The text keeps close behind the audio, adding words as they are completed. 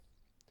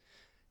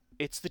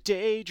It's the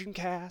Daydream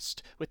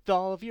Cast with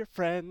all of your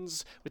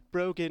friends, with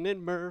Brogan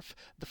and Murph.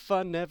 The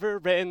fun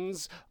never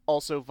ends.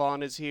 Also,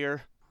 Vaughn is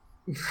here.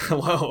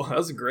 Wow, that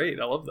was great.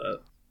 I love that.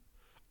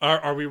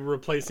 Are we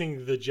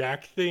replacing the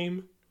Jack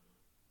theme?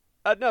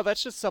 No,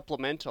 that's just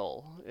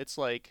supplemental. It's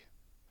like...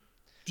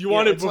 Do you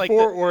want it it's like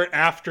before or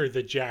after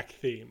the Jack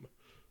theme?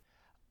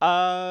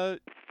 Uh...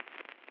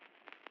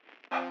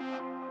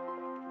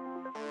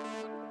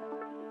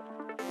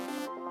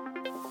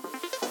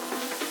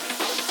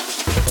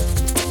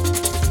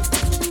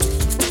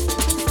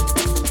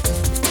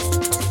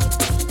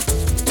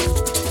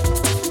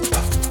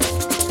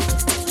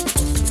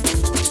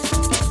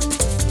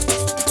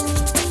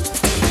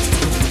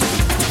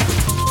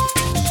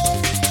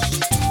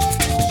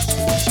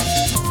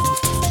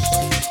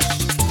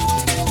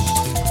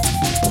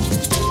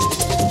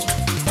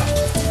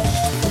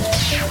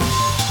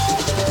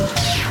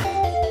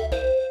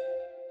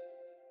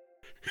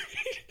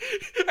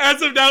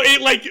 As of now,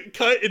 it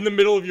cut in the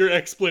middle of your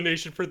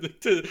explanation for the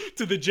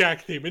to the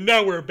Jack theme, and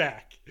now we're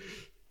back.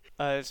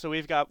 So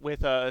we've got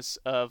with us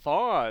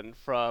Vaughn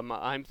from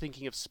I'm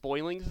Thinking of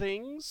Spoiling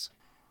Things.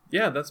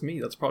 Yeah, that's me.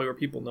 That's probably where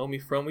people know me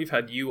from. We've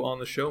had you on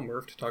the show,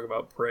 Murph, to talk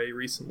about Prey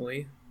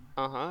recently.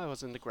 I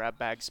was in the Grab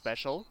Bag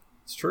special.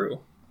 It's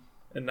true.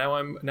 And now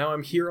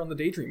I'm here on the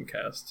Daydream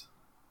Cast.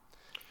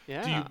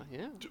 Yeah,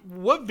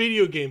 What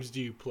video games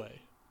do you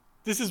play?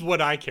 This is what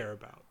I care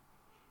about.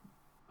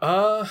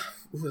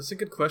 That's a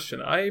good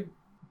question. I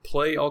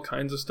play all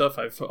kinds of stuff.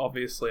 I've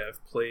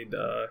played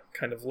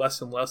kind of less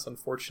and less,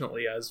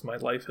 unfortunately, as my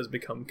life has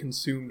become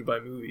consumed by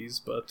movies.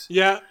 But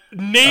yeah,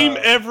 name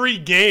every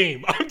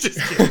game. I'm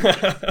just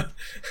kidding.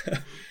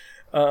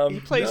 He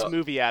plays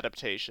movie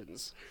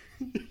adaptations.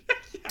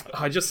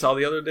 I just saw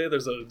the other day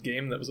there's a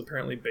game that was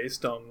apparently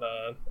based on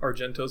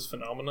Argento's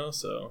Phenomena,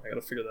 so I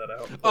gotta figure that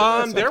out.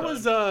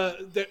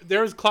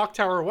 There was Clock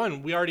Tower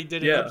 1. We already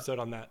did an episode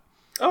on that.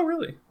 Oh,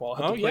 really? Well,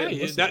 I'll have to play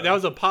it. That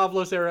was a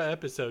Pavlos era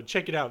episode.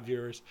 Check it out,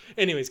 viewers.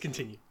 Anyways,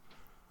 continue.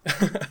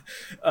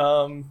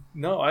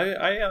 No,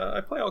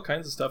 I play all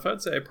kinds of stuff.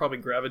 I'd say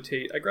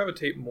I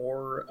gravitate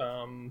more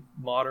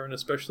modern,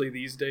 especially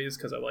these days,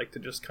 because I like to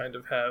just kind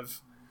of have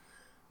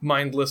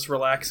mindless,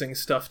 relaxing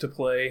stuff to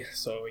play.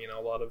 So,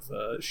 a lot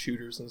of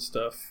shooters and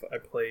stuff. I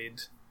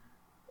played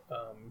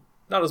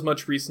not as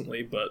much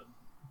recently, but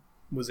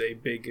was a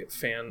big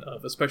fan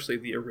of especially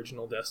the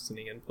original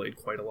Destiny, and played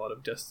quite a lot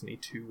of Destiny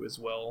 2 as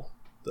well,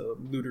 the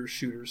looter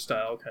shooter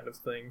style kind of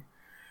thing.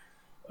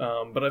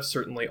 But I've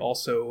certainly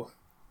also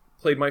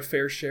played my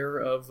fair share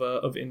of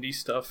indie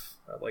stuff.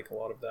 I like a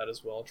lot of that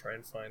as well. Try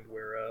and find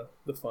where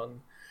the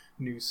fun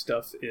new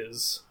stuff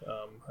is.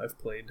 I've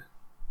played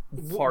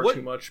far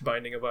too much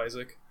Binding of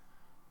Isaac.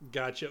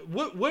 Gotcha.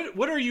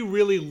 What are you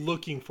really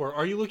looking for?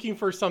 Are you looking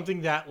for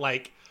something that,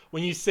 like,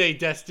 when you say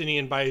Destiny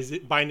and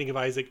Binding of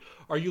Isaac,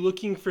 are you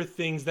looking for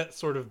things that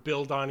sort of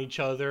build on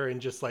each other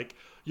and just like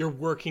you're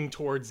working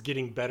towards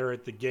getting better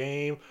at the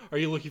game? Are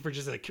you looking for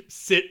just like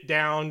sit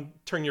down,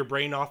 turn your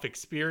brain off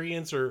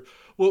experience? Or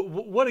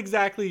what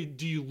exactly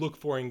do you look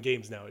for in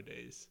games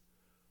nowadays?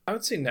 I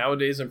would say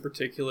nowadays in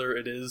particular,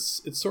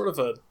 it's sort of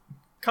a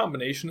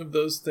combination of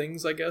those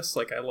things, I guess.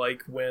 Like, I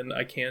like when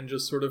I can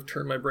just sort of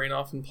turn my brain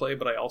off and play,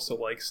 but I also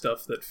like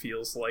stuff that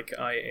feels like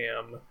I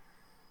am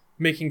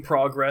making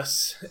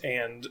progress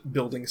and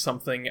building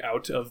something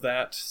out of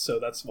that. So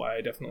that's why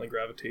I definitely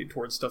gravitate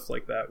towards stuff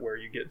like that, where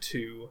you get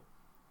to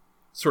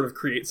sort of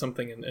create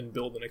something and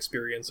build an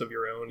experience of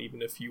your own,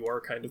 even if you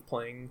are kind of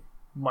playing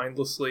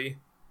mindlessly.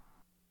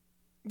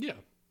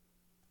 Yeah.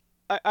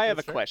 I have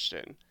a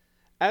question.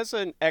 As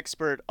an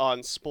expert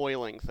on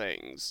spoiling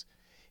things,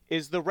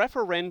 is the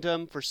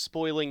referendum for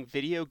spoiling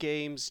video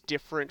games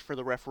different for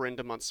the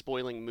referendum on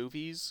spoiling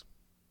movies?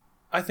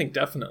 I think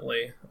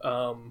definitely.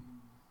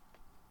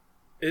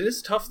 It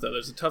is tough, though.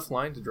 There's a tough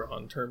line to draw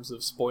in terms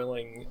of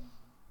spoiling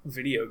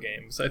video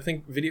games. I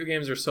think video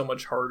games are so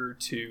much harder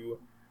to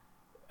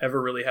ever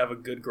really have a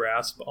good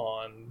grasp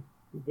on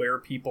where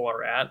people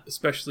are at,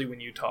 especially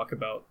when you talk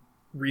about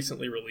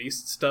recently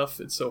released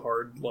stuff. It's so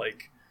hard,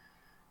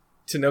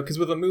 to know, because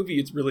with a movie,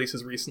 it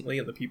releases recently,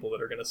 and the people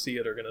that are going to see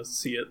it are going to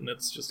see it, and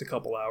it's just a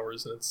couple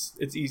hours, and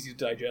it's easy to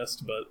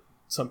digest, but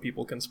some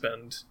people can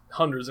spend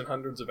hundreds and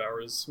hundreds of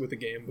hours with a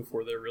game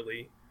before they're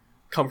really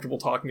comfortable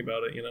talking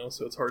about it,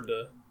 so it's hard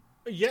to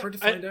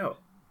find out.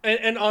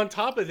 And on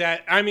top of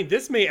that, I mean,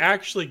 this may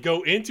actually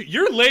go into...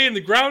 You're laying the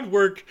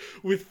groundwork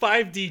with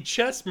 5D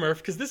chess, Murph,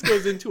 because this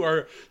goes into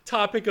our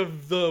topic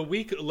of the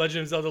week,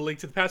 Legend of Zelda: Link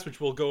to the Past,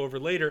 which we'll go over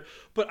later.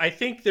 But I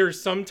think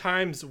there's some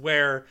times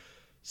where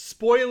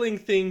spoiling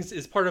things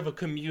is part of a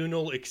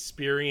communal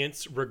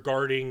experience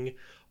regarding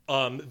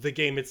the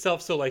game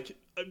itself. So, like,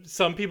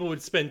 some people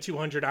would spend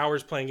 200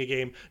 hours playing a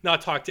game, not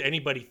talk to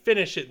anybody,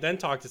 finish it, then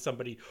talk to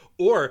somebody.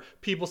 Or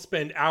people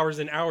spend hours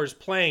and hours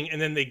playing, and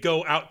then they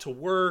go out to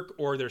work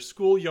or their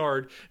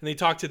schoolyard, and they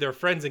talk to their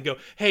friends and go,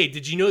 hey,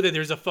 did you know that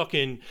there's a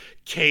fucking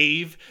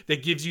cave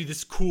that gives you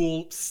this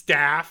cool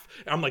staff?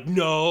 And I'm like,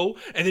 no.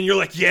 And then you're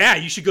like, yeah,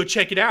 you should go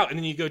check it out. And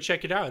then you go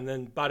check it out, and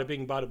then bada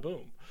bing, bada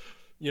boom.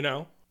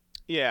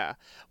 Yeah.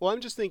 Well,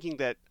 I'm just thinking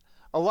that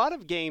a lot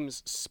of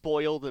games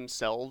spoil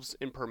themselves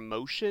in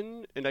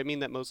promotion, and I mean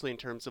that mostly in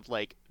terms of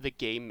like the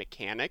game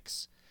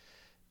mechanics.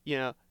 You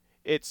know,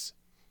 it's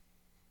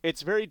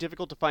it's very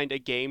difficult to find a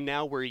game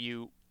now where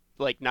you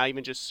like not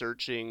even just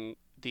searching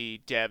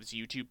the dev's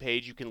YouTube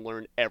page, you can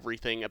learn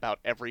everything about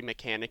every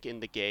mechanic in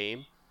the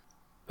game.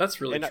 That's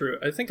really And true.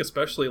 I think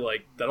especially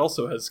like that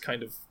also has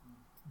kind of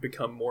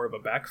become more of a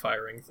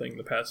backfiring thing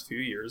the past few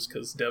years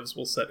because devs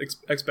will set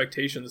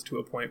expectations to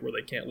a point where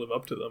they can't live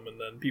up to them, and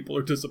then people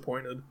are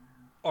disappointed.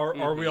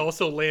 Are we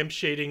also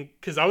lampshading?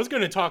 Because I was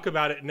going to talk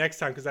about it next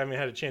time because I haven't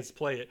had a chance to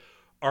play it.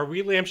 Are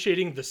we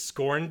lampshading the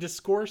Scorn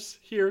discourse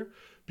here?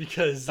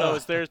 Because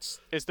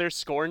is there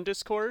Scorn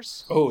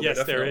discourse? Oh,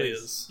 yes, there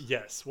is.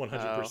 Yes,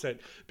 100%.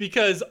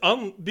 Because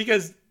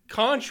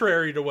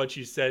contrary to what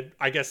you said,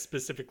 I guess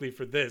specifically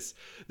for this,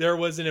 there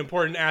was an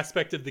important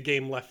aspect of the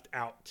game left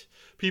out.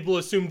 People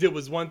assumed it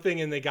was one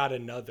thing and they got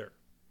another.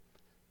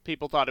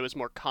 People thought it was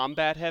more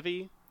combat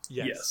heavy.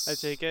 Yes. I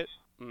take it.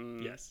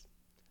 Yes.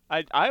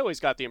 I always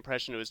got the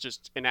impression it was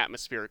just an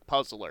atmospheric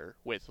puzzler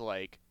with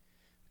like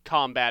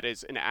combat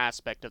is an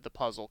aspect of the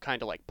puzzle,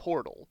 kind of like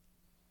Portal.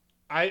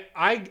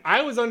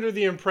 I was under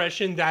the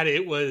impression that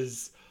it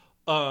was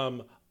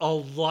a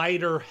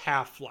lighter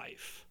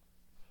Half-Life.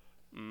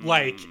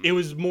 Like, it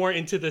was more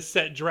into the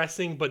set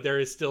dressing, but there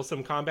is still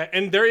some combat.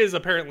 And there is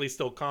apparently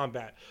still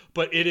combat.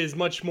 But it is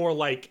much more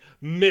like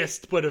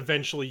Myst, but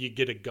eventually you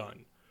get a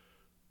gun.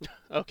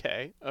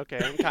 Okay,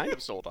 I'm kind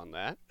of sold on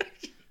that.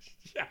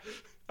 Yeah,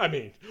 I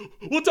mean,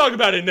 we'll talk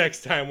about it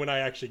next time when I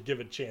actually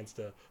give it a chance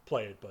to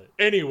play it. But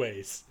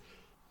anyways.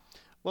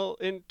 Well,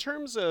 in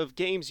terms of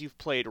games you've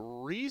played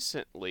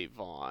recently,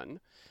 Vaughn,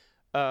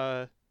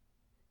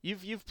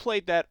 you've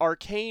played that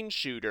arcane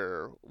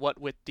shooter, what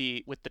with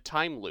the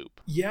time loop.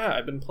 Yeah,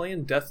 I've been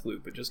playing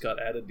Deathloop. It just got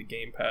added to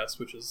Game Pass,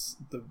 which is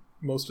the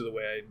most of the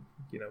way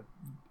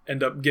I,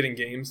 end up getting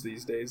games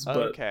these days. But,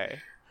 okay.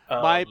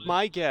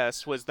 My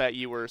guess was that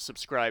you were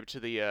subscribed to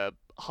the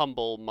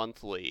Humble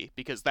Monthly,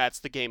 because that's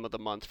the game of the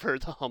month for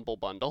the Humble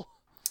Bundle.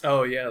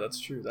 Oh yeah,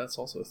 that's true. That's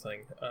also a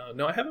thing.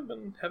 No, I haven't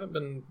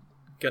been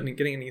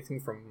getting anything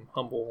from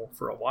Humble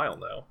for a while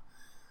now.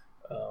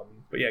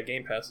 But yeah,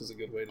 Game Pass is a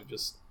good way to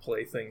just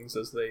play things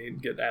as they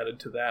get added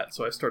to that.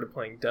 So I started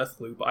playing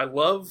Deathloop. I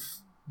love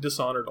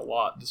Dishonored a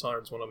lot.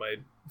 Dishonored's one of my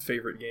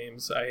favorite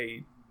games.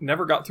 I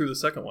never got through the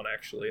second one,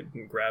 actually. It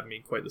didn't grab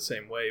me quite the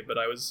same way, but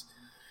I was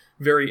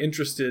very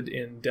interested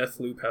in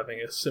Deathloop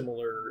having a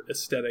similar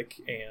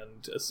aesthetic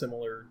and a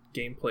similar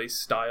gameplay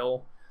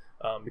style,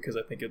 because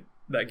I think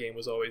that game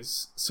was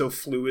always so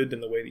fluid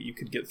in the way that you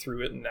could get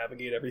through it and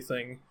navigate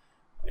everything.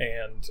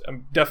 And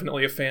I'm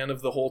definitely a fan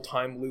of the whole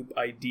time loop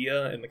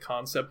idea and the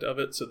concept of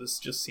it, so this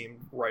just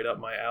seemed right up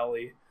my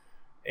alley.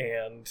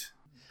 And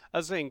I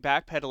was saying,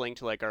 backpedaling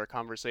to like our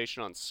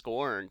conversation on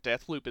Scorn,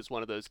 Deathloop is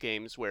one of those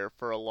games where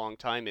for a long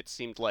time it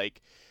seemed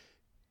like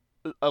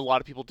a lot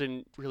of people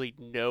didn't really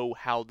know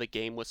how the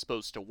game was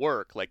supposed to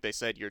work. Like they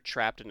said, you're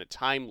trapped in a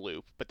time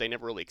loop, but they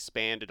never really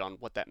expanded on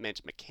what that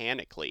meant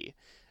mechanically.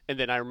 And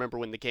then I remember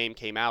when the game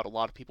came out, a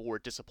lot of people were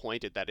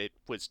disappointed that it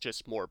was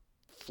just more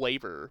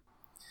flavor.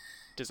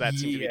 Does that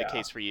seem to be the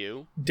case for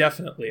you?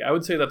 Definitely. I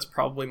would say that's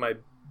probably my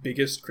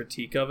biggest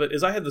critique of it,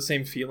 is I had the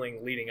same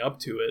feeling leading up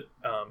to it,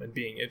 and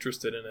being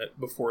interested in it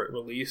before it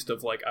released,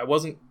 of like, I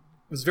was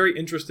very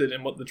interested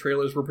in what the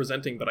trailers were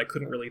presenting, but I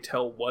couldn't really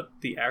tell what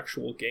the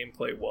actual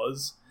gameplay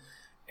was.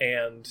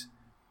 And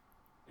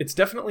it's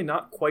definitely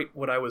not quite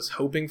what I was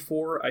hoping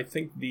for. I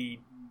think the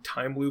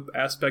time loop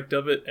aspect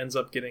of it ends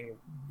up becoming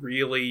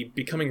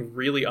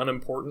really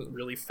unimportant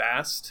really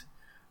fast.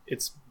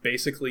 It's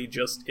basically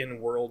just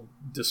in-world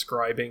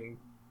describing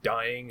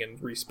dying and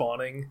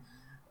respawning.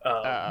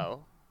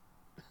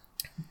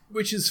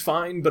 Which is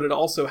fine, but it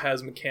also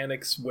has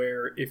mechanics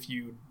where if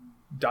you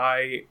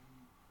die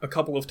a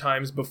couple of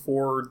times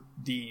before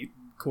the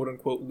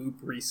quote-unquote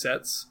loop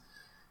resets,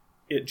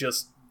 it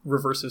just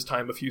reverses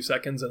time a few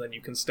seconds and then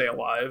you can stay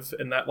alive.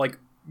 And that, like,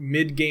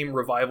 mid-game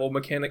revival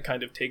mechanic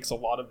kind of takes a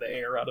lot of the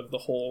air out of the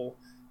whole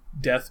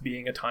death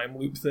being a time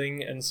loop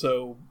thing. And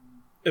so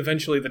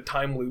eventually the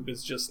time loop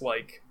is just,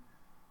 like,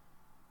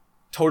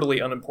 totally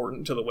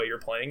unimportant to the way you're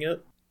playing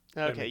it.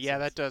 Okay, yeah,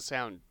 that does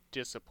sound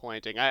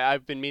disappointing.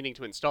 I've been meaning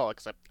to install it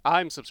because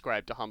I'm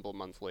subscribed to Humble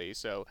Monthly,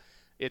 so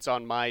it's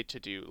on my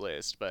to-do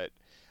list, but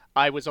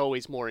I was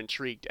always more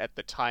intrigued at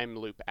the time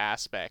loop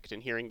aspect,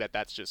 and hearing that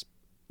that's just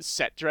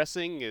set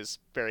dressing is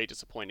very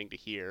disappointing to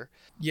hear.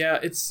 Yeah,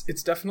 it's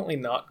definitely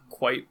not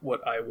quite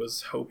what I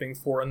was hoping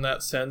for in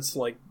that sense.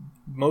 Like,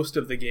 most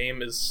of the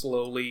game is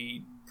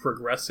slowly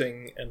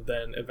progressing, and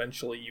then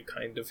eventually you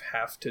kind of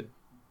have to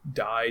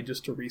die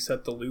just to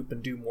reset the loop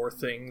and do more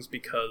things,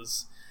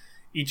 because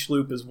each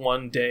loop is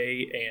one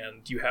day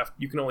and you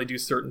can only do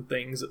certain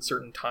things at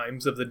certain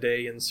times of the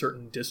day in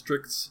certain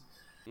districts.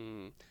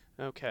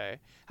 Okay.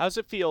 How does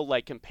it feel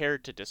like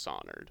compared to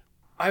Dishonored?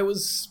 I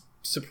was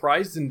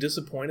surprised and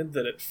disappointed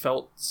that it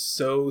felt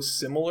so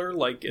similar,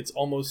 like it's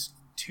almost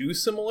too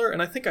similar.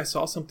 And I think I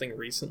saw something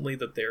recently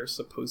that they're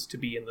supposed to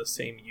be in the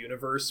same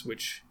universe,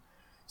 which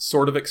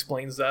sort of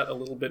explains that a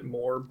little bit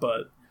more,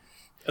 but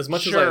as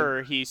much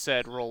as he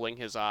said, rolling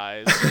his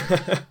eyes.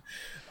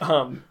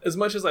 As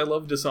much as I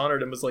love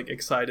Dishonored and was like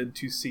excited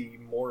to see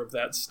more of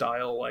that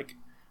style, like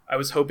I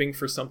was hoping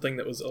for something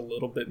that was a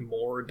little bit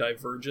more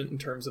divergent in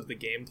terms of the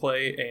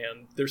gameplay,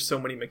 and there's so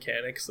many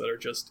mechanics that are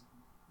just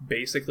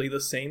basically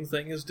the same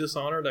thing as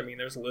Dishonored. I mean,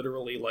 there's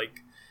literally like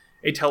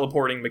a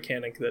teleporting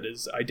mechanic that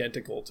is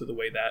identical to the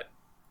way that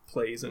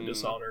plays in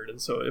Dishonored,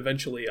 and so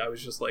eventually I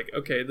was just like,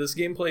 okay, this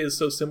gameplay is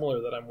so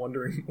similar that I'm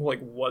wondering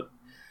like what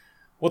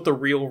the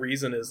real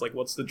reason is, like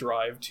what's the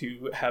drive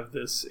to have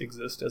this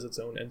exist as its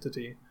own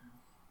entity.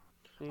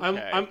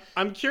 Okay.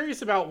 I'm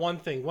curious about one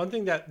thing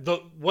that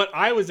what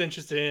I was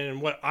interested in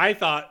and what I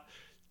thought,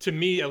 to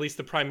me at least,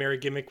 the primary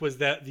gimmick was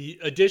that the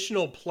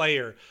additional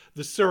player,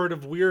 the sort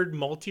of weird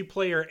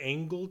multiplayer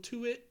angle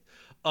to it,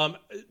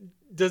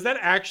 does that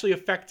actually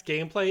affect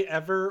gameplay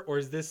ever, or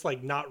is this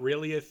like not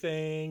really a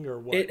thing, or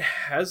what? It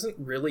hasn't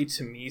really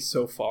to me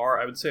so far.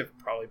 I would say I've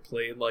probably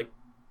played like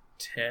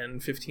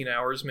 10-15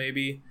 hours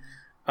maybe.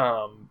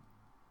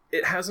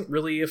 It hasn't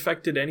really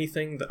affected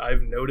anything that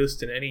I've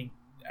noticed in any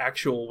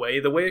actual way.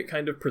 The way it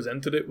kind of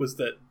presented it was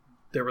that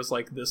there was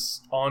like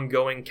this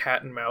ongoing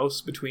cat and mouse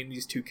between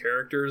these two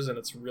characters, and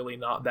it's really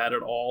not that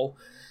at all.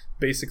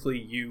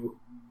 Basically,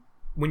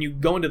 when you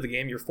go into the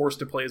game, you're forced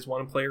to play as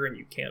one player, and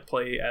you can't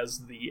play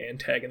as the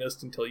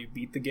antagonist until you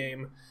beat the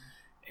game,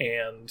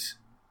 and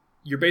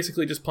you're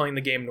basically just playing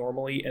the game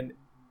normally, and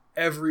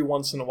every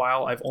once in a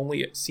while, I've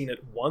only seen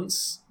it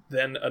once,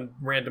 then a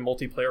random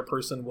multiplayer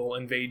person will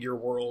invade your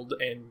world,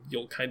 and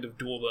you'll kind of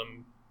duel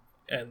them,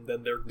 and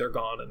then they're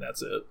gone, and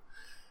that's it.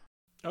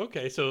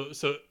 Okay, so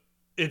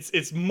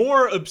it's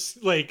more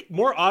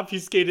more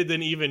obfuscated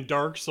than even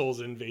Dark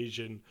Souls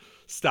invasion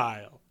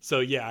style.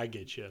 So yeah, I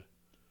get you.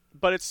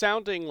 But it's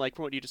sounding like,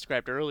 from what you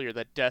described earlier,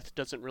 that death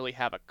doesn't really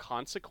have a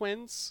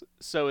consequence.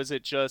 So is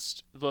it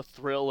just the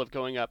thrill of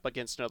going up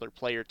against another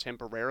player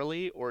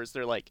temporarily, or is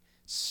there like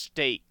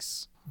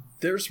stakes?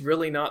 There's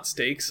really not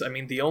stakes. I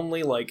mean, the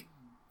only like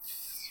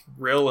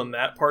thrill in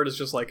that part is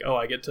just like, oh,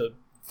 I get to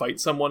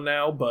fight someone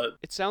now. But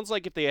it sounds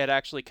like if they had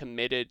actually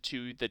committed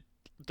to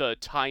the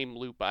time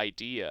loop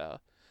idea,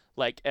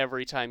 like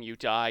every time you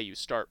die, you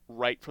start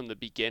right from the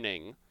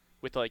beginning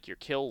with like your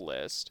kill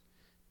list,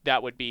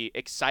 that would be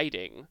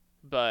exciting.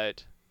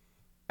 But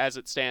as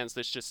it stands,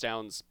 this just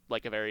sounds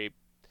like a very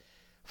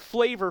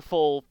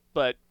flavorful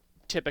but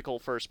typical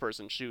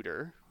first-person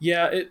shooter.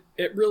 Yeah,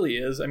 it really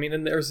is. I mean,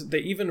 and they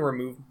even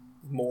remove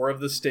more of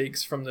the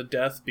stakes from the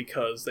death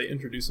because they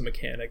introduce a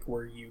mechanic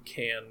where you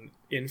can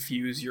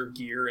infuse your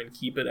gear and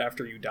keep it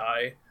after you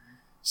die.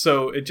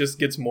 So it just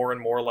gets more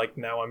and more like,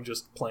 now I'm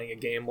just playing a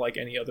game like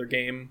any other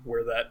game,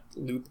 where that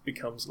loop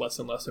becomes less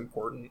and less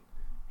important.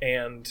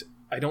 And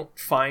I don't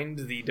find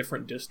the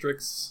different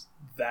districts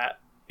that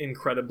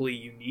incredibly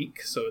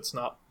unique, so it's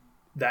not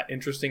that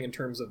interesting in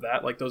terms of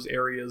that. Like, those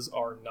areas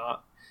are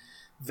not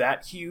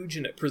that huge,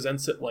 and it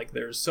presents it like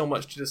there's so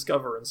much to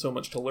discover and so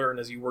much to learn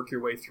as you work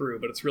your way through,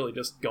 but it's really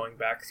just going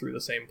back through the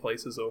same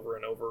places over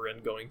and over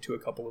and going to a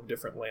couple of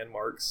different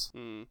landmarks.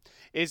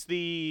 Is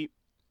the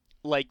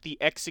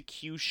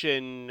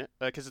execution,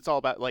 because it's all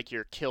about like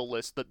your kill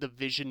list, the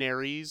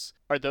visionaries,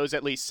 are those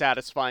at least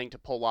satisfying to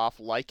pull off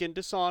like in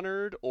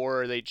Dishonored,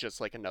 or are they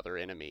just like another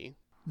enemy?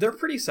 They're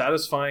pretty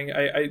satisfying.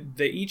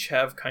 They each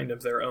have kind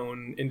of their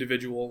own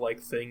individual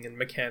like thing and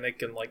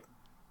mechanic and like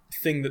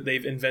thing that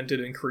they've invented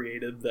and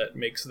created that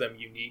makes them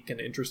unique and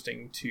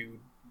interesting to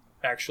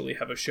actually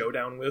have a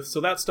showdown with.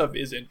 So that stuff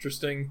is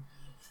interesting.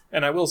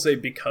 And I will say,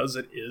 because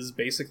it is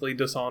basically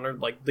Dishonored,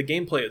 like, the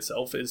gameplay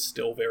itself is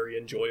still very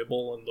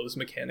enjoyable, and those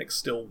mechanics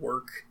still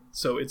work.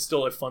 So it's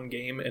still a fun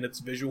game, and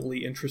it's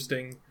visually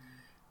interesting,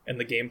 and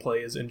the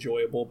gameplay is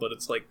enjoyable, but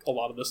it's like a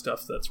lot of the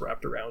stuff that's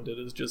wrapped around it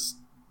is just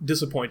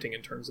disappointing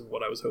in terms of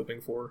what I was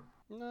hoping for.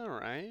 All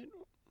right.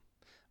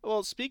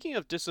 Well, speaking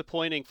of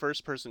disappointing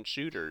first-person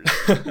shooters...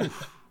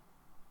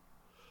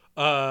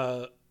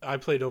 I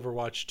played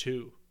Overwatch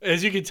 2.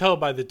 As you can tell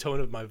by the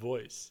tone of my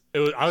voice,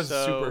 I'm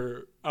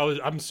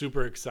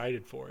super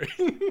excited for it.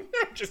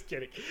 I'm just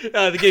kidding.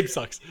 The game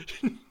sucks.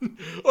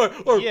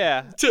 or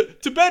yeah.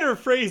 To better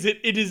phrase it,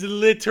 it is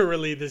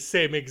literally the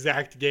same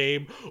exact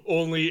game,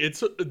 only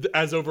it's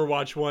as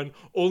Overwatch 1,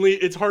 only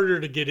it's harder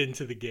to get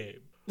into the game.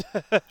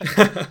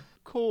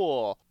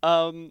 Cool.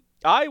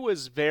 I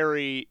was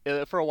very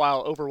for a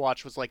while,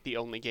 Overwatch was like the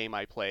only game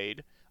I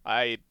played.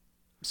 I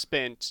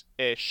spent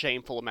a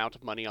shameful amount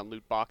of money on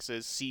loot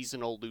boxes,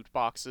 seasonal loot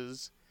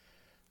boxes,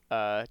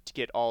 to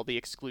get all the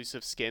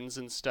exclusive skins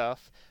and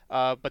stuff.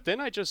 But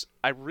then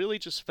I really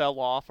just fell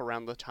off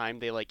around the time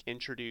they like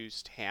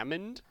introduced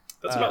Hammond.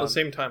 That's about the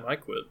same time I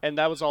quit. And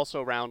that was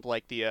also around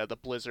like the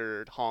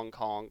Blizzard Hong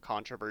Kong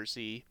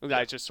controversy.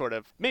 I just sort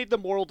of made the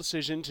moral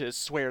decision to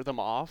swear them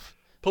off.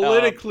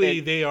 Politically,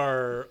 they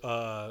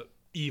are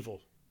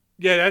evil.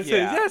 Yeah,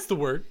 that's the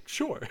word.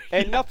 Sure.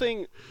 And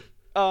nothing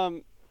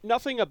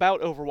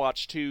about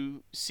Overwatch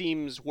 2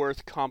 seems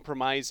worth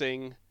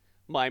compromising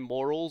my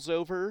morals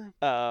over.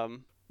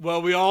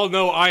 Well, we all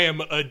know I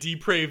am a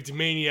depraved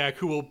maniac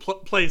who will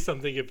play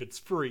something if it's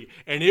free.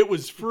 And it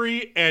was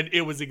free, and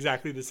it was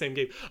exactly the same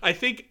game. I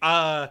think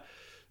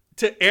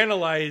to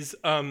analyze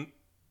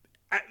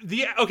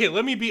okay,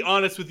 let me be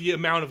honest with the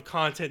amount of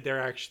content there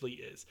actually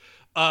is.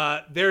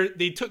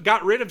 They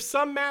got rid of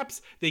some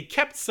maps, they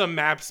kept some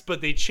maps,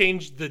 but they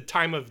changed the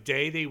time of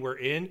day they were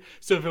in.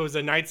 So if it was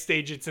a night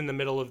stage, it's in the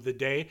middle of the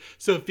day.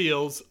 So it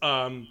feels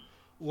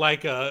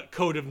like a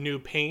coat of new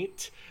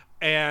paint.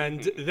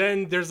 And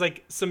then there's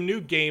like some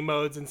new game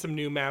modes and some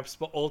new maps,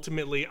 but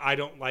ultimately I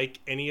don't like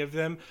any of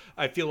them.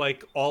 I feel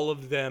like all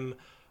of them,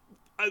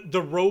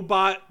 the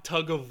robot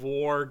tug of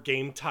war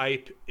game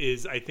type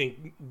is, I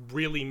think,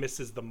 really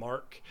misses the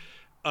mark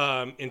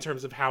in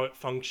terms of how it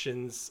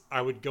functions.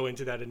 I would go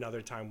into that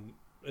another time,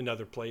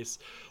 another place.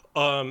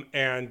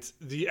 And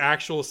the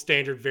actual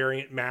standard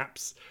variant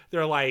maps,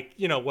 they're like,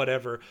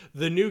 whatever.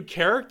 The new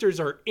characters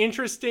are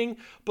interesting,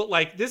 but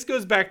like this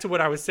goes back to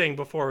what I was saying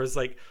before, is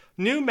like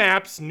new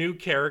maps, new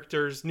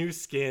characters, new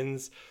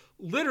skins.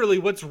 Literally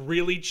what's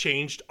really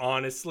changed,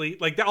 honestly,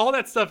 like all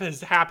that stuff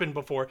has happened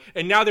before,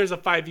 and now there's a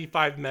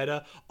 5v5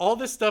 meta. All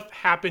this stuff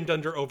happened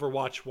under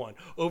Overwatch 1.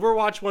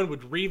 Overwatch 1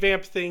 would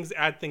revamp things,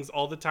 add things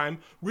all the time.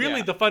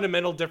 Really, The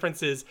fundamental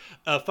difference is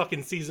a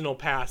fucking seasonal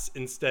pass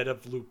instead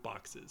of loot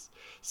boxes.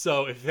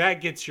 So if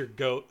that gets your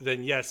goat,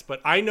 then yes,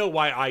 but I know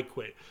why I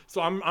quit. So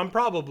I'm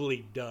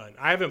probably done.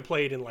 I haven't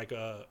played in like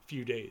a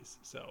few days,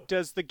 so.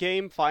 Does the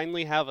game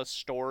finally have a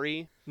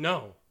story?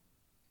 No,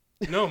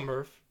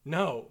 Murph,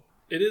 no.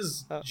 It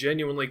is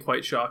genuinely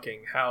quite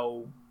shocking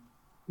how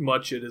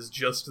much it is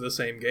just the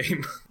same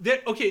game.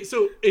 Okay,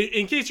 so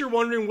in case you're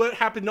wondering what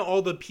happened to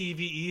all the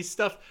PvE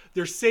stuff,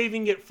 they're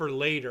saving it for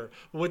later.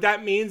 What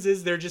that means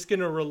is they're just going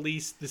to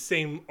release the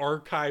same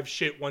archive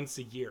shit once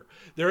a year.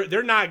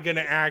 They're not going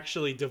to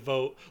actually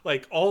devote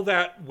like all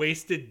that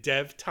wasted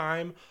dev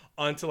time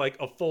onto like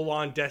a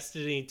full-on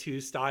Destiny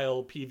 2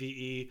 style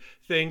PvE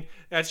thing.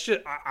 That's just,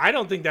 I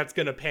don't think that's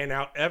going to pan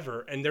out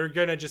ever. And they're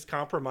going to just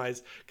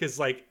compromise because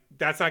like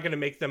that's not going to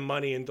make them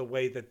money in the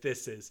way that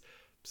this is.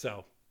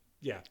 So,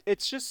 yeah.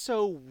 It's just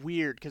so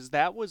weird because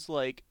that was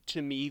like,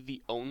 to me,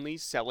 the only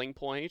selling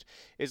point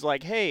is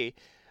like, hey,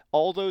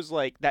 all those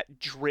like that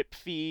drip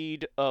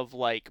feed of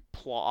like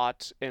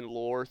plot and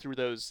lore through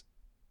those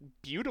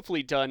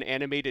beautifully done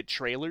animated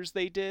trailers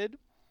they did.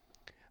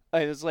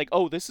 And it's like,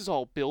 oh, this is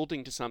all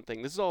building to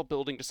something. This is all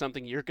building to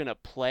something you're going to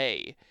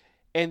play.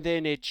 And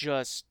then it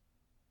just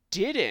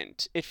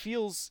didn't. It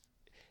feels...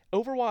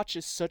 Overwatch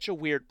is such a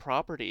weird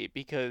property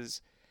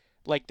because,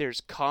 like,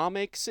 there's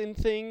comics and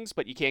things,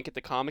 but you can't get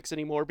the comics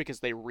anymore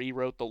because they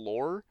rewrote the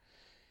lore.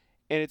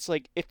 And it's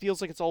like, it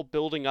feels like it's all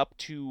building up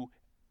to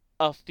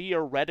a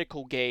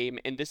theoretical game,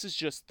 and this is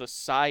just the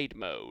side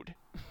mode.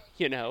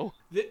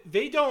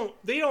 They don't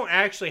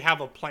actually have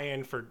a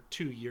plan for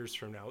 2 years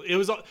from now.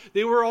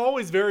 They were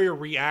always very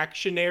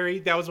reactionary.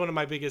 That was one of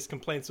my biggest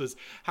complaints, was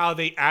how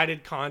they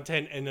added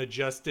content and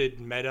adjusted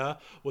meta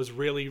was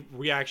really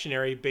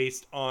reactionary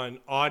based on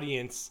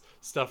audience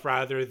stuff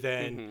rather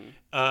than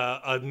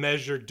a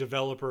measured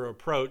developer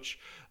approach.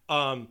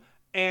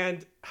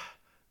 And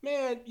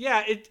man,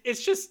 yeah,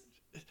 it's just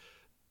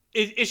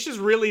it's just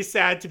really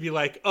sad to be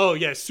like, oh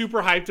yeah,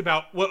 super hyped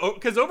about what,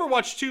 because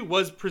Overwatch 2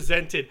 was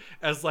presented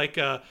as like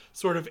a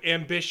sort of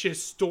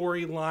ambitious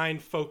storyline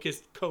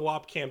focused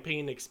co-op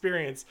campaign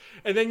experience,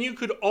 and then you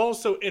could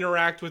also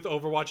interact with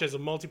Overwatch as a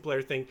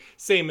multiplayer thing,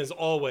 same as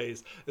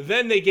always.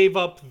 Then they gave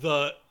up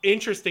the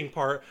interesting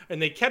part and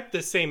they kept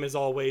the same as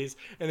always,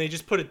 and they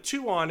just put a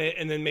 2 on it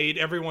and then made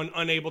everyone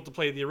unable to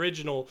play the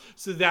original,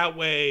 so that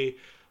way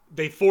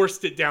they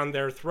forced it down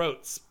their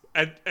throats.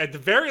 At the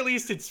very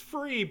least, it's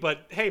free,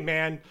 but hey,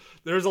 man,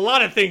 there's a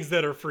lot of things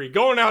that are free.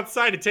 Going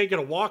outside and taking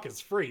a walk is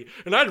free,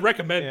 and I'd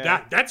recommend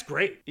that. That's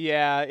great.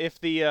 Yeah,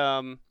 if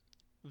the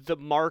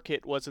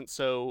market wasn't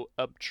so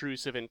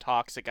obtrusive and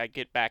toxic, I'd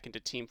get back into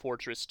Team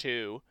Fortress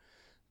 2,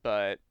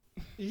 but...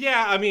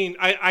 Yeah, I mean,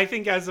 I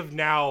think as of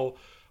now,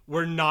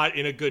 we're not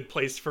in a good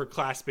place for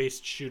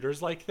class-based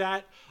shooters like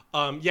that.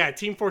 Yeah,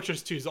 Team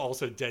Fortress 2 is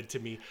also dead to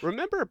me.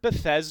 Remember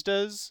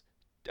Bethesda's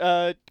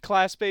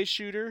class-based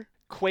shooter?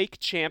 Quake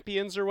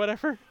Champions or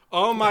whatever?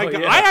 Oh my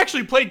god. Yeah. I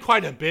actually played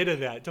quite a bit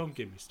of that. Don't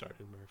get me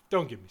started, Murph.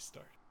 Don't get me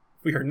started.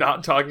 We are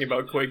not talking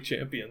about Quake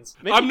Champions.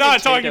 Maybe I'm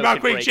not talking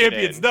about Quake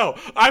Champions. No.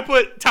 I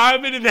put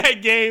time into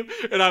that game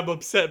and I'm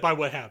upset by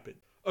what happened.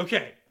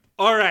 Okay.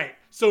 All right.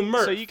 So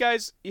Murph. So you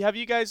guys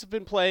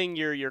been playing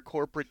your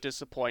corporate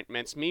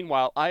disappointments.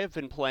 Meanwhile, I have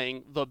been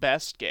playing the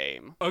best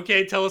game.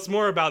 Okay, tell us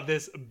more about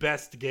this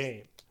best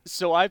game.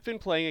 So I've been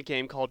playing a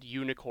game called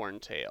Unicorn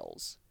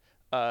Tales.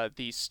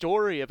 The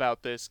story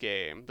about this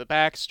game, the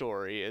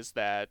backstory, is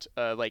that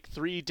like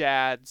 3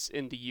 dads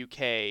in the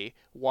UK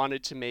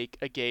wanted to make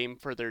a game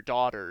for their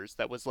daughters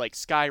that was like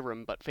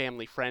Skyrim but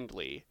family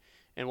friendly,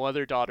 and one of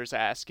their daughters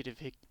asked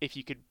if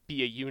you could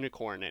be a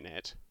unicorn in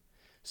it.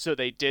 So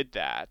they did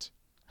that,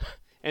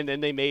 and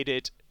then they made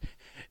it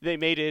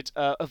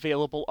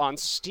available on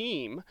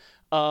Steam.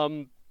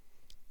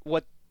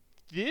 What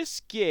this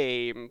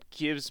game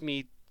gives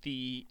me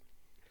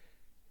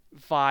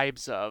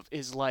vibes of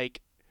is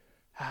like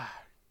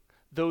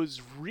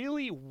those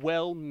really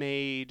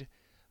well-made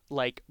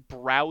like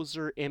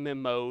browser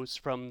MMOs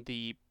from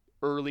the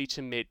early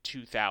to mid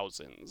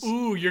 2000s.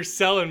 Ooh, you're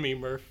selling me,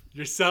 Murph.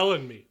 You're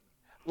selling me.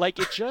 Like,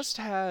 it just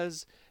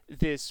has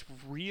this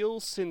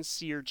real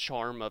sincere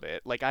charm of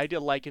it. Like, I'd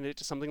liken it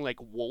to something like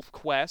Wolf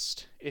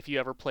Quest, if you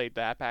ever played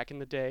that back in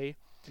the day.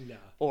 No.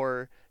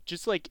 Or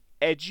just like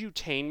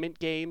edutainment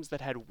games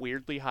that had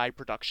weirdly high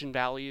production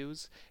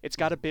values. It's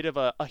got a bit of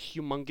a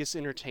humongous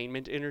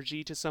entertainment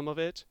energy to some of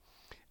it.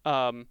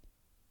 And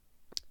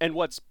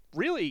what's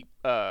really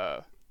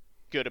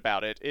good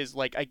about it is,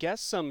 like, I guess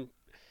some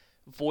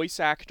voice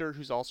actor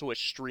who's also a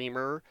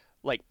streamer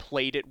like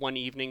played it one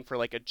evening for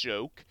like a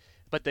joke,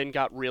 but then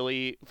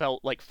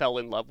fell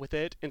in love with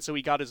it, and so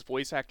he got his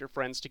voice actor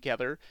friends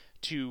together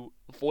to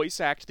voice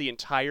act the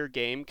entire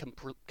game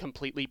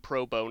completely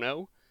pro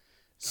bono.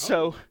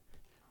 So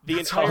the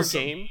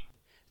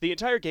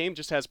entire game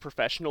just has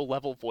professional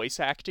level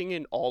voice acting,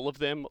 and all of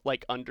them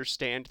like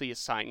understand the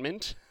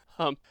assignment.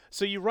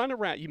 So you run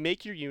around, you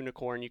make your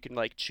unicorn, you can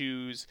like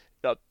choose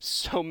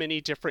so many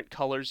different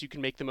colors. You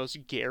can make the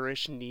most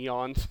garish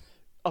neon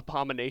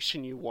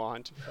abomination you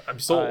want. I'm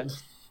sold.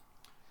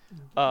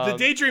 The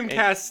Daydream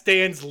Cast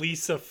stands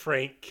Lisa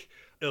Frank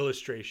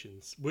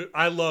illustrations.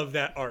 I love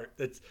that art.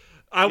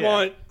 I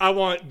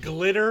want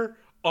glitter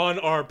on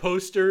our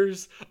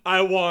posters.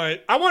 I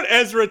want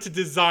Ezra to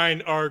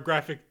design our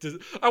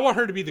I want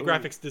her to be the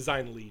graphics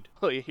design lead.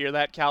 Oh, you hear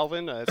that,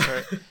 Calvin?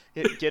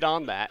 Get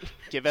on that.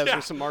 Give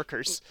Ezra some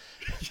markers.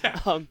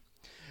 Yeah.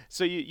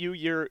 So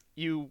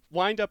you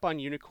wind up on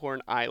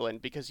Unicorn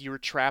Island because you were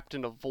trapped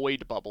in a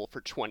void bubble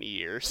for 20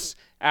 years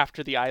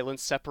after the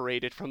island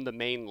separated from the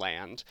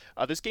mainland.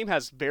 This game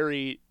has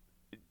very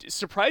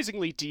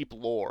surprisingly deep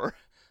lore.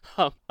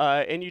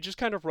 And you just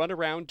kind of run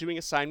around doing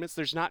assignments.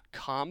 There's not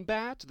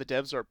combat. The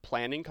devs are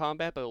planning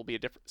combat, but it'll be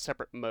a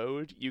separate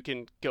mode. You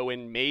can go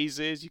in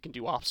mazes. You can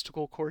do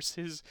obstacle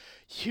courses.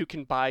 You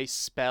can buy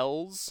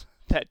spells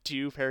that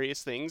do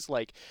various things,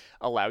 like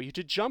allow you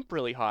to jump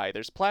really high.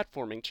 There's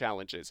platforming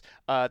challenges.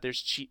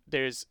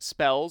 There's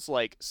spells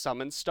like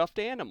summon stuffed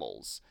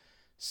animals,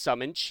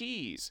 summon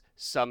cheese,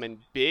 summon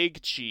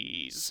big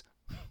cheese.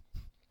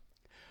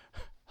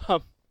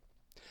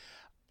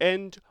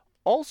 And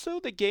also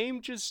the game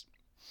just...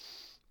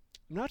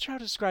 I'm not sure how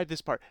to describe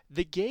this part.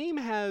 The game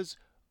has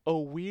a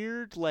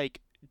weird, like,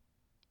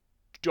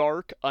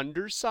 dark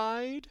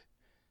underside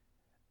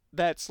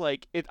that's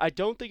like I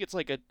don't think it's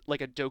like a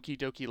Doki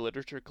Doki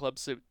Literature Club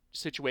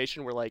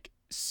situation where like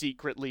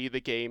secretly the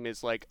game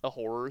is like a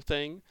horror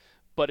thing,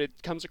 but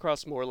it comes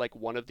across more like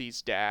one of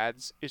these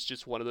dads is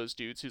just one of those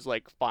dudes who's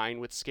like fine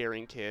with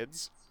scaring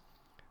kids.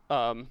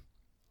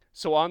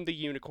 So on the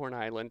Unicorn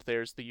Island,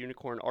 there's the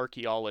unicorn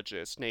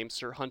archaeologist named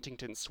Sir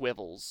Huntington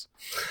Swivels.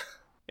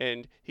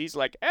 And he's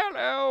like,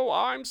 "Hello,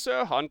 I'm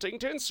Sir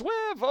Huntington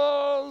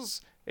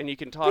Swivels." And you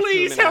can talk to him.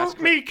 Please help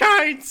me,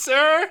 kind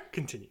sir.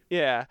 Continue.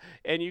 Yeah,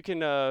 and you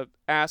can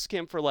ask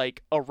him for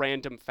like a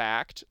random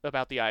fact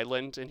about the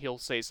island, and he'll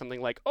say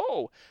something like,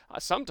 "Oh,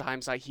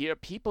 sometimes I hear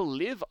people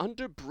live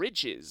under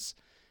bridges,"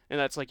 and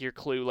that's like your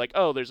clue, like,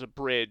 "Oh, there's a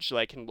bridge that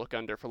I can look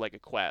under for like a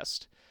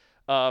quest."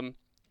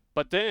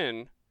 But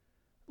then,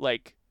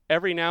 like,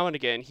 every now and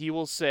again, he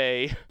will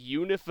say,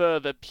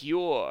 "Unifer the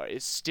Pure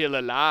is still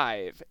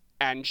alive,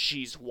 and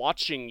she's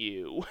watching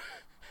you."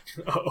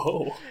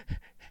 Oh.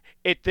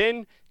 It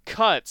then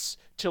cuts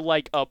to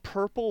like a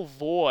purple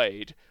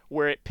void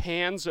where it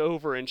pans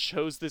over and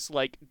shows this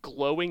like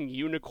glowing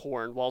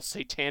unicorn while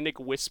satanic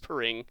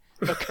whispering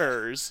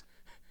occurs.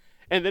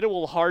 And then it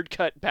will hard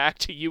cut back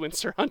to you and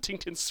Sir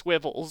Huntington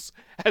Swivels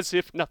as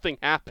if nothing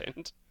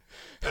happened.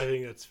 I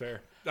think that's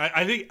fair.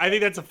 I think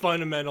that's a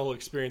fundamental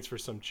experience for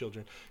some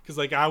children, because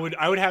like I would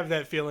have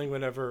that feeling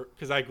whenever,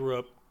 because I grew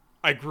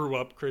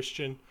up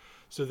Christian.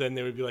 So then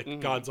they would be like,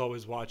 God's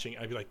always watching.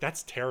 I'd be like,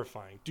 that's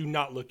terrifying. Do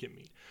not look at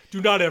me.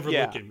 Do not ever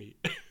look at me.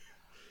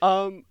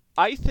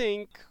 I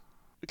think,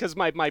 because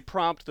my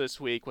prompt this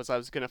week was I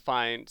was going to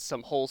find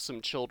some wholesome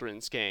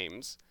children's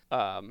games.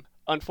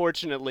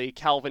 Unfortunately,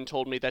 Calvin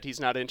told me that he's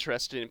not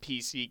interested in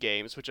PC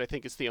games, which I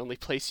think is the only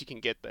place you can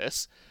get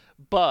this.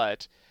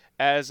 But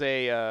as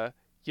a,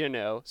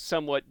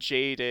 somewhat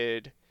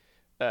jaded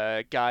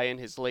guy in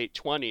his late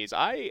 20s,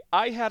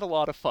 I had a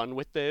lot of fun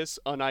with this,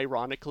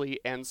 unironically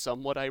and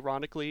somewhat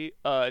ironically.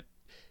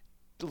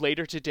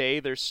 Later today,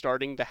 they're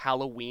starting the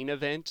Halloween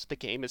event. The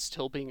game is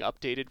still being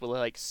updated with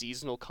like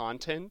seasonal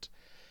content.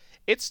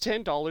 It's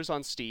 $10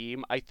 on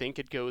Steam. I think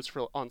it goes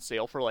on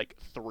sale for like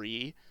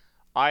 $3.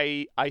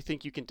 I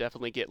think you can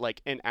definitely get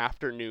like an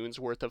afternoon's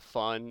worth of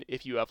fun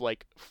if you have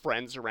like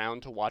friends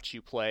around to watch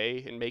you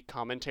play and make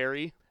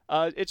commentary.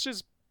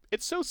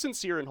 It's so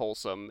sincere and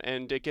wholesome,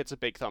 and it gets a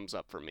big thumbs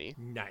up for me.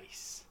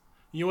 Nice.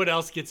 You know what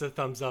else gets a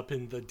thumbs up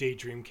in the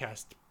Daydream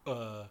Cast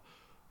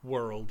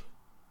world?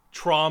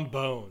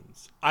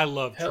 Trombones. I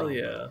love trombones.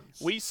 Yeah.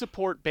 We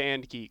support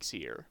band geeks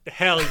here.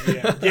 Hell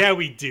yeah. Yeah,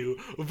 we do.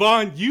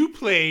 Vaughn, you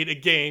played a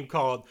game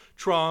called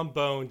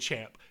Trombone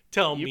Champ.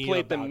 Tell me about it. You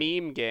played the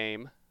meme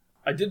game.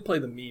 I did play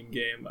the meme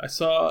game. I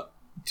saw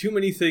too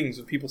many things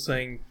with people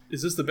saying,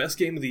 "Is this the best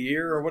game of the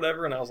year?" or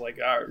whatever, and I was like,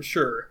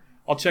 sure.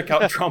 I'll check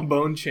out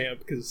Trombone Champ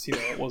because,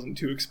 it wasn't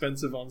too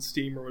expensive on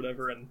Steam or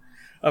whatever, and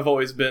I've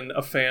always been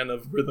a fan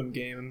of rhythm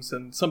games,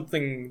 and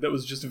something that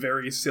was just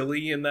very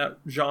silly in that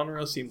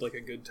genre seemed like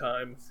a good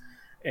time.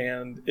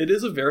 And it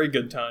is a very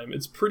good time.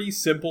 It's pretty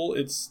simple.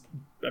 It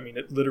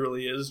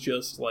literally is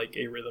just like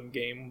a rhythm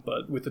game,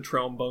 but with a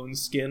trombone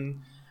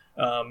skin.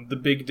 The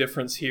big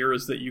difference here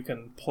is that you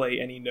can play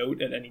any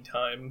note at any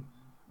time,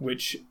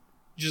 which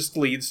just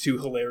leads to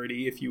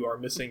hilarity if you are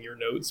missing your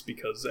notes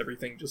because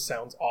everything just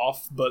sounds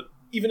off. But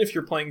even if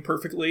you're playing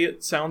perfectly,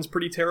 it sounds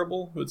pretty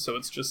terrible. So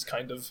it's just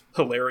kind of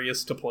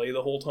hilarious to play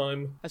the whole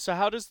time. So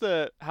how does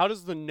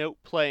the note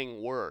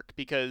playing work?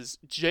 Because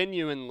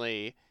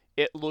genuinely,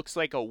 it looks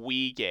like a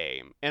Wii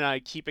game, and I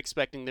keep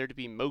expecting there to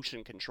be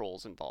motion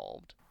controls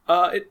involved.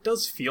 It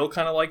does feel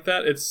kind of like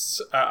that.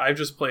 I've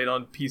just played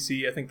on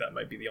PC. I think that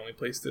might be the only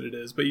place that it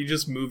is. But you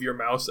just move your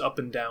mouse up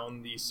and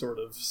down the sort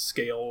of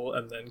scale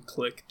and then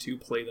click to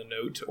play the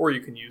note. Or you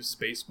can use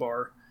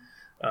spacebar.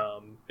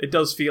 It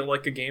does feel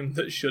like a game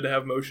that should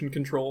have motion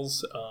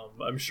controls.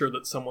 I'm sure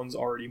that someone's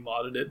already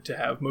modded it to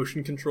have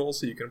motion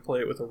controls so you can play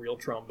it with a real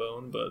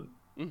trombone. But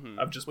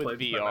I've just played with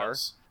VR. My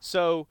mouse.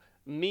 So,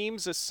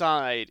 memes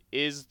aside,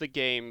 is the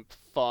game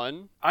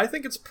fun? I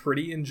think it's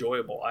pretty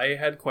enjoyable. I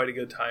had quite a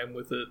good time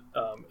with it,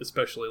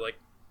 especially like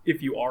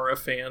if you are a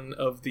fan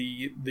of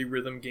the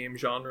rhythm game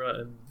genre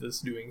and this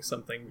doing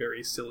something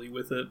very silly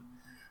with it.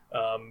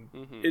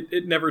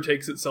 It never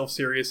takes itself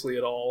seriously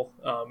at all.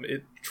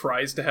 It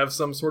tries to have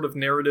some sort of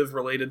narrative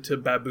related to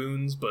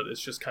baboons, but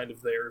it's just kind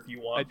of there if you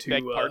want to.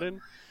 Beg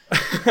pardon?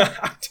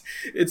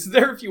 It's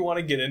there if you want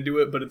to get into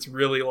it, but it's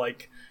really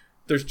like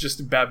there's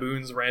just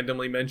baboons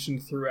randomly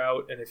mentioned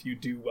throughout, and if you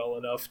do well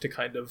enough to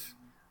kind of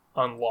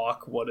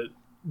unlock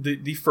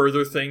the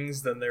further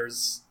things, then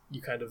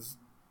you kind of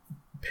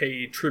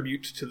pay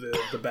tribute to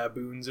the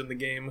baboons in the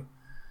game.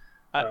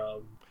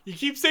 You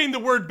keep saying the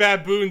word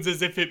baboons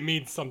as if it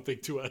means something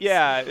to us.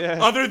 Yeah.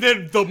 Other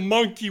than the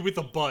monkey with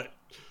a butt.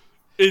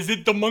 Is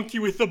it the monkey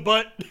with the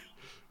butt?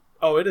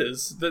 Oh, it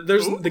is.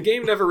 The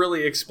game never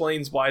really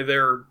explains why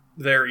they're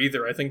there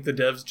either. I think the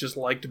devs just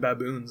liked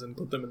baboons and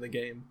put them in the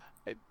game.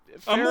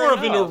 I'm more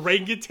of an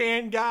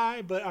orangutan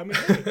guy, but I mean,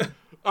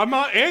 I'm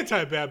not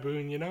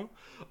anti-baboon,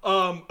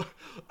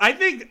 I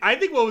think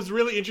what was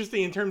really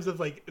interesting in terms of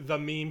like the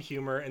meme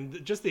humor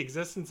and just the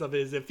existence of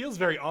it is it feels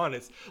very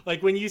honest.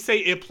 Like when you say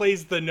it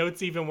plays the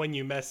notes even when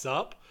you mess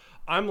up,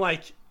 I'm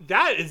like,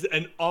 that is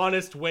an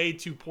honest way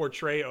to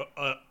portray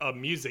a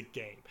music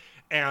game.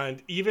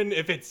 And even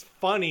if it's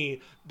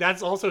funny,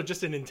 that's also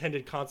just an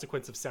intended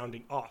consequence of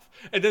sounding off.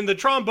 And then the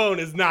trombone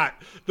is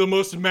not the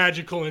most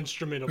magical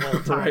instrument of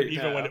all time, right,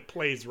 even when it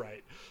plays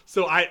right.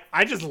 So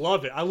I just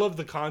love it. I love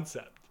the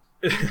concept.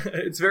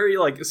 It's very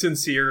like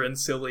sincere and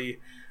silly,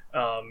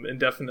 and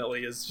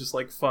definitely is just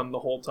like fun the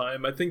whole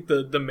time. I think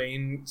the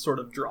main sort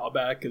of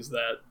drawback is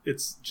that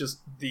it's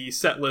just the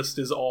set list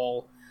is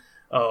all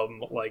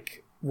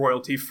like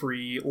royalty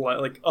free,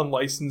 like not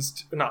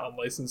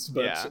unlicensed,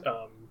 but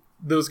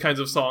those kinds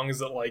of songs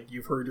that like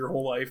you've heard your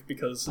whole life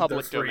because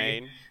public they're free.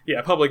 Domain.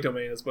 Yeah, public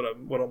domain is what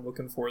I'm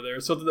looking for there.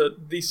 So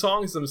the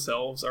songs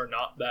themselves are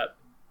not that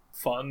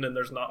fun, and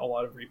there's not a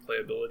lot of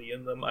replayability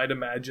in them. I'd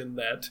imagine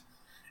that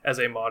as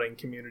a modding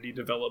community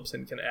develops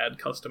and can add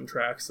custom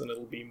tracks, then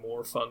it'll be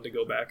more fun to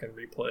go back and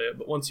replay it.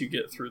 But once you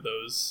get through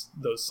those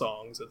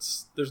songs,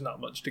 there's not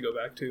much to go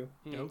back to.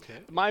 Okay.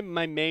 My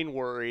main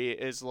worry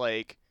is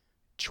like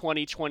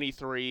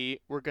 2023,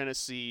 we're gonna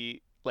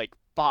see like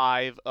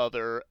 5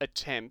 other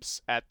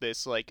attempts at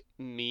this like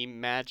meme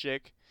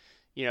magic.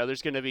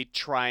 There's gonna be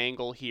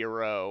Triangle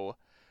Hero.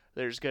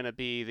 There's gonna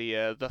be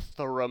the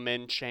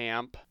Theremin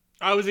Champ.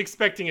 I was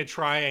expecting a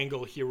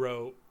Triangle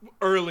Hero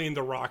early in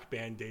the Rock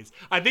Band days.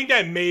 I think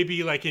that may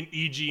be like an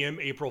EGM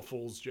April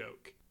Fool's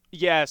joke.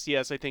 Yes,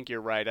 I think you're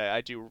right.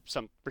 I do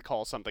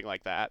recall something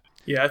like that.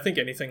 Yeah, I think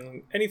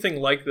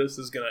anything like this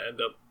is going to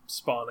end up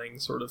spawning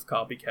sort of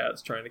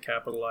copycats trying to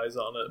capitalize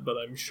on it, but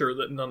I'm sure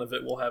that none of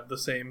it will have the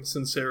same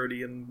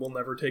sincerity and will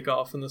never take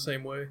off in the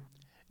same way.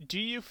 Do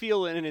you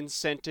feel an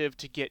incentive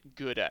to get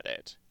good at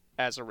it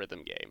as a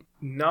rhythm game?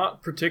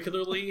 Not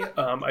particularly.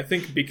 I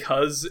think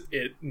because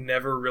it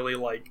never really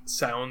like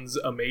sounds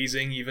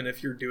amazing, even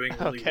if you're doing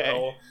really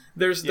well.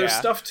 There's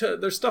stuff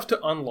to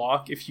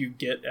unlock if you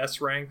get S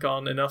rank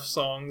on enough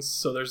songs,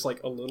 so there's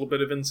like a little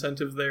bit of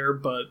incentive there,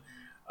 but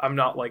I'm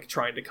not like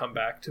trying to come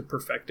back to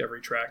perfect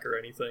every track or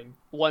anything.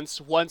 Once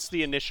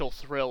the initial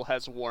thrill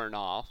has worn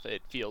off,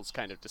 it feels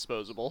kind of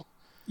disposable.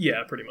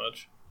 Yeah, pretty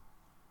much.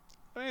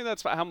 I mean,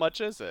 that's how much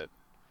is it?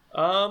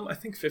 I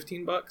think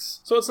 $15.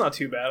 So it's not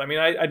too bad. I mean,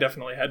 I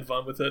definitely had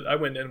fun with it. I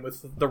went in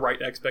with the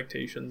right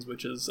expectations,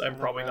 which is I'm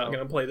probably not going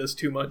to play this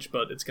too much,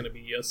 but it's going to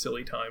be a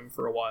silly time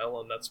for a while,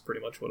 and that's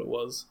pretty much what it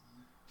was.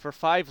 For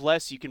 $5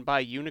 less, you can buy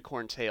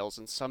unicorn tails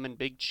and summon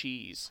big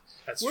cheese.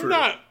 That's true.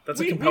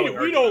 That's a compelling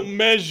argument. We don't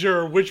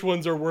measure which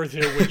ones are worth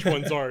it and which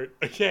ones aren't,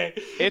 okay?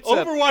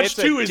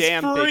 Overwatch 2 is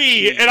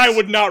free, and I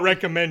would not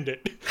recommend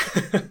it.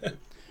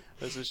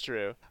 This is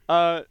true.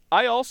 I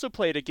also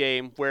played a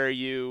game where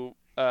you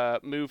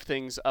move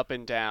things up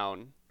and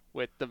down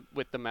with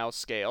the mouse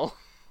scale.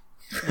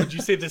 Would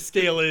you say the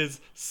scale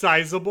is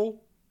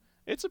sizable?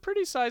 It's a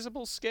pretty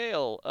sizable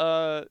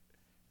scale.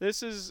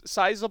 This is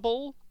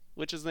Sizable,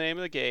 which is the name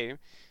of the game,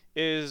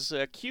 is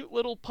a cute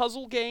little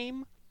puzzle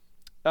game.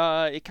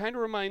 It kind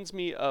of reminds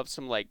me of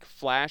some like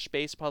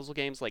Flash-based puzzle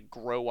games like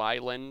Grow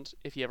Island,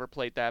 if you ever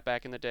played that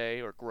back in the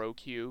day, or Grow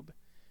Cube.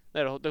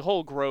 The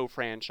whole Grow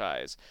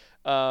franchise.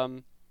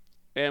 And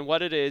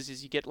what it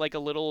is you get like a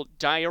little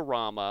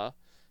diorama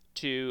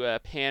to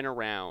pan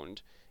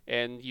around,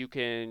 and you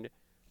can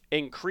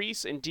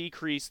increase and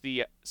decrease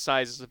the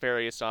sizes of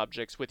various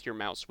objects with your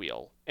mouse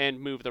wheel and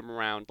move them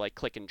around like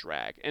click and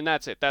drag. And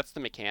that's it. That's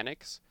the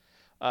mechanics.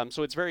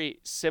 So it's very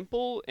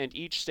simple, and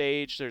each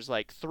stage there's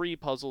like 3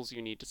 puzzles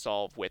you need to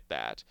solve with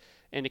that.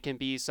 And it can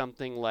be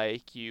something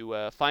like you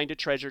find a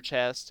treasure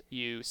chest,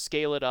 you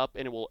scale it up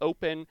and it will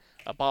open,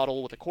 a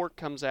bottle with a cork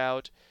comes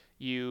out,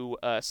 you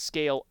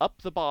scale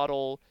up the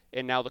bottle,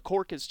 and now the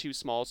cork is too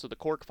small so the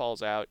cork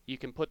falls out. You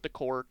can put the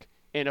cork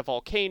in a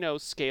volcano,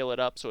 scale it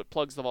up so it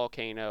plugs the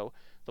volcano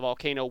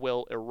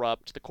will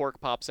erupt, the cork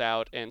pops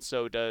out, and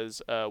so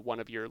does one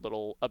of your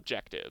little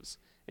objectives.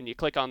 And you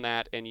click on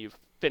that and you've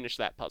finished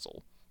that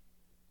puzzle.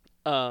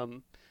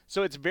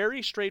 So it's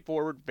very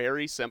straightforward,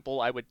 very simple.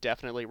 I would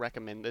definitely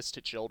recommend this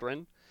to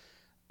children.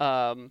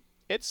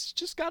 It's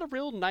just got a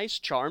real nice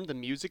charm. The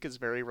music is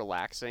very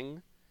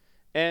relaxing.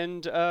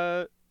 And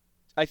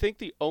I think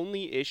the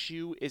only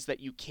issue is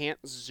that you can't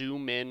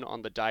zoom in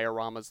on the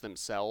dioramas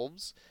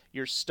themselves.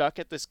 You're stuck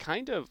at this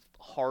kind of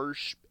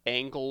harsh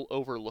angle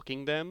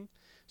overlooking them.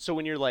 So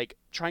when you're like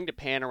trying to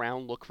pan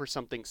around, look for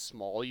something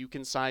small you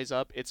can size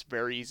up, it's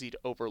very easy to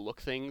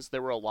overlook things.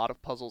 There were a lot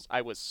of puzzles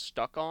I was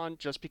stuck on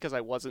just because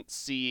I wasn't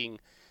seeing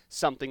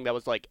something that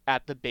was like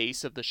at the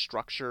base of the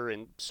structure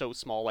and so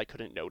small I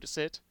couldn't notice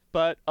it.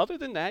 But other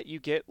than that, you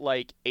get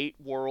like 8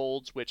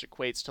 worlds, which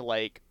equates to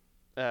like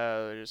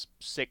there's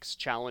 6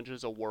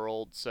 challenges a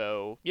world.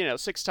 So,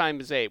 6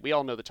 times 8. We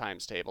all know the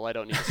times table. I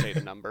don't need to say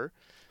the number.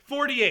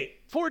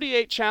 48.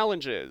 48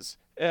 challenges.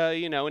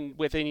 And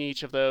within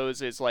each of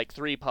those is like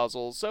 3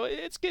 puzzles, so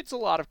it gets a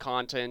lot of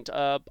content.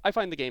 I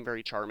find the game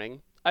very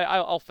charming.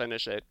 I'll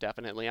finish it,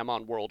 definitely. I'm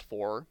on World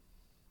 4,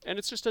 and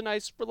it's just a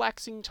nice,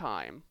 relaxing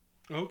time.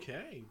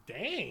 Okay,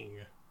 dang.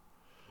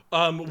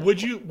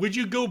 Would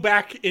you go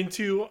back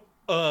into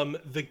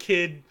the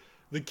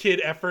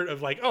kid effort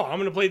of like, oh, I'm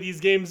gonna play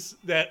these games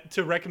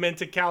to recommend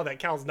to Cal that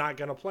Cal's not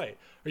gonna play?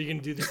 Are you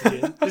gonna do this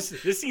again?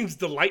 This seems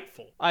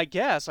delightful. I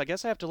guess I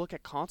have to look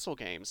at console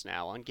games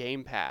now on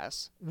Game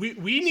Pass. We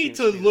need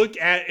to look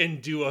at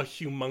and do a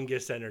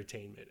humongous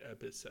entertainment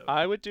episode.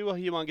 I would do a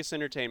humongous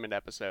entertainment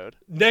episode.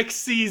 Next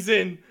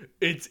season,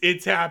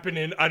 it's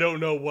happening. I don't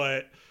know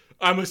what.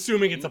 I'm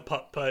assuming it's a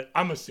putt-putt.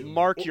 I'm assuming.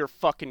 Mark your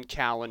fucking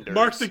calendar.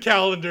 Mark the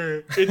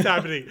calendar. It's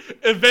happening.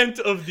 Event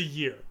of the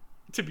year,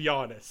 to be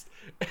honest.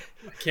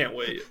 Can't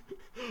wait.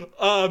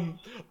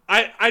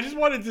 I just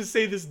wanted to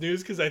say this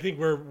news because I think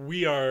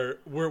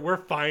we're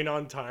fine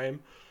on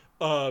time.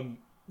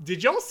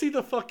 Did y'all see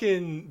the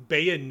fucking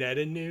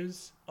Bayonetta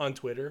news on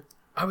Twitter?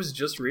 I was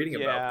just reading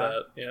about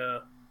that. Yeah.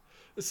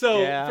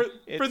 So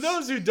for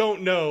those who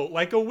don't know,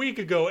 like a week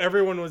ago,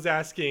 everyone was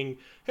asking,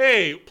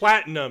 "Hey,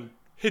 Platinum,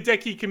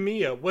 Hideki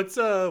Kamiya,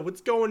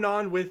 what's going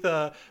on with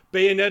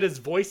Bayonetta's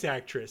voice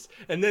actress?"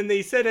 And then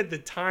they said at the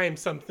time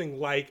something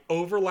like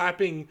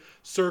overlapping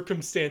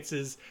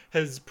circumstances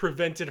has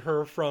prevented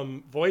her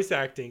from voice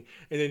acting.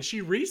 And then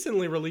she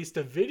recently released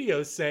a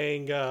video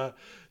saying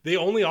they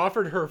only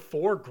offered her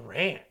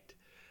 $4,000.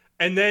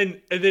 And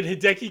then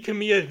Hideki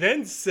Kamiya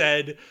then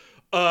said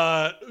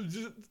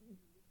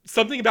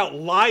something about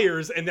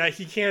liars and that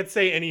he can't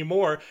say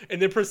anymore,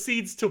 and then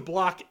proceeds to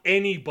block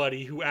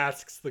anybody who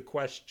asks the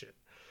question.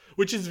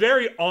 Which is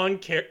very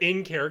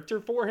in character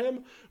for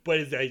him, but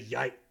is a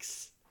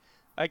yikes.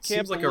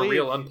 Seems like a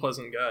real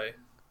unpleasant guy.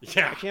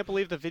 Yeah. I can't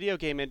believe the video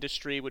game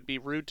industry would be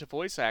rude to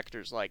voice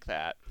actors like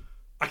that.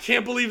 I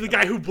can't believe the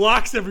guy who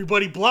blocks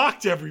everybody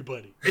blocked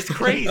everybody. It's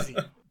crazy.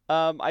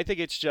 I think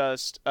it's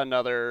just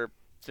another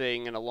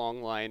thing in a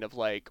long line of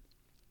like,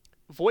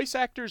 voice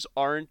actors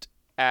aren't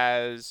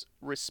as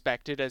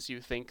respected as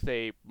you think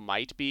they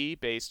might be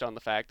based on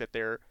the fact that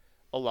they're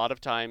a lot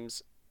of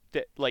times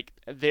that like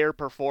their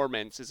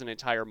performance is an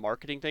entire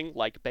marketing thing,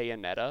 like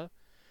Bayonetta,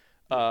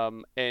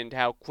 and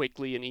how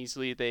quickly and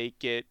easily they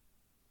get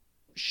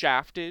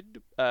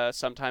shafted,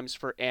 sometimes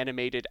for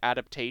animated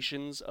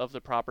adaptations of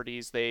the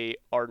properties they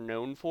are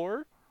known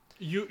for.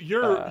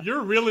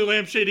 You're really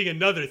lampshading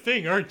another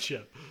thing, aren't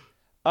you?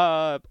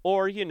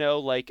 Or,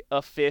 like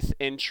a 5th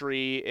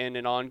entry in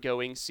an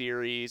ongoing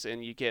series,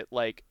 and you get,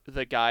 like,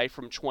 the guy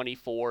from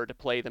 24 to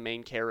play the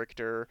main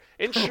character.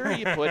 And sure,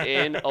 you put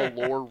in a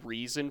lore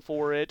reason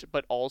for it,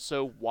 but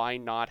also, why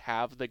not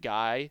have the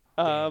guy?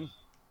 Damn,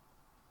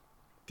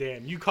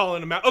 you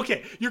calling him out.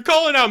 Okay, you're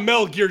calling out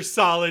Metal Gear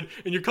Solid,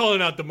 and you're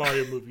calling out the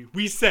Mario movie.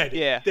 We said it.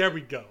 Yeah. There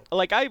we go.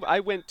 Like, I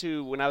went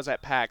to, when I was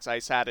at PAX, I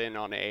sat in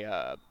on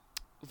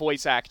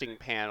voice acting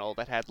panel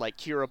that had like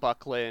Kira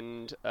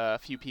Buckland, a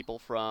few people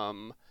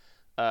from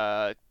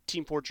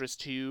Team Fortress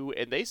 2,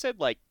 and they said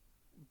like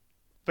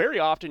very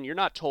often you're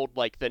not told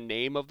like the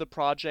name of the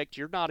project,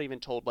 you're not even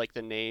told like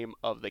the name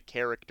of the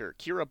character.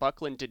 Kira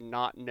Buckland did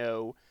not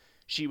know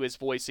she was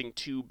voicing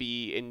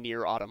 2B in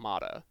Nier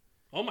Automata.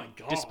 Oh my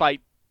god.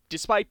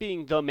 Despite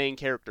being the main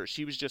character,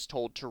 she was just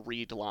told to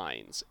read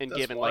lines and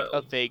given like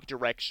a vague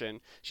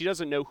direction. She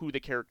doesn't know who the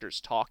character's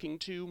talking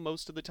to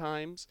most of the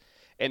times,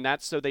 and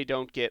that's so they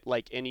don't get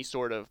like any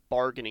sort of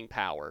bargaining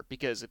power,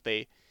 because if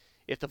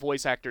the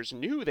voice actors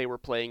knew they were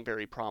playing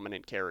very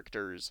prominent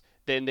characters,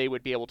 then they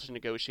would be able to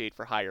negotiate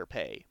for higher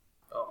pay.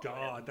 Oh,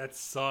 God, man. that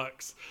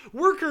sucks.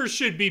 Workers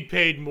should be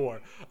paid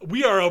more.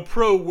 We are a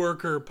pro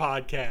worker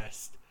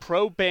podcast.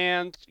 Pro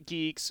band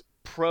geeks,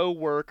 pro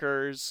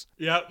workers.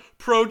 Yep.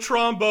 Pro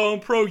trombone,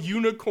 pro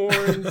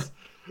unicorns.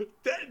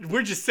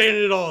 We're just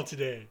saying it all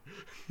today.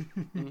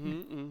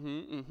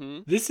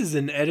 This is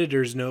an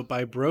editor's note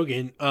by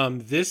Brogan.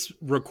 This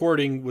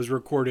recording was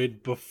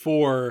recorded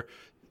before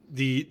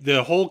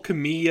the whole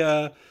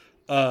Camilla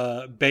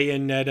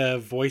Bayonetta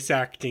voice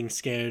acting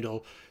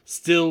scandal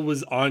still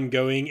was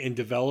ongoing and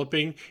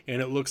developing,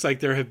 and it looks like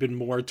there have been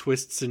more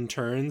twists and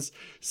turns,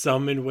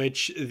 some in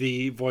which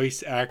the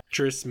voice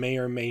actress may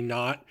or may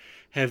not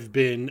have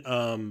been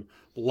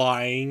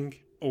lying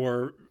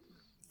or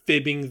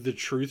fibbing the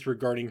truth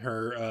regarding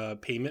her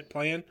payment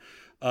plan.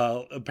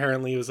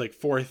 Apparently it was like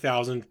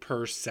 $4,000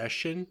 per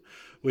session,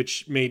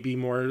 which may be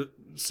more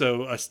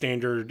so a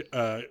standard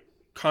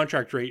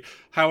contract rate.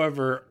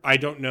 However, I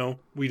don't know.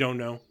 We don't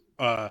know.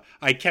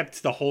 I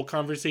kept the whole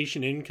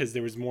conversation in because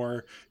there was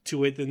more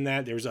to it than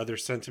that. There was other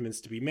sentiments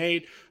to be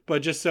made,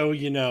 but just so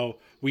you know,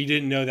 we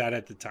didn't know that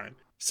at the time.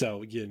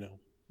 So, you know,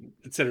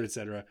 et cetera, et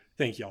cetera.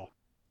 Thank y'all.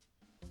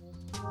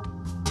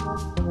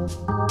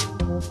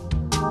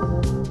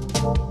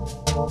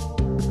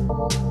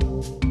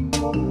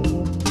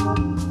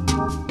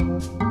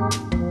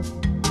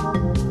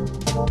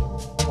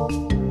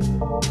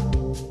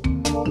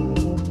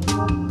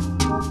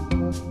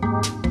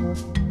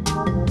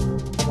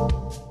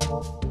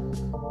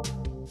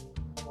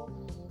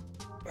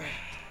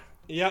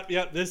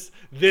 Yep.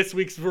 This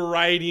week's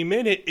Variety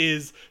Minute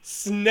is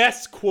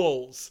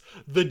SNESquels,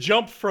 the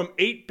jump from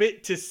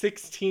 8-bit to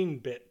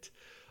 16-bit.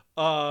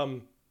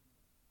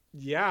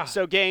 Yeah.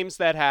 So games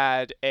that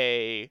had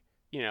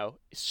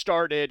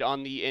started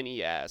on the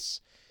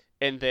NES,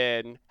 and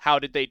then how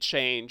did they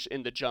change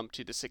in the jump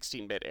to the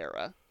 16-bit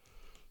era?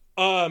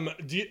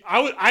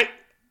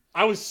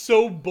 I was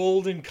so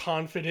bold and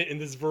confident in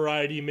this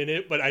Variety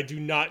Minute, but I do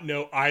not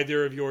know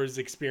either of yours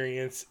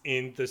experience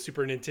in the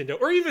Super Nintendo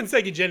or even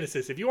Sega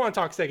Genesis. If you want to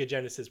talk Sega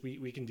Genesis,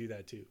 we can do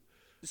that too.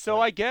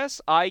 So I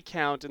guess I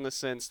count in the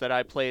sense that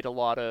I played a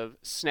lot of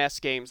SNES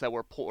games that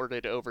were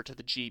ported over to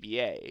the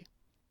GBA.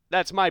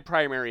 That's my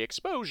primary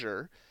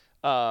exposure.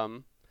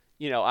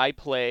 I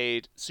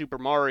played Super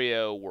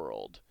Mario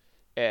World,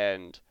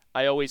 and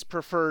I always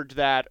preferred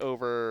that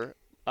over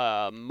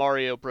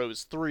Mario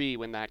Bros. 3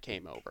 when that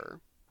came over.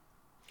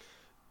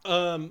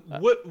 Why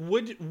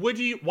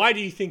do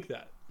you think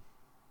that?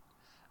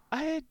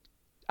 I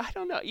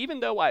don't know. Even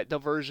though the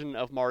version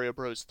of Mario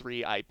Bros.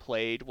 3 I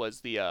played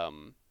was the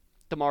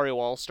Mario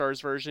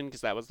All-Stars version,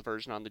 because that was the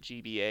version on the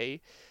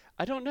GBA,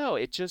 I don't know.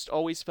 It just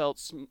always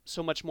felt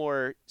so much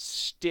more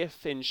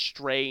stiff and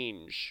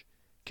strange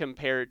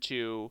compared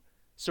to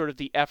sort of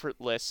the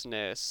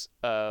effortlessness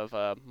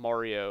of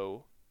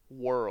Mario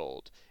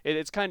World.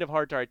 It's kind of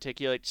hard to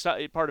articulate.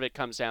 Part of it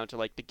comes down to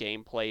like the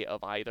gameplay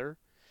of either.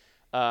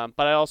 But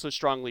I also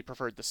strongly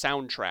preferred the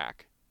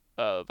soundtrack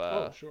of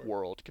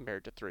World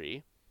compared to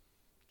 3.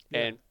 Yeah.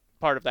 And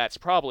part of that's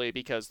probably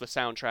because the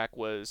soundtrack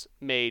was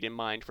made in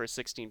mind for a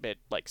 16-bit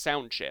like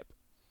sound chip,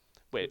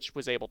 which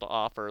was able to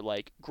offer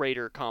like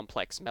greater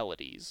complex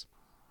melodies.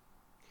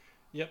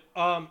 Yep.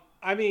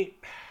 I mean,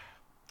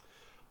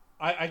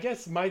 I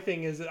guess my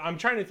thing is I'm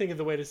trying to think of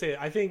the way to say it.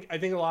 I think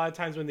a lot of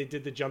times when they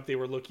did the jump, they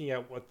were looking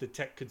at what the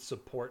tech could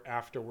support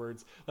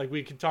afterwards. Like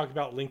we could talk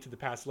about Link to the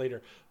Past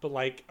later, but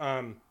like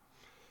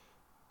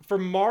for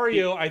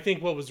Mario, I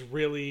think what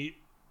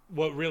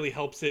really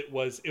helps it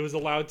was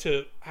allowed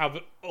to have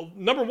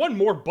number one,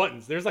 more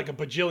buttons. There's like a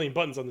bajillion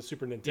buttons on the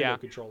Super Nintendo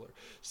controller.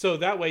 So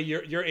that way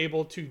you're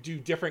able to do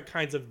different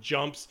kinds of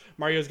jumps.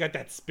 Mario's got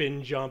that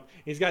spin jump.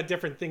 He's got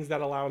different things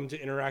that allow him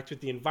to interact with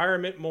the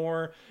environment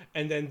more.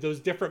 And then those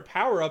different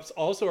power-ups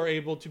also are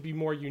able to be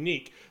more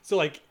unique. So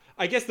like,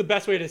 I guess the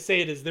best way to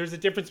say it is there's a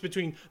difference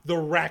between the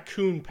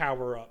raccoon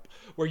power-up,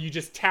 where you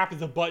just tap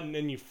the button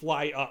and you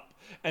fly up,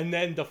 and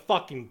then the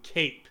fucking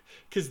cape,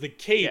 because the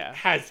cape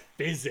has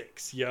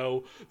physics,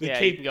 yo. The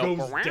cape goes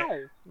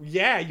down.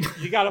 Yeah,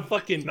 you gotta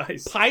fucking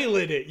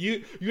pilot it.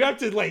 You have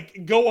to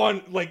like go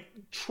on like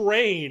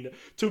train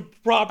to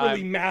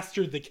properly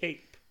master the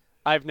cape.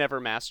 I've never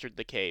mastered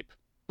the cape.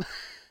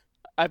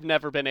 I've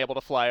never been able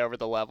to fly over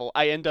the level.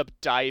 I end up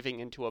diving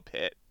into a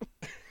pit.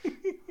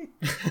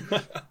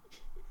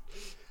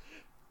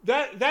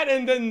 That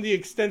and then the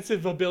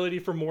extensive ability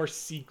for more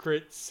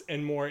secrets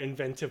and more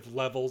inventive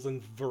levels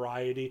and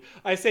variety.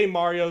 I say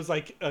Mario's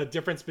like a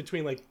difference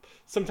between like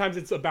sometimes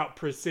it's about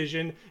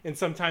precision and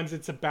sometimes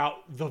it's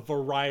about the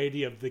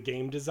variety of the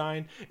game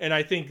design. And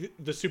I think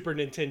the Super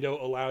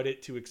Nintendo allowed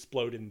it to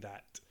explode in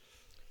that.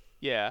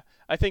 Yeah,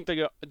 I think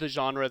the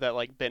genre that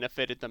like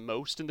benefited the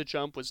most in the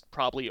jump was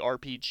probably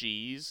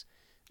RPGs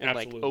and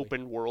like Absolutely.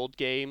 open world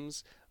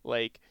games.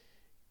 Like,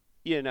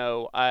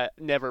 I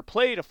never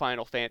played a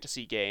Final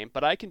Fantasy game,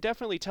 but I can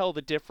definitely tell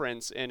the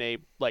difference in a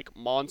like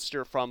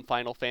monster from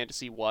Final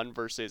Fantasy 1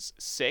 versus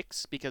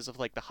 6 because of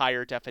like the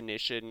higher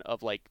definition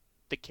of like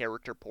the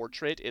character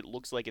portrait. It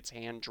looks like it's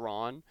hand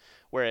drawn,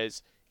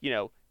 whereas,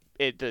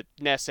 the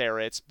NES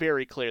era, it's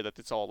very clear that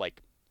it's all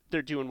like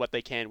they're doing what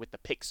they can with the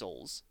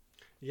pixels.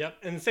 Yep,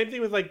 and the same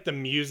thing with like the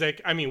music.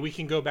 I mean, we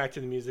can go back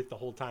to the music the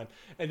whole time,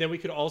 and then we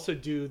could also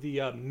do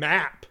the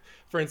map.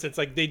 For instance,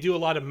 like they do a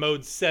lot of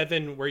mode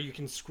 7 where you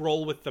can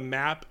scroll with the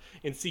map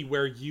and see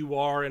where you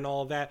are and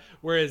all that.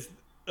 Whereas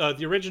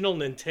the original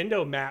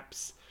Nintendo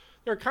maps,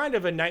 they're kind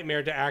of a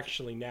nightmare to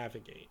actually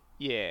navigate.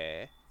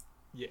 Yeah.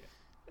 Yeah.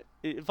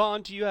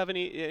 Vaughn, do you have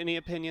any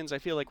opinions? I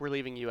feel like we're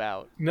leaving you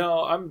out.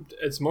 No,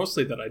 it's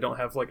mostly that I don't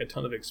have like a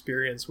ton of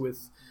experience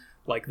with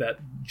like that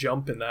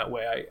jump in that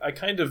way. I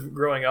kind of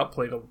growing up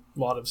played a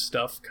lot of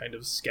stuff kind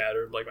of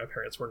scattered. Like my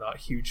parents were not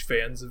huge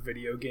fans of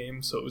video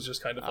games, so it was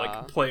just kind of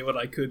like play what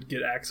I could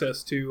get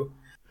access to.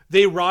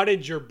 They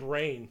rotted your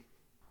brain.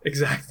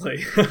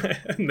 Exactly.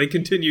 And they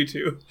continue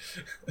to.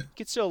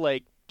 So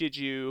like, did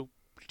you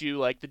do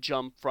like the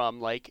jump from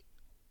like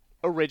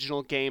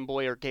original Game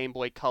Boy or Game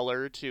Boy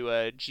Color to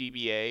a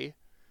GBA?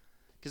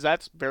 Because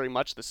that's very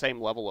much the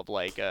same level of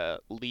like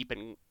leap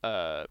in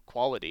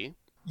quality.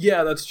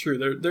 Yeah, that's true.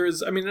 There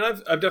is. I mean,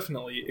 and I've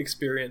definitely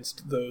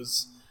experienced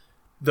those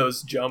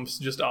jumps.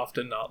 Just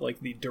often not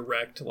like the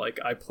direct. Like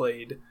I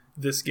played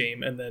this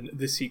game and then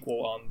the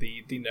sequel on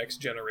the next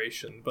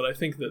generation. But I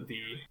think that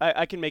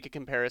I can make a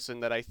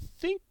comparison that I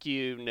think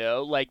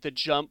like the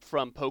jump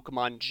from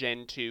Pokemon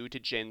Gen 2 to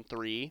Gen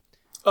 3.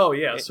 Oh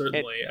yeah,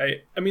 certainly.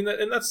 I mean,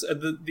 and that's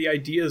the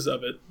ideas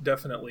of it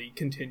definitely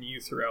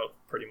continue throughout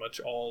pretty much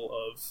all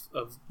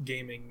of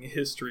gaming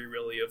history.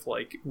 Really, of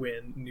like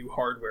when new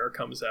hardware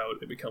comes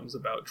out, it becomes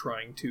about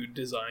trying to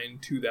design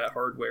to that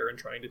hardware and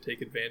trying to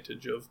take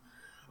advantage of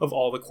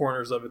all the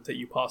corners of it that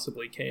you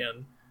possibly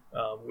can,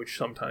 which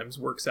sometimes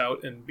works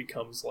out and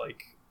becomes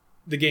like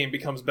the game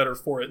becomes better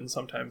for it, and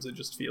sometimes it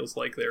just feels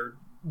like they're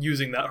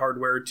using that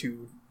hardware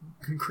to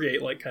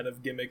create like kind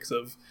of gimmicks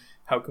of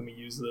how can we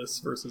use this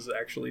versus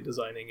actually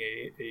designing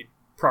a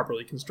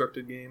properly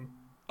constructed game.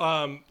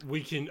 I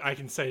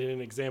can cite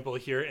an example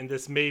here, and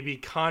this may be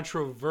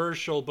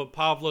controversial, but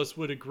Pavlos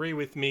would agree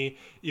with me,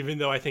 even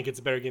though I think it's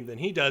a better game than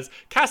he does.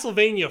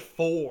 Castlevania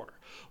 4,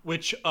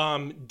 which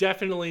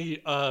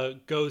definitely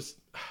goes.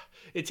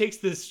 It takes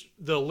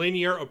the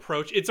linear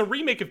approach. It's a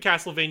remake of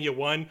Castlevania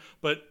 1,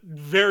 but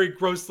very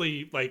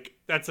grossly like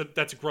that's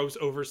a gross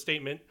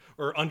overstatement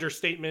or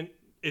understatement.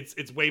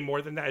 It's way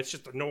more than that. It's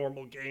just a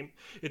normal game.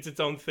 It's its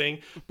own thing.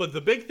 But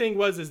the big thing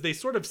is they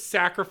sort of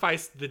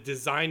sacrificed the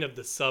design of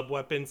the sub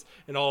weapons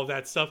and all of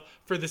that stuff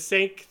for the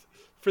sake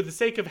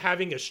of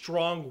having a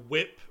strong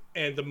whip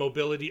and the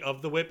mobility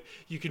of the whip.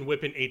 You can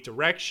whip in 8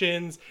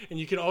 directions, and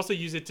you can also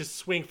use it to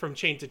swing from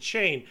chain to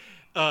chain.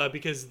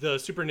 Because the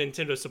Super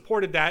Nintendo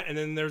supported that, and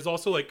then there's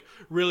also like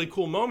really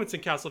cool moments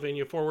in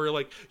Castlevania 4 where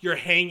like you're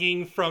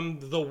hanging from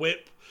the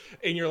whip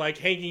and you're like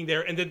hanging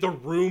there, and then the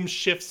room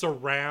shifts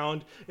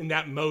around in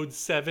that mode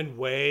 7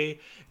 way,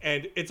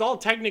 and it's all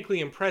technically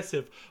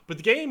impressive. But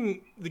the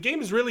game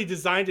is really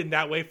designed in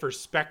that way for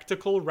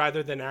spectacle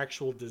rather than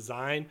actual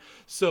design.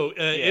 So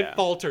it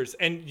falters,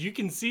 and you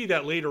can see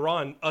that later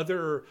on.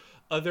 Other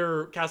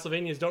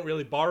Castlevanias don't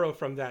really borrow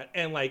from that,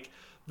 and like.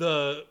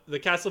 The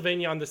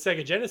Castlevania on the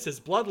Sega Genesis,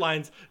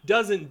 Bloodlines,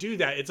 doesn't do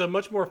that. It's a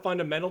much more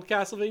fundamental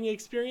Castlevania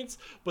experience,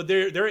 but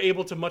they're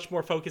able to much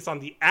more focus on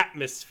the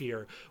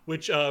atmosphere,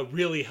 which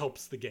really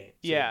helps the game.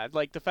 So. Yeah,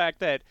 like the fact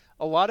that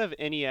a lot of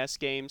NES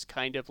games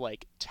kind of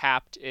like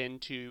tapped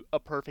into a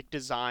perfect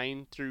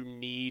design through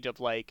need of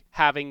like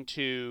having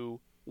to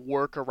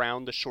work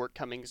around the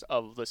shortcomings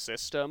of the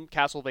system.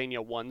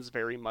 Castlevania 1's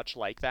very much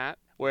like that,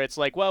 where it's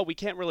like, well, we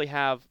can't really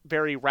have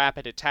very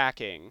rapid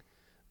attacking.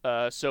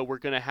 So we're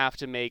going to have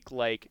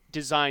to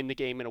design the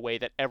game in a way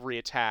that every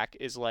attack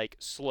is like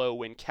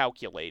slow and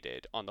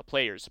calculated on the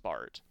player's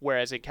part.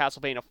 Whereas in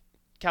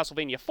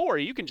Castlevania 4,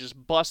 you can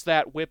just bust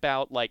that whip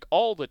out like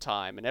all the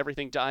time and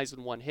everything dies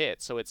in one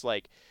hit. So it's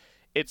like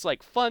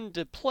fun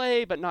to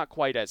play, but not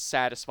quite as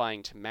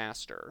satisfying to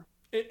master.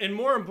 And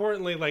more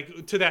importantly,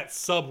 like to that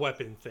sub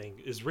weapon thing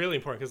is really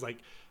important because like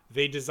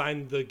they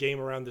designed the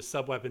game around the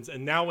sub weapons,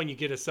 and now when you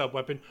get a sub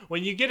weapon,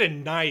 when you get a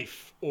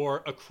knife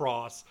or a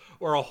cross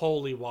or a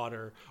holy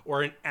water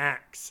or an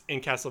axe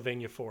in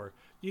Castlevania 4,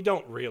 you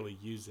don't really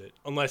use it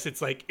unless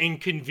it's like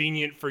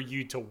inconvenient for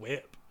you to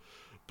whip.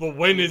 But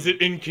when is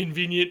it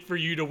inconvenient for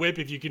you to whip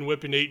if you can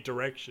whip in 8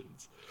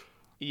 directions?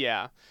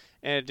 Yeah,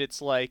 and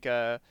it's like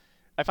I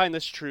find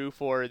this true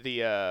for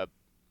the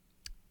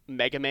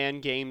Mega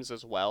Man games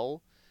as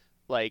well.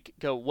 Like,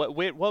 what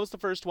was the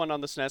first one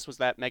on the SNES? Was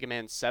that Mega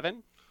Man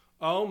 7?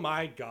 Oh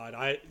my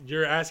god!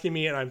 You're asking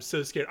me, and I'm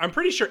so scared. I'm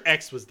pretty sure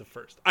X was the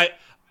first. I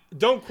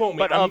don't quote me.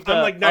 But I'm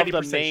like 90%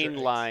 of the main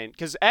sure line,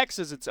 because X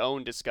is its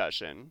own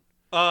discussion.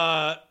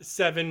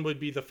 7 would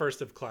be the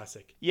first of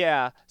classic.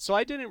 Yeah, so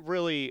I didn't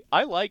really.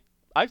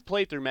 I've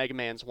played through Mega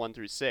Man's 1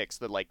 through 6,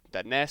 the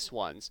NES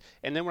ones,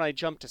 and then when I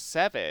jumped to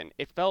 7,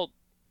 it felt,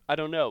 I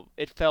don't know,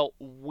 it felt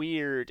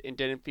weird and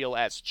didn't feel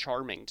as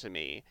charming to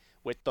me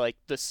with like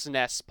the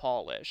SNES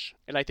polish.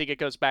 And I think it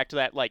goes back to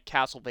that like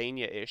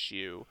Castlevania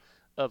issue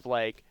of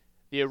like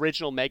the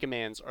original Mega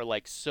Mans are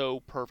like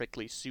so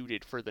perfectly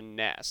suited for the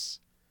NES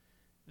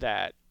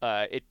that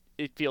it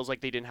feels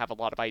like they didn't have a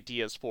lot of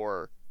ideas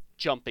for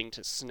jumping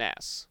to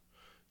SNES.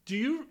 Do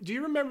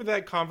you remember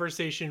that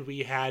conversation we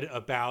had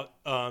about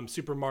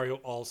Super Mario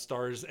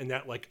All-Stars and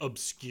that like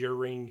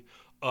obscuring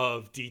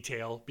of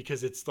detail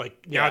because it's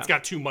like now it's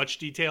got too much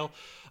detail?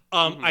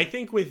 I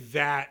think with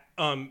that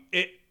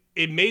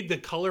it made the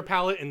color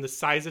palette and the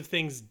size of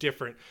things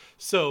different.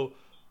 So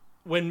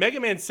when Mega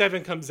Man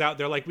 7 comes out,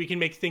 they're like, we can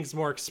make things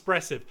more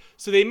expressive.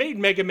 So they made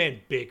Mega Man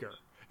bigger.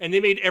 And they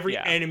made every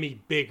enemy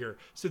bigger.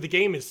 So the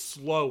game is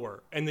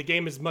slower. And the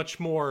game is much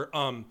more...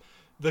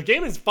 the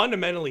game is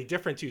fundamentally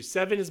different, too.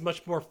 7 is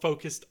much more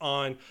focused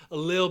on a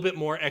little bit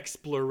more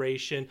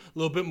exploration, a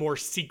little bit more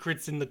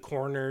secrets in the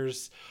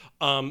corners,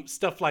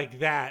 stuff like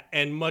that.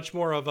 And much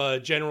more of a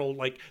general,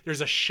 like,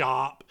 there's a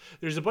shop.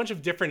 There's a bunch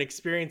of different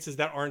experiences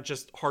that aren't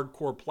just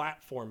hardcore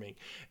platforming.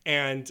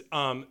 And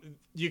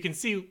you can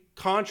see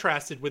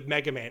contrasted with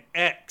Mega Man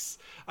X,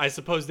 I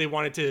suppose they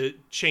wanted to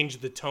change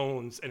the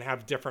tones and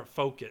have different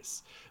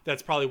focus.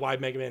 That's probably why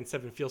Mega Man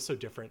 7 feels so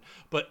different.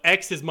 But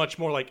X is much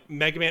more like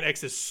Mega Man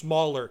X is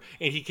smaller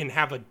and he can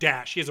have a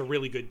dash. He has a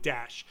really good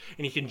dash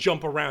and he can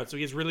jump around. So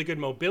he has really good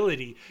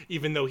mobility,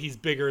 even though he's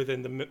bigger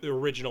than the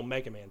original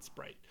Mega Man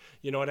sprite.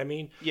 You know what I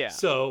mean? Yeah.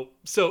 So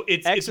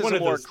it's X one is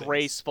of a more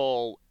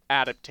those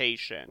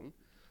adaptation.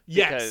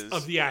 Yes,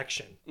 of the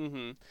action.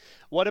 Mm-hmm.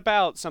 What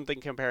about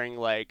something comparing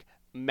like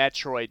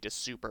Metroid to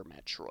Super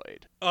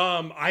Metroid?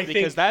 I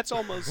because think that's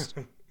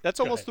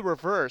almost the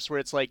reverse, where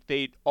it's like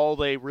they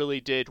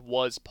really did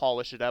was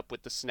polish it up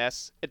with the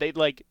SNES. They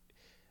like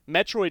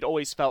Metroid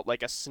always felt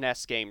like a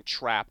SNES game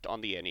trapped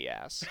on the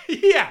NES.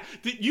 Yeah,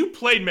 you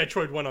played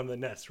Metroid 1 on the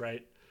NES,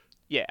 right?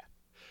 Yeah.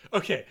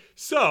 Okay,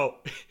 so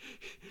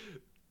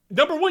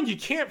number one, you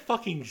can't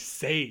fucking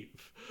save.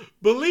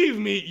 Believe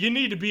me, you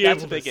need to be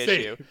able to save. That's a big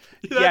issue.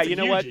 Yeah, you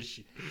know what?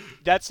 Issue.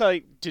 That's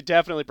like to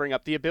definitely bring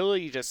up the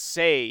ability to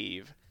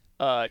save.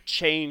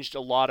 Changed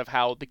a lot of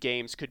how the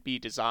games could be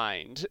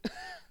designed.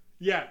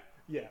 Yeah.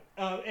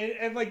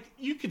 And like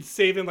you could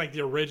save in like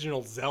the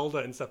original Zelda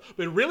and stuff,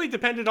 but it really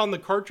depended on the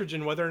cartridge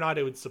and whether or not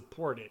it would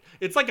support it.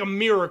 It's like a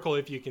miracle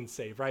if you can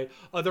save, right?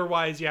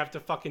 Otherwise, you have to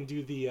fucking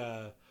do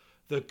the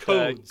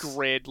codes,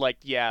 grid,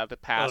 the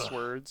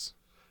passwords.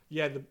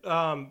 Yeah,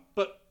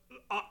 but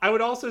I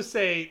would also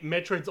say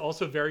Metroid's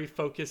also very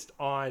focused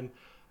on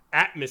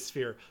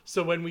atmosphere.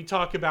 So when we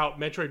talk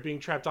about Metroid being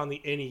trapped on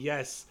the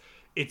NES,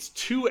 it's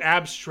too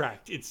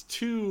abstract. It's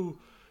too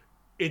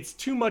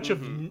much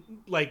of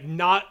like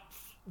not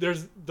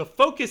there's the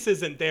focus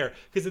isn't there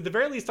because at the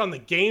very least on the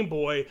Game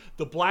Boy,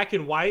 the black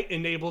and white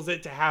enables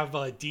it to have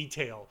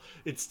detail.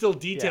 It's still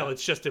detail. Yeah.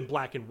 It's just in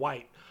black and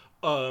white.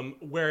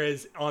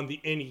 Whereas on the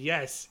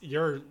NES,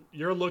 you're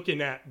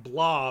looking at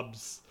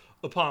blobs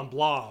upon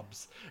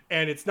blobs,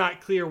 and it's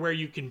not clear where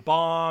you can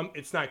bomb.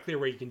 It's not clear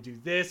where you can do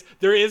this.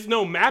 There is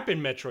no map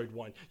in Metroid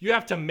 1. You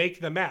have to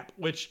make the map,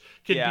 which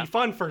can be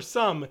fun for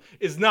some,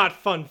 is not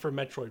fun for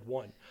Metroid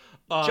 1.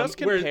 Just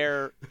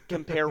compare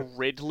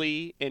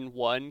Ridley in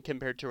 1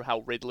 compared to how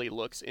Ridley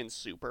looks in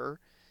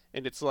Super,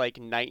 and it's like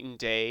night and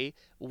day.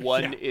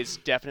 One is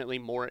definitely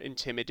more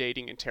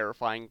intimidating and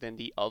terrifying than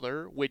the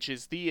other, which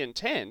is the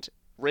intent.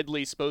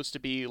 Ridley's supposed to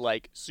be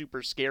like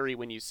super scary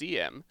when you see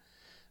him.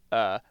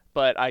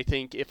 But I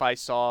think if I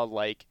saw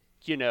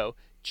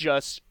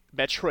just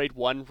Metroid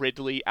 1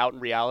 Ridley out in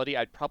reality,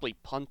 I'd probably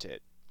punt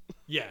it.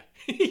 Yeah.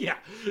 Yeah.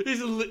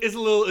 It's a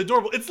little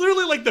adorable. It's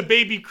literally like the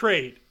Baby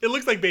Kraid. It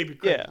looks like Baby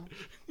Kraid.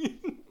 Yeah.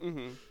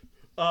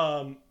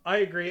 Mm-hmm. I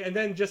agree. And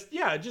then just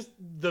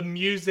the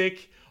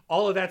music,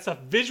 all of that stuff.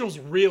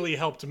 Visuals really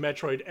helped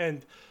Metroid,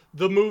 and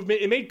the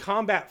movement, it made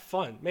combat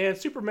fun. Man,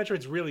 Super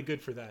Metroid's really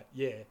good for that.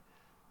 Yeah.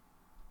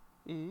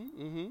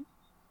 Mm-hmm.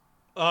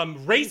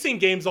 Racing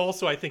games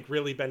also, I think,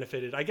 really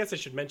benefited. I guess I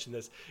should mention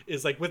this,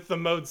 is like with the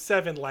Mode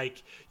 7,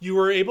 like you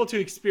were able to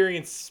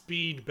experience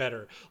speed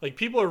better. Like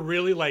people are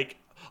really like,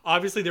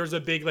 obviously there was a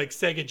big like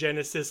Sega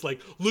Genesis,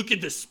 like look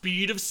at the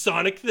speed of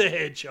Sonic the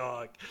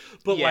Hedgehog.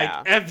 But like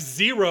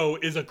F-Zero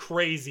is a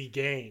crazy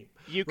game.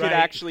 You could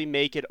actually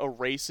make it a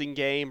racing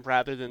game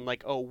rather than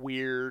like a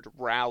weird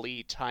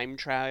rally time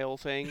trial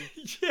thing.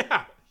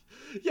 Yeah.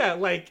 Yeah,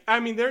 like, I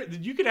mean,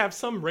 you could have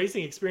some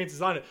racing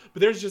experiences on it,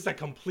 but there's just a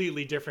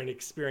completely different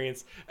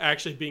experience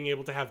actually being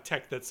able to have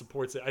tech that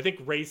supports it. I think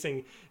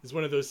racing is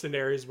one of those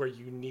scenarios where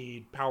you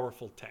need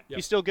powerful tech.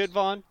 You still good,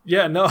 Vaughn?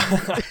 Yeah, no,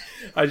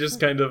 I just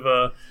kind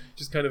of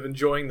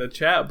enjoying the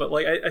chat, but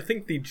like I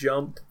think the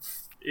jump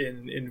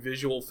in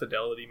visual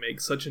fidelity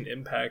makes such an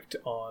impact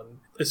on,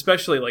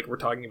 especially like we're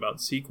talking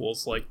about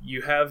sequels. Like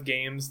you have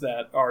games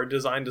that are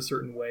designed a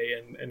certain way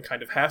and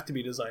kind of have to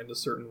be designed a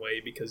certain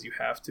way because you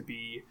have to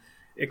be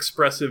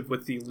expressive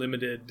with the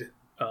limited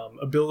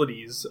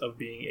abilities of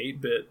being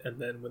 8-bit,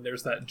 and then when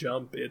there's that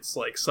jump, it's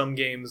like some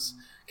games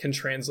can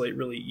translate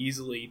really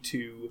easily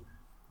to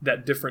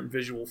that different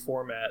visual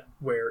format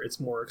where it's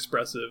more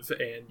expressive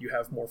and you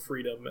have more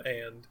freedom.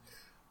 And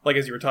like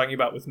as you were talking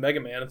about with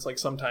Mega Man, it's like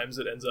sometimes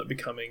it ends up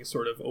becoming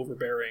sort of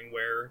overbearing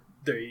where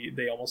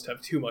they almost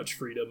have too much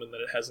freedom and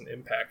then it has an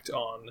impact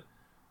on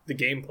the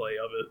gameplay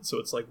of it. So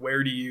it's like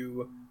where do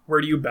you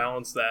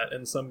balance that?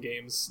 And some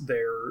games,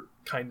 they're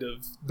kind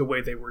of the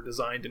way they were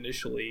designed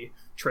initially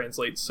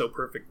translates so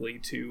perfectly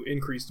to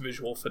increased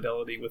visual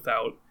fidelity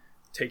without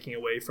taking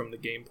away from the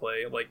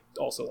gameplay. Like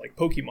also like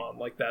Pokemon,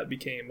 like that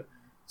became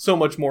so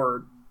much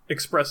more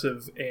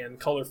expressive and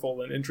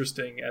colorful and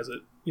interesting as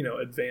it,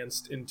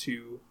 advanced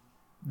into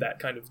that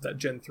kind of that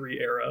Gen 3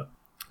 era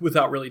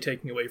without really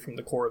taking away from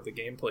the core of the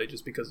gameplay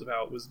just because of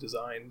how it was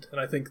designed. And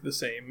I think the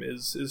same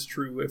is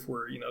true if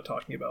we're,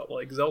 talking about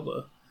like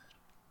Zelda.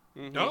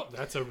 Mm-hmm. Oh,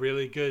 that's a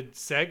really good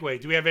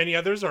segue. Do we have any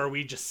others, or are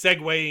we just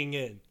segueing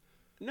in?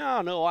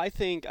 No, I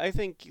think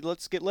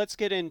let's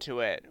get into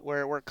it.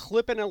 We're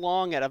clipping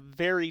along at a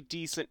very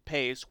decent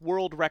pace,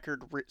 world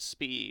record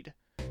speed.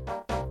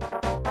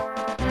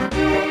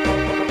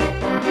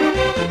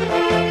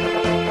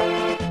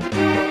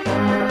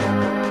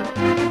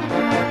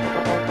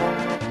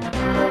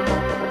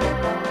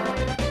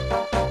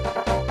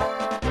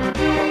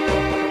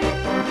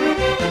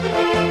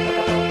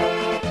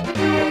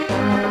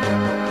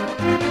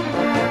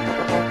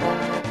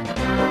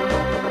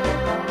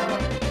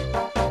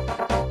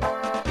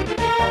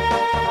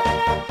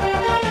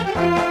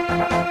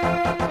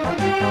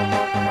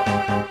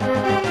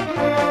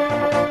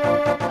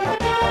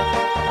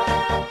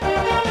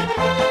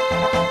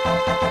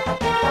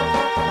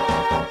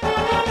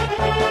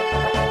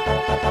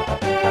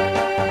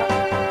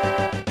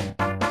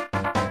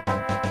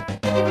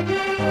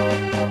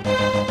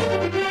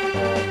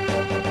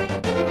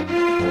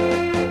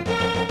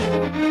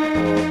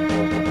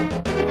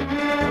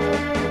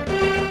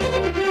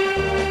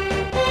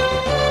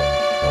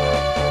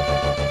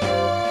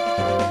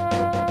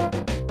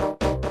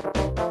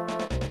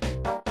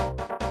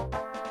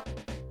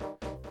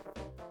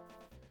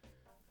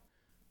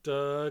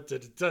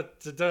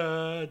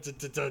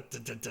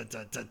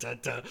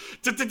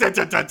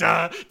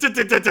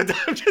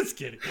 I'm just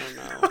kidding.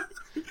 Oh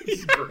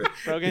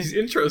no. These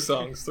intro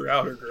songs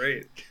throughout are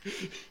great.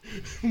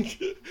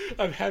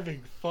 I'm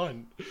having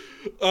fun.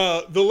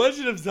 The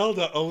Legend of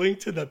Zelda: A Link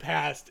to the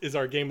Past is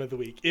our game of the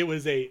week. It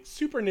was a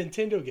Super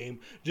Nintendo game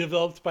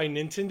developed by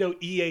Nintendo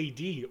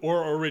EAD,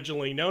 or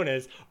originally known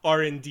as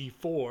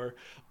R&D4,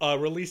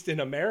 released in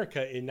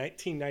America in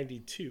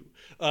 1992.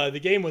 The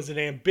game was an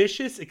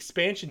ambitious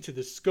expansion to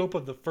the scope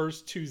of the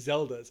first two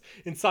Zeldas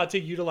and sought to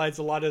utilize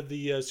a lot of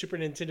the Super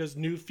Nintendo's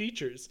new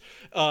features,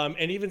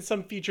 and even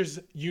some features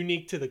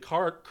unique to the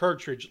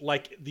cartridge,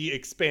 like the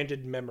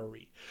expanded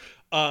memory.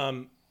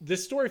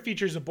 This story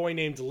features a boy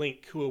named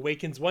Link who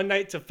awakens one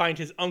night to find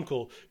his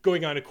uncle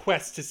going on a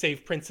quest to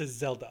save Princess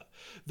Zelda.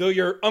 Though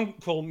your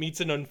uncle meets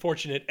an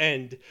unfortunate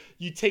end,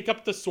 you take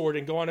up the sword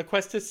and go on a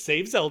quest to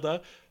save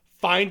Zelda,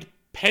 find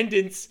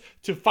pendants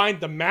to find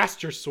the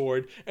Master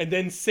Sword, and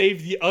then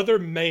save the other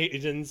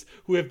maidens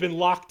who have been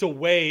locked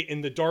away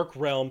in the Dark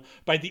Realm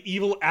by the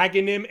evil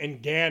Aghanim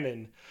and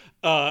Ganon.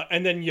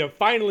 And then you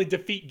finally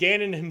defeat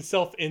Ganon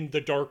himself in the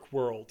Dark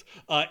World.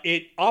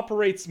 It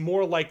operates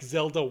more like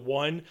Zelda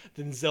 1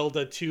 than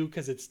Zelda 2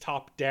 because it's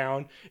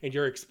top-down and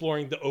you're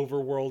exploring the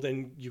overworld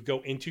and you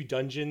go into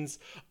dungeons.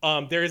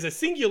 There is a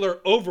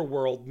singular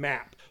overworld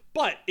map,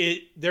 but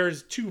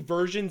there's two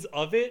versions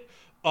of it.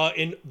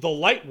 In the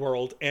Light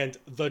World and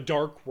the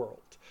Dark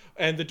World.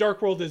 And the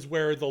Dark World is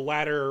where the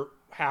latter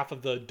half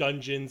of the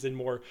dungeons and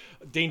more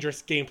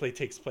dangerous gameplay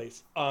takes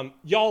place.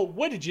 Y'all,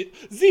 what did you...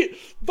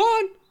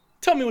 Vaughn,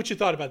 tell me what you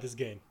thought about this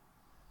game.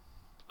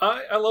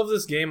 I love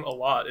this game a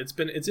lot. It's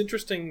been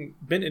interesting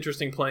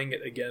playing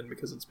it again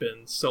because it's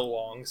been so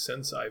long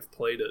since I've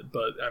played it.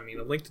 But, I mean,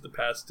 A Link to the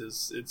Past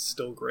it's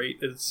still great.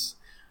 It's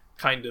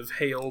kind of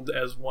hailed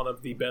as one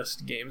of the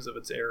best games of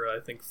its era, I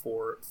think,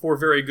 for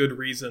very good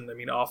reason. I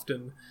mean,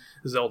 often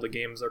Zelda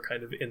games are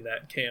kind of in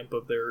that camp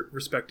of their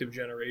respective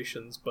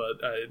generations, but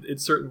it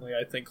certainly,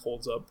 I think,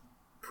 holds up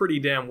pretty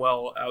damn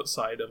well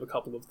outside of a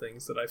couple of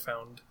things that I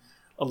found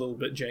a little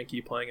bit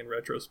janky playing in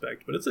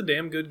retrospect, but it's a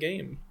damn good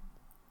game.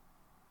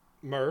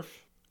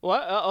 Murph?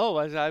 What?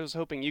 I was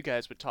hoping you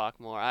guys would talk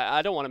more.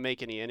 I don't want to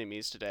make any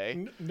enemies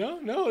today.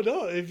 No.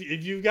 If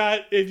you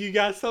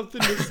got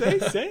something to say,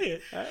 say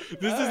it.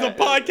 This is a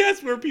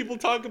podcast where people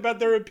talk about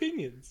their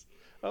opinions.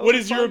 Oh, What the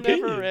is your fun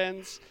never opinion?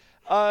 ends.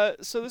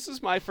 So this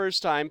is my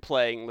first time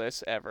playing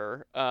this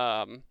ever.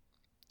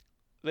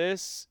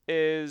 This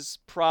is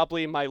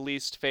probably my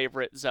least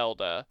favorite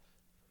Zelda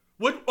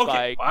What?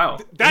 Okay, by Wow.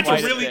 that's a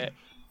quite a really bit.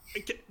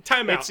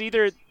 time out. It's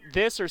either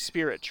this or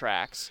Spirit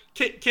Tracks.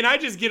 Can I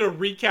just get a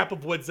recap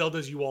of what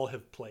Zeldas you all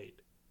have played?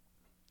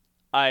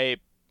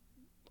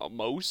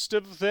 Most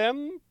of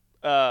them.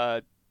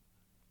 Yeah,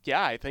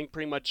 I think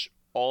pretty much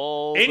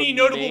all. Any the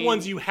notable main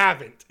ones you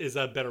haven't is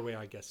a better way,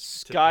 I guess. to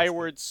ask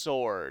Skyward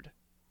Sword,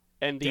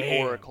 and the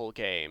Damn. Oracle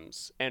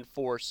games, and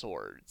Four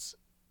Swords.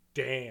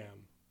 that.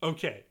 Damn.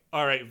 Okay.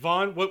 All right,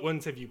 Vaughn. What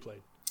ones have you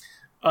played?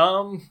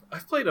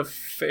 I've played a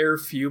fair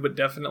few, but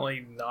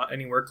definitely not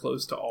anywhere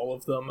close to all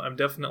of them. I'm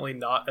definitely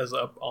not as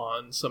up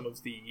on some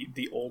of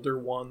the older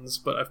ones,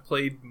 but I've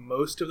played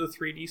most of the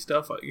 3D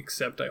stuff,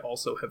 except I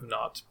also have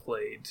not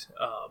played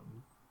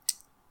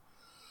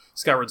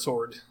Skyward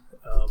Sword.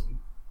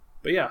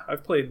 But yeah,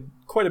 I've played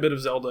quite a bit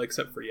of Zelda,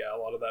 except for,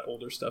 a lot of that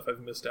older stuff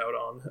I've missed out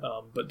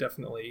on, but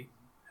definitely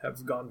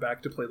have gone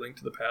back to play Link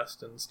to the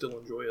Past and still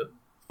enjoy it.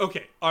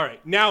 Okay. All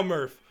right. Now,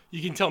 Murph,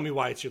 you can tell me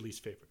why it's your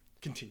least favorite.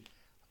 Continue.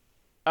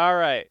 All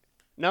right,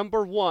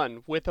 number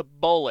 1 with a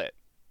bullet.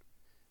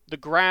 The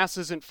grass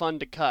isn't fun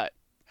to cut.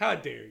 How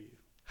dare you?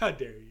 How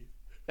dare you?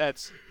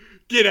 That's.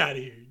 Get out of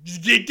here.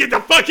 Just get the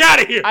fuck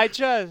out of here.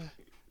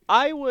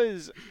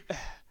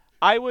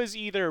 I was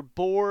either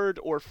bored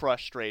or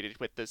frustrated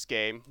with this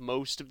game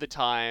most of the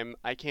time.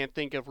 I can't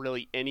think of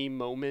really any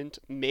moment,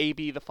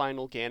 maybe the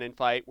final Ganon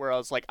fight, where I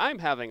was like, I'm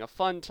having a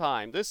fun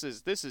time. This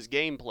is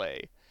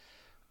gameplay.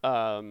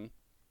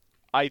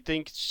 I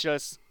think it's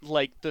just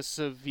like the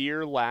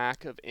severe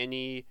lack of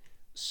any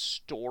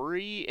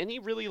story, any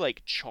really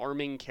like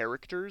charming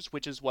characters,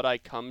 which is what I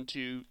come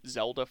to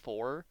Zelda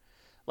for.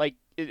 Like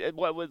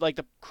like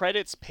the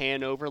credits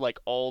pan over like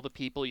all the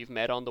people you've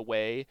met on the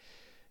way,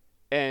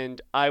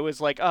 and I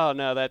was like, oh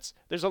no,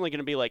 there's only going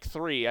to be like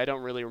 3. I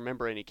don't really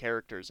remember any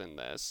characters in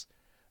this.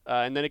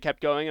 And then it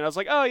kept going, and I was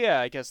like, oh yeah,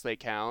 I guess they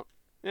count.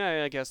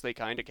 Yeah, I guess they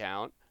kind of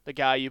count. The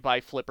guy you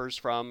buy flippers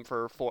from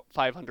for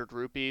 500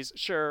 rupees,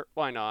 sure,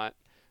 why not?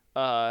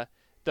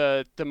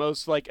 The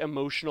most like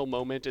emotional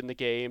moment in the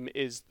game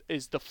is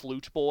the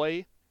flute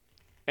boy,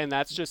 and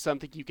that's just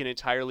something you can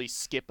entirely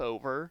skip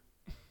over.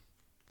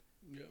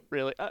 Yeah.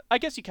 Really, I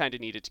guess you kind of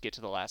needed to get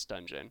to the last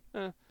dungeon.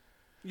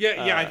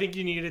 Yeah, I think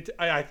you needed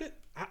to. I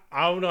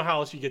don't know how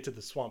else you get to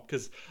the swamp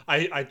because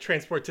I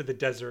transport to the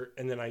desert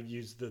and then I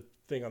use the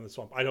thing on the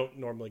swamp. I don't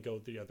normally go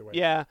the other way.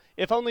 Yeah,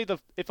 if only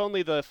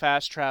the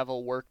fast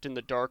travel worked in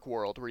the Dark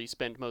World where you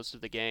spend most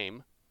of the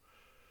game.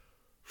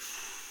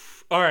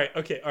 All right.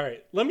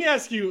 Let me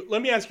ask you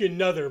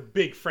another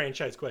big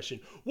franchise question.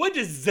 What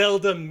does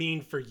Zelda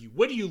mean for you?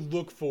 What do you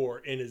look for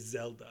in a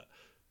Zelda?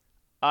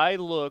 I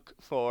look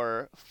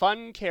for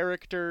fun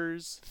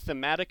characters,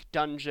 thematic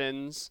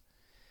dungeons,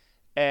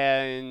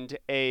 and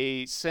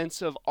a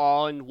sense of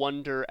awe and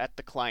wonder at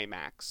the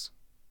climax.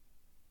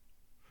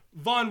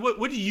 Vaughn,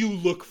 what do you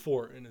look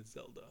for in a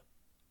Zelda?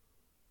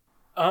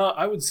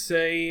 I would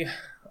say,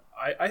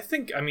 I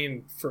think,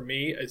 for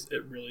me,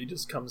 it really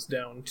just comes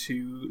down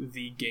to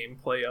the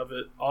gameplay of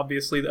it.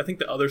 Obviously, I think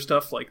the other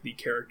stuff, like the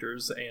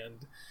characters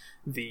and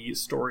the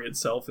story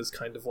itself, is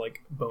kind of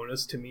like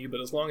bonus to me,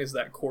 but as long as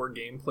that core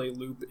gameplay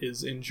loop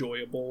is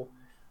enjoyable,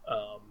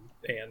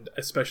 and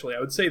especially, I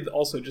would say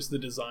also just the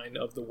design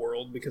of the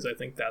world, because I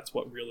think that's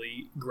what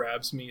really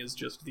grabs me, is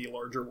just the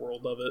larger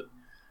world of it.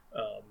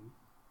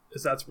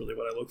 Is that's really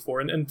what I look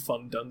for, and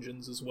fun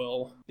dungeons as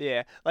well.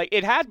 Yeah, like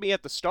it had me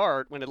at the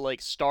start when it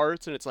like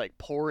starts and it's like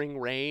pouring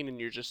rain and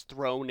you're just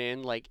thrown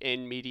in like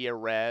in media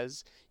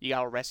res. You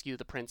gotta rescue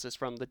the princess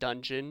from the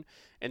dungeon,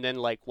 and then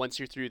like once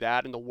you're through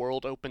that and the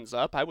world opens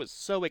up, I was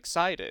so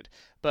excited.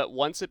 But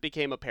once it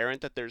became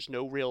apparent that there's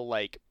no real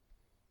like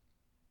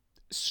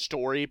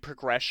story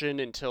progression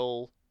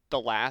until the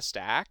last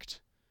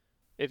act,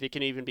 if it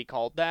can even be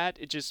called that,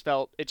 it just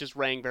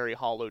rang very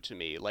hollow to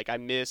me. Like I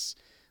miss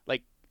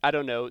like I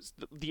don't know,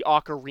 the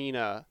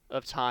Ocarina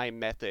of Time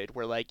method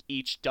where like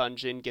each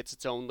dungeon gets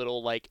its own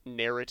little like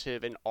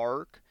narrative and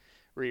arc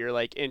where you're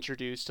like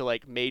introduced to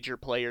like major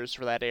players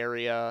for that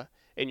area,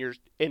 and you're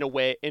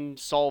in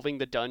solving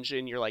the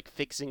dungeon, you're like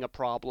fixing a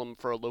problem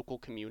for a local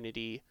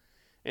community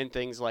and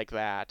things like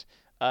that.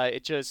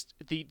 It just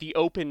the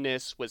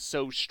openness was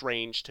so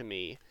strange to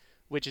me,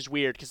 which is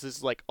weird because this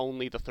is like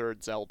only the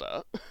third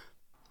Zelda.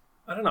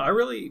 I don't know. I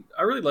really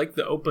like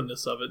the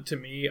openness of it. To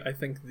me, I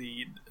think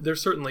there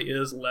certainly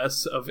is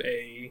less of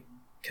a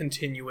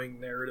continuing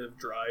narrative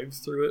drive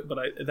through it, but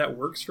that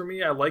works for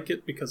me. I like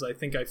it because I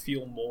think I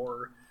feel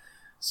more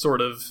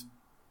sort of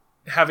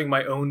having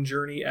my own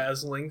journey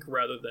as Link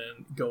rather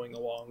than going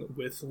along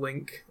with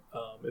Link.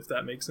 If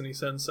that makes any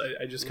sense,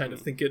 I just kind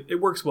of think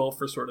it works well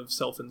for sort of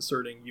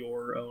self-inserting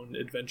your own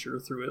adventure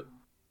through it.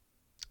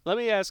 Let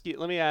me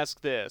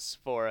ask this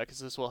because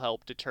this will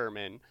help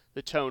determine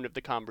the tone of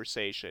the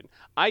conversation.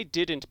 I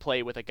didn't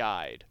play with a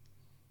guide.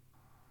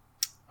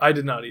 I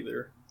did not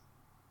either.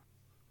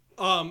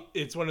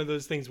 It's one of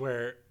those things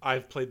where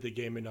I've played the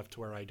game enough to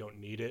where I don't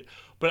need it,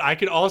 but I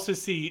could also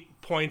see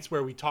points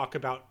where we talk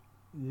about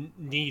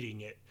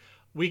needing it.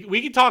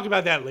 We can talk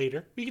about that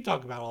later. We can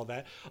talk about all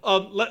that.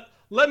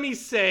 Let me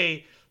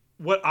say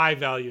what I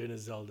value in a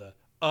Zelda.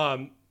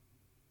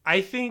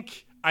 I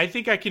think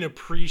I can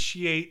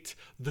appreciate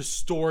the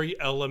story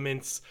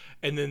elements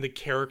and then the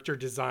character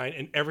design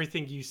and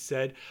everything you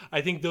said.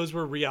 I think those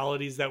were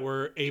realities that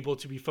were able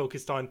to be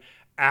focused on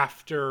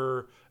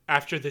after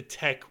the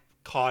tech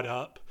caught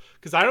up.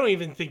 Because I don't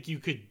even think you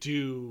could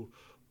do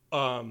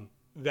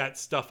that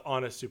stuff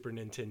on a Super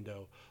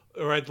Nintendo,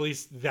 or at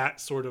least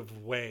that sort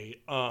of way.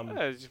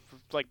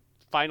 Like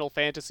Final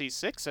Fantasy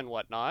VI and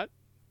whatnot.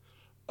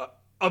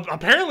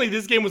 Apparently,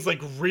 this game was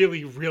like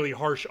really, really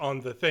harsh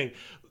on the thing.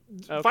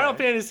 Okay. Final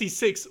Fantasy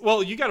VI,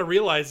 well, you got to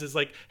realize is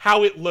like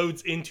how it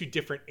loads into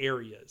different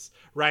areas,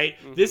 right?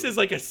 Mm-hmm. This is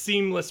like a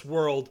seamless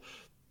world.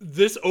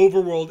 This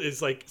overworld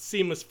is like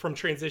seamless from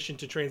transition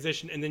to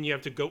transition, and then you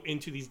have to go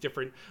into these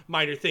different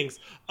minor things.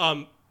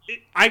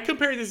 I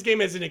compare this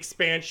game as an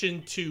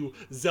expansion to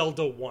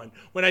Zelda 1.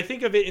 When I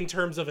think of it in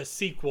terms of a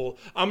sequel,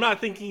 I'm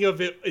not thinking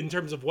of it in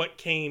terms of what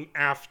came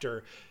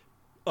after.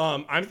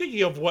 I'm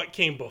thinking of what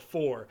came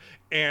before.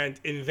 And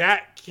in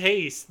that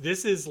case,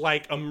 this is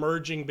like a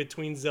merging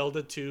between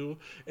Zelda 2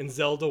 and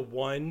Zelda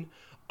 1,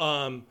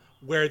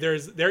 where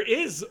there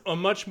is a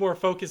much more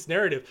focused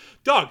narrative.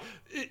 Dog,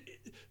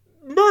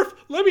 Murph,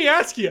 let me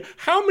ask you,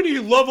 how many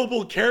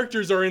lovable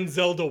characters are in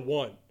Zelda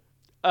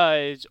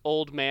 1?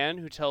 Old man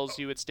who tells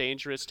you it's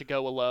dangerous to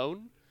go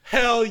alone.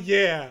 Hell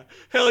yeah.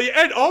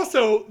 And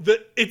also,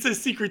 it's a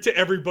secret to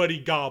everybody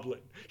goblin.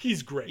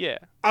 He's great. Yeah.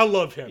 I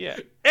love him. Yeah.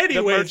 Anyways,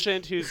 the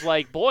merchant who's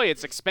like, boy,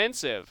 it's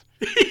expensive.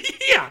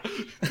 Yeah.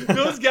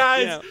 Those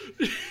guys.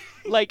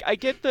 Like, I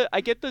get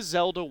the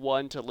Zelda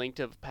 1 to Link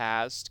to the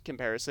Past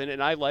comparison,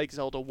 and I like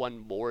Zelda 1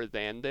 more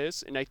than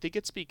this, and I think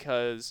it's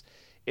because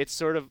it's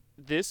sort of,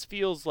 this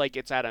feels like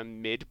it's at a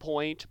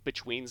midpoint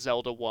between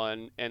Zelda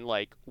 1 and,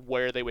 like,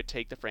 where they would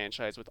take the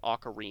franchise with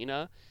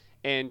Ocarina,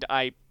 and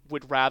I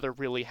would rather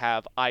really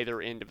have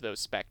either end of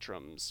those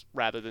spectrums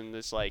rather than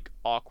this, like,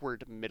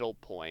 awkward middle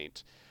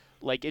point.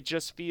 Like, it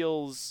just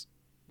feels,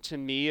 to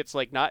me, it's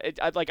like not,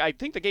 I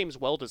think the game's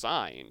well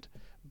designed,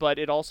 but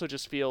it also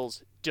just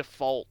feels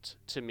default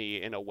to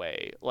me in a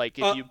way. Like,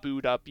 if you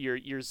boot up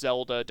your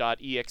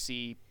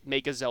Zelda.exe,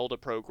 make a Zelda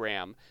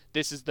program,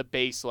 this is the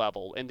base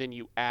level, and then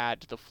you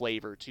add the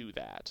flavor to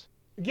that.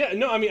 Yeah,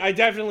 no, I mean, I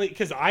definitely,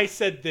 because I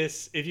said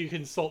this, if you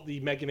consult the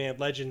Mega Man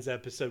Legends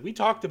episode, we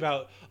talked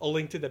about A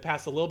Link to the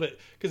Past a little bit,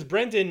 because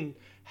Brendan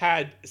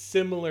had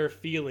similar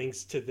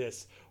feelings to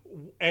this.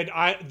 And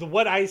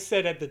what I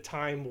said at the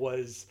time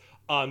was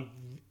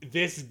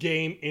this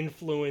game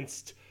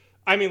influenced,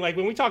 I mean, like,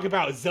 when we talk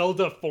about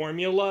Zelda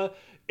formula,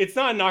 it's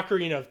not an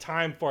Ocarina of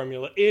Time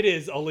formula. It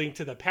is A Link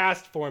to the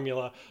Past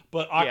formula,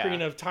 but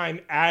Ocarina of Time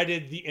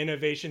added the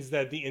innovations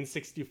that the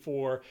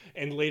N64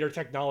 and later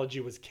technology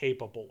was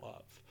capable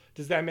of.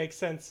 Does that make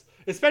sense?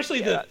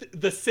 Especially the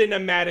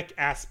cinematic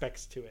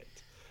aspects to it.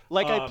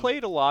 Like, I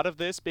played a lot of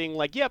this being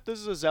like, yep, this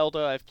is a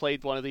Zelda. I've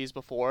played one of these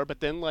before. But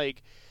then,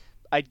 like,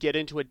 I'd get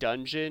into a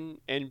dungeon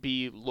and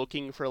be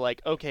looking for,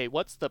 like, okay,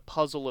 what's the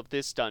puzzle of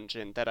this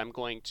dungeon that I'm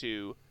going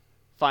to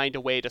find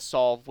a way to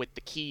solve with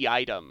the key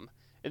item?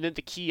 And then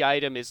the key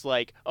item is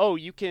like, oh,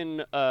 you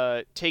can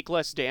take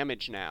less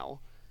damage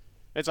now.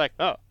 It's like,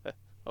 oh,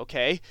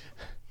 okay.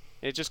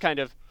 It just kind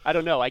of, I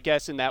don't know, I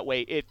guess in that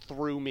way it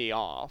threw me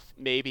off.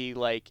 Maybe,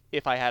 like,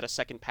 if I had a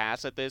second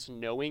pass at this,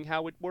 knowing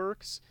how it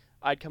works,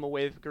 I'd come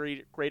away with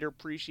greater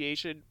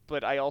appreciation.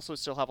 But I also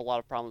still have a lot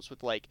of problems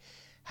with, like,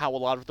 how a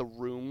lot of the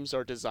rooms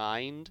are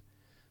designed.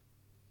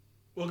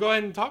 Well, go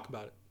ahead and talk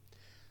about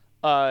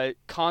it.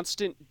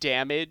 Constant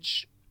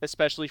damage,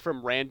 especially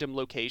from random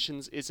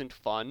locations, isn't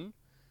fun.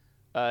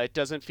 It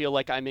doesn't feel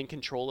like I'm in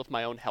control of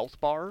my own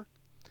health bar.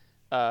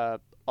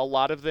 A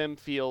lot of them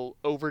feel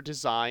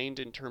over-designed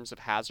in terms of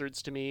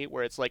hazards to me,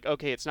 where it's like,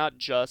 okay, it's not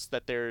just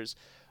that there's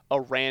a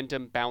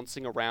random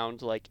bouncing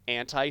around, like,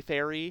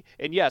 anti-fairy,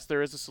 and yes,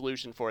 there is a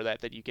solution for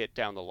that you get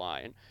down the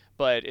line,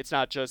 but it's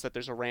not just that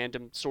there's a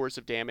random source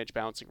of damage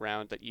bouncing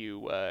around that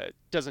you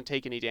doesn't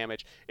take any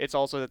damage. It's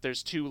also that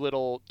there's two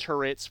little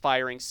turrets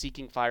firing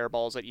seeking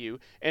fireballs at you,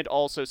 and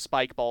also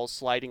spike balls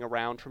sliding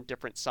around from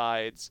different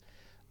sides.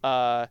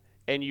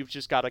 And you've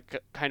just got to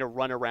kind of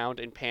run around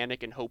and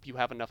panic and hope you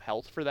have enough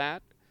health for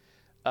that.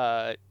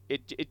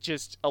 It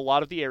just, a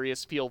lot of the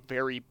areas feel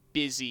very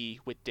busy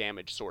with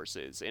damage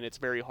sources, and it's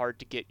very hard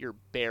to get your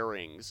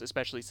bearings,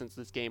 especially since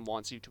this game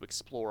wants you to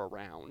explore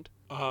around.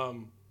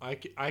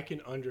 I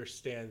can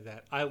understand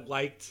that.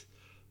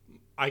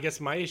 I guess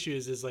my issue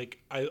is like,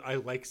 I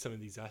like some of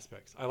these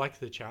aspects. I like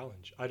the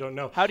challenge. I don't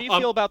know. How do you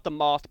feel about the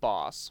moth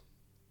boss?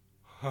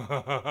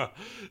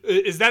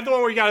 Is that the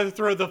one where you gotta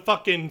throw the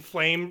fucking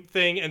flame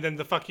thing and then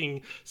the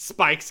fucking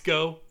spikes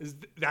go?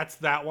 That's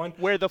that one?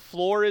 Where the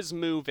floor is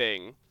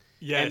moving,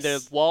 And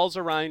the walls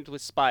are lined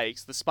with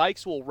spikes. The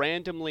spikes will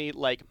randomly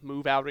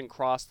move out and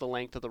cross the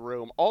length of the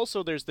room.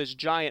 Also, there's this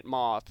giant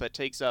moth that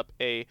takes up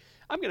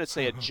I'm going to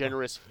say a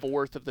generous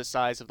fourth of the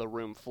size of the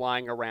room,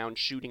 flying around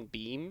shooting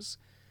beams.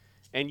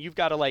 And you've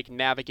got to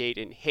navigate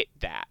and hit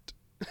that.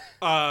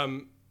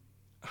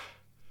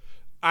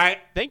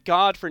 Thank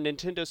God for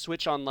Nintendo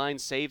Switch Online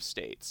save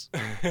states.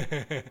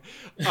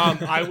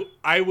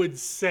 I would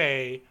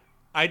say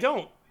I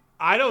don't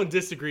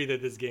disagree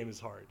that this game is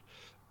hard,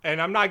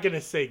 and I'm not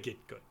gonna say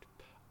get good.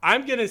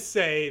 I'm gonna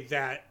say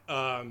that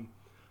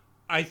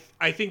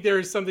I think there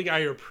is something I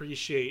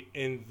appreciate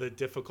in the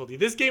difficulty.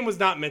 This game was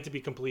not meant to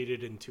be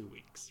completed in 2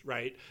 weeks,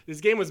 right?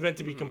 This game was meant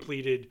to be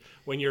completed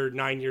when you're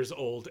 9 years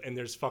old and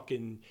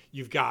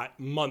you've got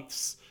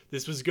months.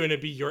 This was going to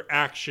be your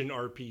action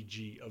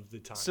RPG of the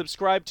time.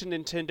 Subscribe to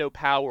Nintendo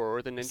Power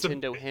or the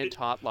Nintendo Hint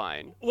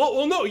Hotline.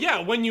 Well, no, yeah.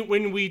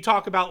 When we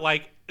talk about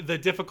the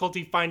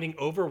difficulty finding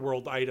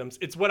overworld items,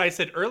 it's what I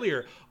said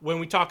earlier when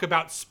we talk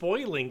about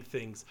spoiling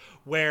things,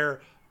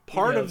 where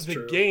part of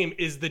the game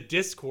is the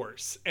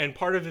discourse, and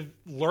part of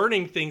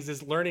learning things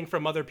is learning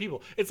from other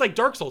people. It's like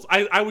Dark Souls.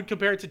 I would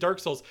compare it to Dark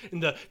Souls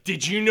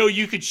did you know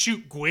you could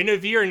shoot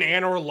Guinevere and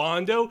Anne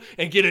Orlando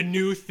and get a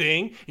new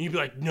thing? And you'd be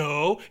like,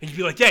 no. And you'd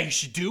be like, yeah, you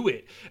should do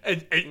it.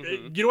 And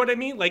you know what I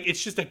mean?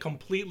 It's just a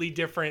completely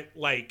different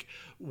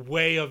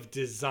way of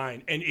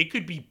design. And it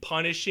could be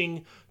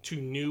punishing to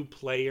new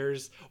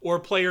players or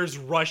players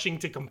rushing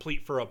to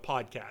complete for a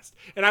podcast.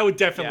 And I would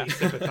definitely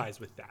sympathize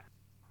with that.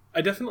 I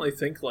definitely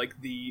think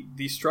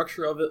the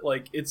structure of it,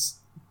 it's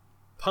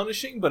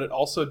punishing, but it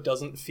also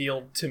doesn't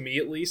feel, to me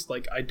at least,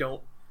 I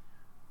don't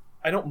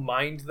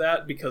mind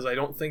that, because I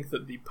don't think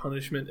that the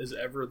punishment is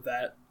ever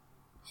that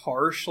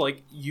harsh.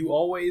 You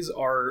always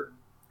are,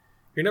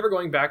 you're never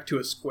going back to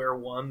a square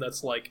one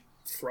that's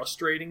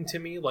frustrating to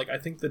me. I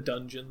think the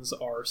dungeons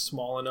are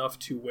small enough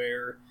to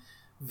where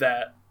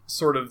that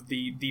sort of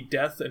the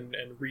death and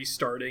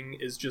restarting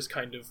is just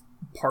kind of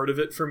part of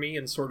it for me,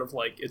 and sort of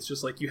it's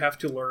just you have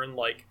to learn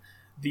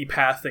the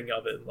pathing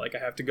of it. I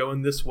have to go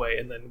in this way,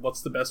 and then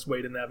what's the best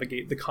way to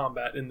navigate the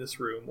combat in this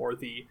room, or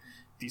the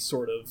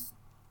sort of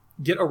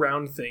get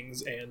around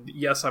things. And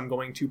yes, I'm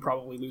going to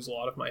probably lose a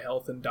lot of my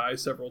health and die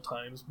several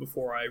times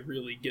before I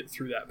really get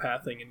through that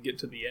pathing and get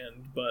to the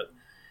end, but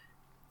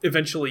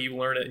eventually you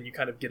learn it and you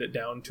kind of get it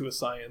down to a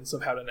science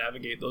of how to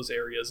navigate those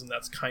areas. And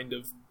that's kind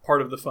of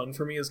part of the fun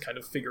for me, is kind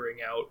of figuring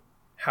out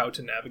how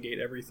to navigate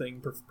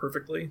everything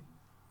perfectly.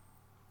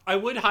 I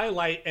would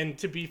highlight, and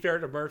to be fair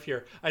to Murph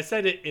here, I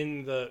said it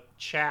in the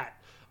chat,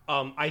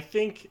 I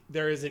think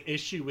there is an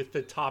issue with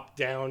the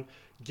top-down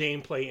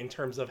gameplay in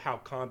terms of how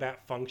combat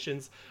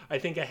functions. I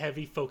think a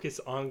heavy focus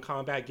on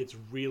combat gets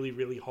really,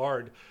 really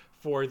hard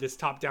for this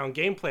top-down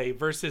gameplay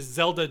versus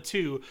Zelda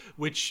 2,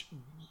 which,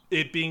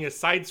 it being a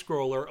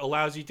side-scroller,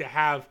 allows you to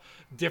have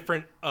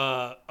different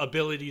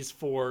abilities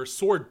for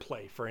sword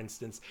play, for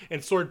instance.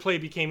 And sword play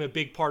became a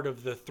big part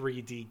of the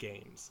 3D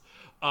games.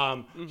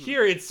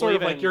 Here it's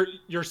sort of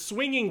you're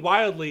swinging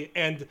wildly,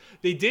 and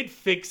they did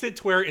fix it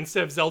to where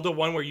instead of Zelda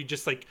 1 where you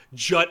just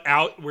jut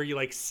out, where you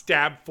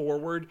stab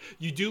forward,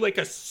 you do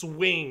a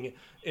swing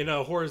in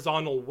a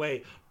horizontal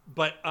way.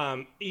 But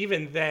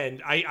even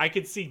then, I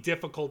could see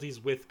difficulties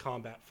with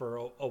combat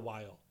for a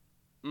while.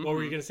 What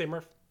were you gonna say,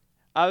 Murph?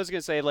 I was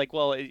going to say,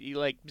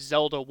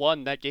 Zelda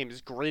 1, that game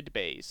is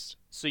grid-based,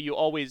 so you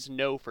always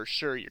know for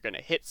sure you're going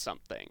to hit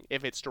something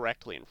if it's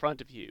directly in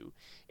front of you.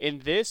 In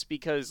this,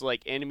 because,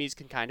 enemies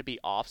can kind of be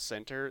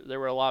off-center, there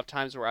were a lot of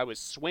times where I was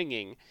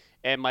swinging,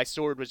 and my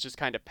sword was just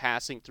kind of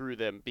passing through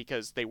them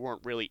because they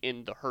weren't really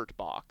in the hurt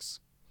box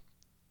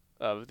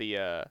of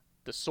the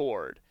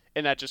sword,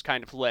 and that just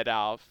kind of led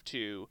off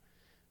to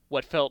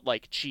what felt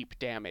like cheap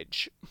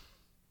damage.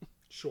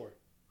 Sure.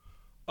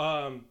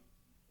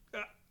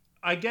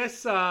 I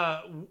guess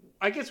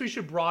we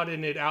should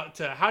broaden it out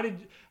to how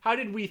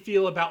did we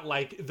feel about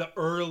the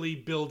early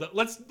build up?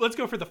 Let's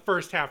go for the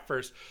first half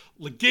first.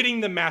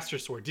 Getting the Master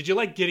Sword. Did you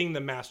like getting the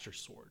Master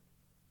Sword?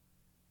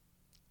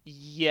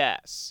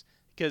 Yes,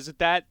 because at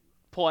that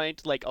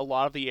point, a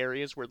lot of the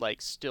areas were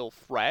still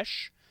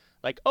fresh.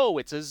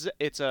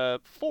 It's a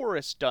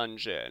forest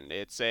dungeon,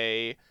 it's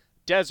a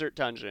desert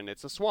dungeon,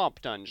 it's a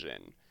swamp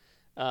dungeon.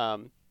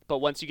 But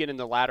once you get in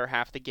the latter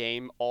half of the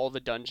game, all the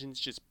dungeons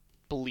just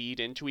bleed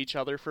into each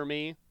other for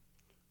me.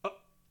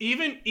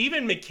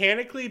 Even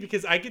mechanically,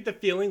 because I get the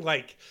feeling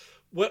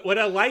what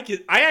I like is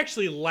I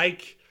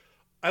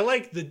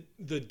like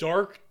the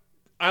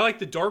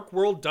dark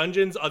world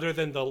dungeons other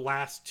than the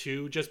last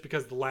two, just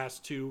because the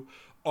last two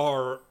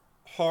are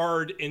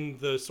hard in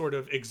the sort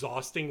of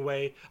exhausting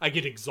way. I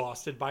get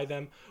exhausted by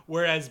them,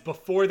 whereas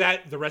before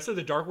that the rest of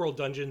the dark world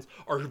dungeons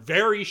are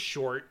very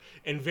short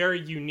and very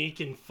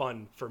unique and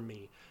fun for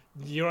me.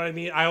 You know what I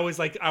mean? I always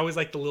like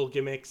the little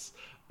gimmicks.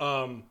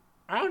 I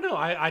don't know.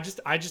 I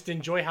just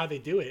enjoy how they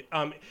do it.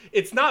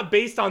 It's not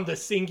based on the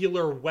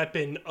singular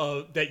weapon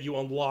that you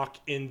unlock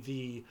in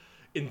the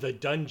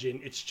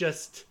dungeon. It's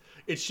just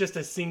It's just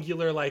a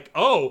singular, like,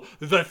 oh,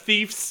 the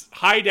thief's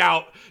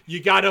hideout.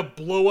 You gotta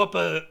blow up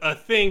a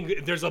thing.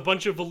 There's a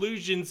bunch of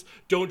illusions.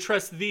 Don't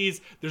trust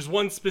these. There's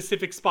one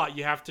specific spot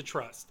you have to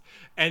trust.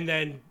 And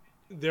then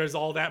there's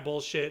all that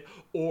bullshit.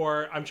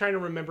 Or I'm trying to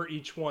remember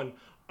each one.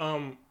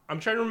 I'm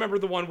trying to remember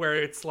the one where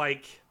it's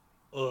like,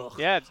 ugh.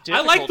 Yeah, it's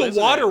difficult, I like the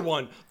water it?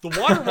 one. The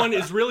water one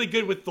is really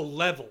good with the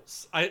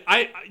levels.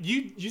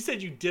 You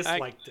said you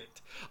disliked it.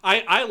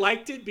 I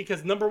liked it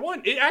because, number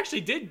one, it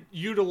actually did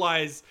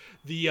utilize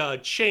the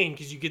chain,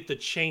 because you get the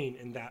chain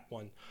in that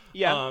one.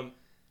 Yeah.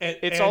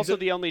 It's also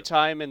the only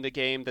time in the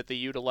game that they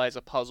utilize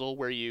a puzzle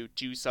where you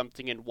do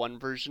something in one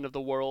version of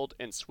the world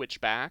and switch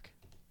back.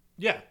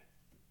 Yeah.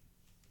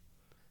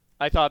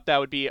 I thought that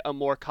would be a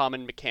more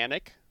common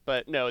mechanic,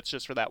 but no, it's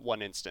just for that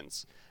one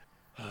instance.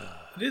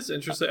 It is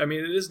interesting. I mean,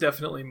 it is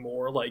definitely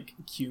more like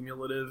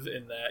cumulative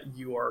in that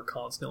you are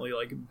constantly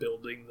like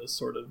building this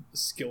sort of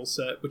skill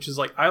set, which is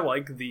like, I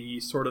like the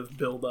sort of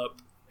build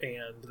up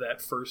and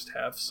that first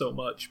half so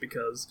much,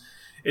 because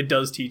it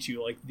does teach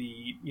you like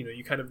the, you know,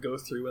 you kind of go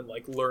through and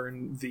like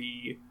learn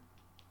the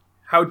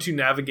how to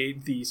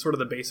navigate the sort of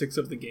the basics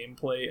of the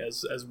gameplay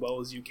as well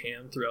as you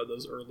can throughout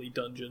those early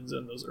dungeons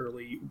and those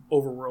early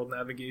overworld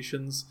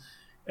navigations.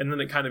 And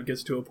then it kind of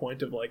gets to a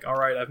point of like, all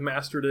right, I've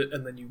mastered it,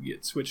 and then you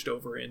get switched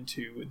over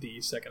into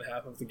the second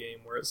half of the game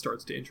where it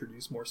starts to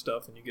introduce more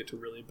stuff, and you get to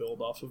really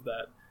build off of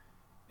that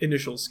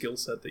initial skill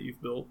set that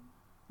you've built.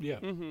 Yeah.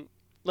 Mm-hmm.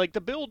 Like,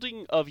 the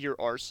building of your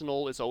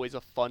arsenal is always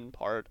a fun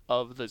part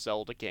of the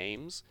Zelda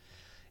games.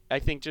 I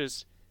think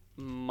just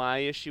my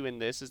issue in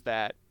this is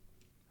that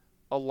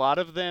a lot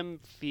of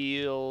them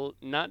feel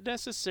not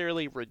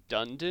necessarily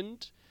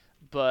redundant,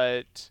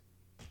 but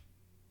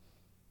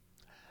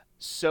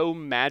so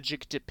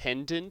magic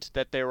dependent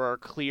that there are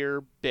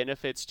clear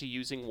benefits to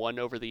using one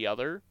over the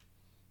other,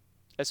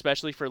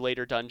 especially for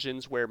later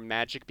dungeons where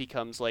magic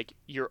becomes like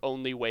your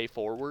only way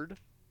forward.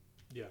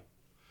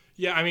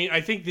 Yeah, I mean, I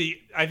think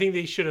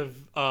they should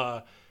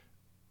have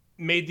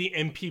made the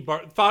MP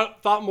bar,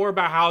 thought more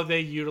about how they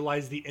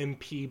utilize the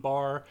MP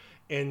bar,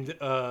 and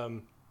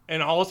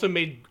also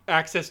made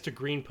access to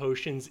green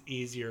potions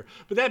easier.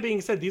 But that being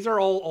said, these are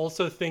all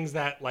also things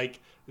that like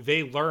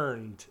they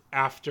learned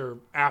after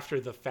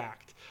the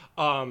fact.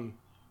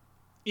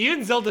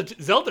 Even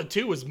Zelda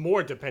 2 was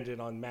more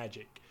dependent on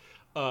magic.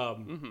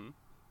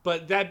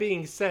 But that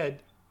being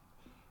said,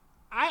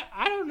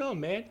 I don't know,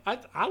 man.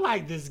 I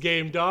like this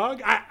game,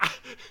 dog.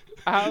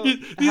 How do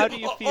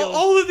you feel?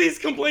 All of these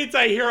complaints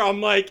I hear,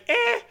 I'm like,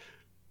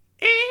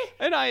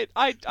 And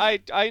I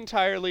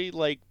entirely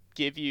like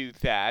give you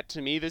that.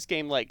 To me, this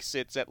game like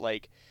sits at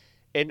like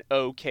an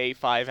okay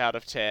 5 out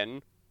of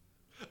 10.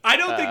 I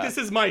don't think this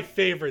is my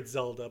favorite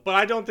Zelda, but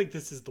I don't think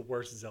this is the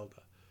worst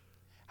Zelda.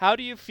 How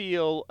do you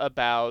feel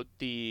about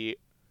the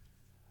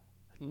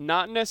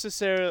not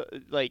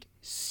necessarily like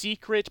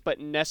secret but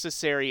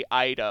necessary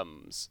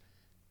items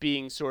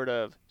being sort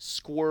of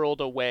squirreled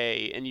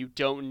away, and you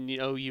don't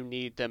know you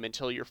need them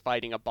until you're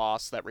fighting a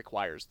boss that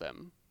requires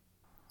them?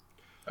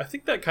 I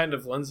think that kind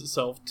of lends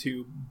itself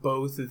to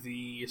both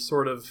the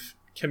sort of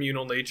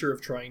communal nature of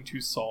trying to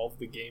solve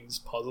the game's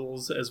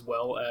puzzles, as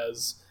well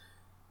as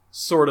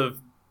sort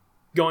of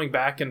going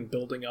back and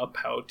building up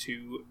how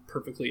to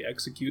perfectly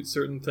execute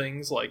certain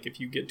things. Like if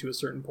you get to a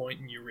certain point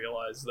and you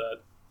realize that,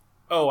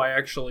 oh, I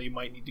actually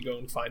might need to go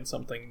and find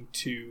something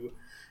to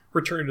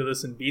return to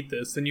this and beat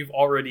this, then you've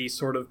already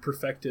sort of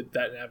perfected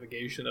that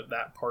navigation of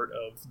that part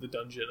of the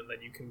dungeon, and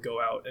then you can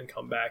go out and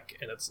come back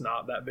and it's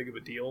not that big of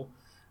a deal.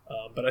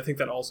 But I think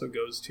that also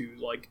goes to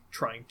like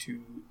trying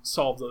to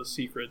solve those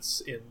secrets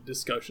in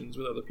discussions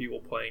with other people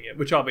playing it,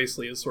 which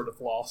obviously is sort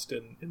of lost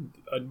in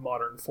a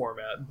modern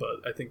format,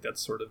 but I think that's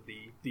sort of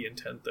the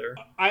intent there.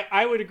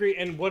 I would agree,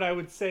 and what I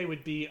would say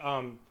would be,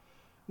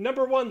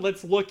 number one,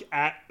 let's look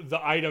at the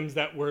items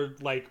that were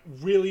like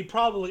really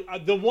probably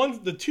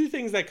the two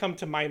things that come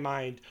to my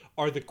mind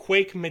are the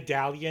Quake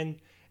Medallion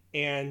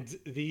and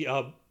the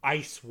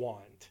Ice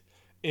Wand,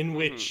 in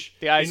which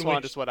the Ice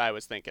Wand is what I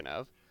was thinking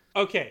of.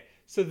 Okay.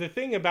 So the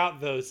thing about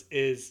those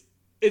is,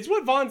 it's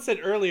what Vaughn said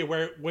earlier,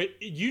 where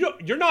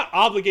you're not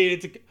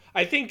obligated to.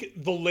 I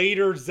think the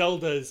later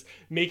Zeldas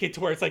make it to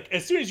where it's like,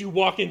 as soon as you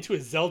walk into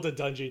a Zelda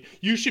dungeon,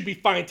 you should be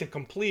fine to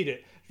complete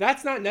it.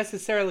 That's not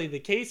necessarily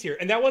the case here,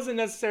 and that wasn't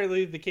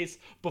necessarily the case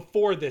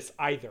before this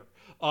either.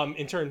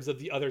 In terms of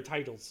the other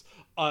titles,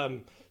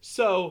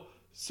 so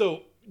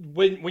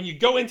when you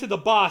go into the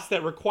boss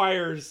that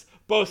requires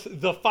both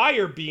the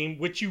fire beam,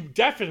 which you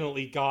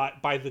definitely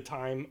got by the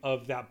time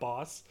of that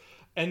boss.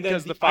 And then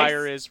because the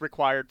fire is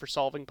required for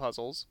solving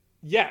puzzles.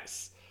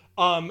 Yes.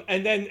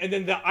 And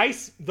then the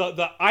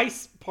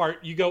ice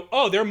part, you go,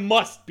 oh,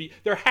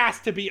 there has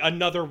to be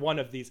another one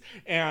of these.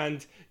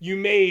 And you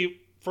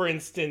may, for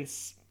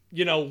instance,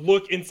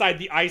 look inside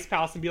the ice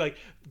palace and be like,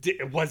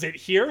 was it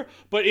here?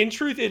 But in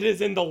truth, it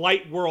is in the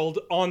light world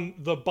on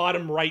the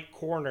bottom right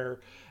corner.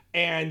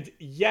 And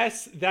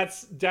yes,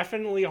 that's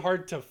definitely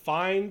hard to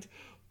find.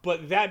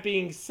 But that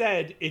being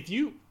said, if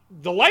you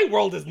the light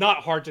world is not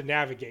hard to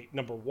navigate,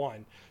 number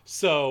one.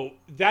 So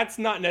that's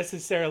not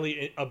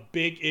necessarily a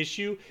big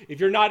issue. If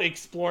you're not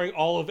exploring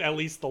all of at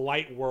least the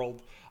light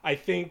world, I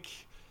think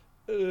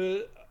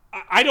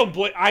I don't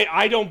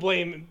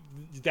blame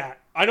that.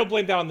 I don't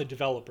blame that on the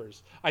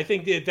developers. I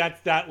think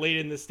that's that late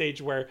in the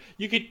stage where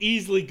you could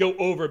easily go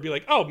over and be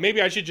like, oh,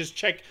 maybe I should just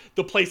check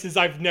the places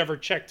I've never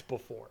checked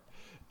before.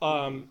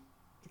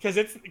 Because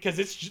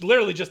it's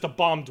literally just a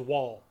bombed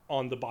wall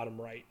on the bottom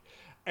right.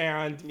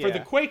 And for the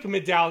Quake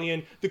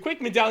medallion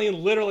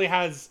literally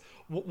has,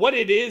 what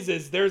it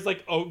is there's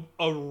like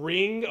a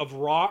ring of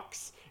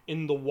rocks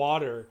in the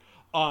water.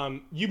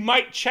 You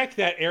might check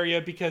that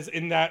area because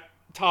in that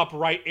top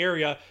right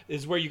area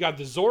is where you got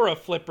the Zora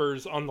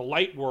flippers on the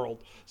light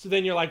world. So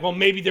then you're like, well,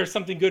 maybe there's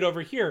something good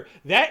over here.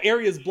 That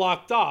area is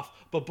blocked off.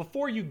 But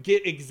before you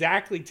get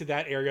exactly to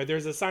that area,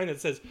 there's a sign that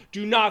says,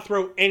 do not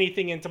throw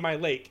anything into my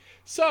lake.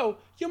 So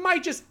you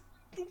might just,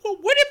 well,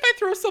 what if I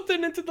throw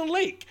something into the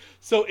lake?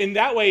 So in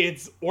that way,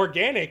 it's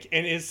organic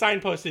and is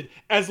signposted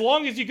as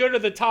long as you go to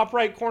the top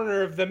right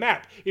corner of the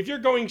map. If you're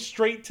going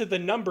straight to the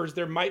numbers,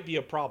 there might be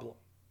a problem.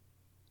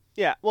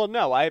 Yeah, well,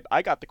 no,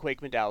 I got the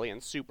Quake medallion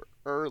super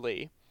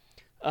early,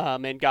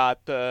 and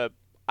got the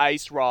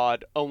ice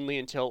rod only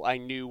until I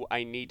knew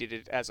I needed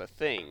it as a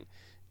thing.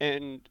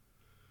 And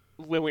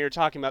when we were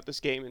talking about this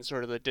game in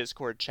sort of the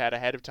Discord chat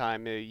ahead of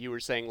time, you were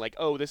saying, like,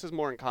 oh, this is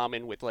more in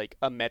common with, like,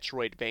 a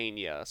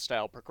Metroidvania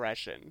style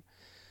progression,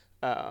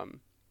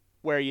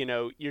 where, you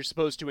know, you're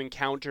supposed to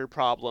encounter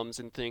problems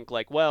and think,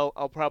 like, well,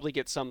 I'll probably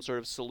get some sort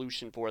of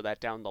solution for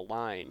that down the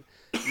line.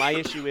 My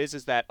issue is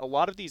that a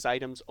lot of these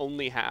items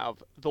only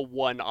have the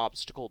one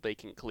obstacle they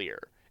can clear,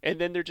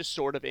 and then they're just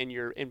sort of in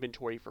your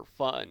inventory for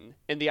fun,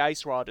 and the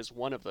ice rod is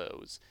one of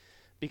those.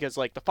 Because,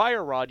 like, the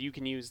fire rod, you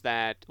can use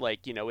that,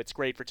 like, you know, it's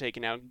great for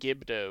taking out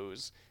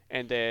Gibdos,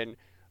 and then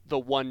the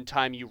one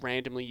time you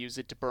randomly use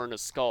it to burn a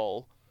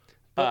skull.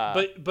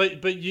 But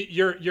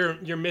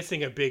you're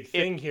missing a big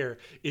thing here.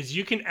 Is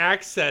you can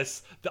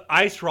access the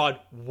ice rod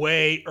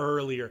way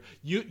earlier.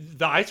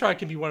 The ice rod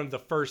can be one of the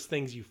first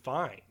things you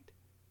find.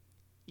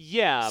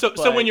 Yeah.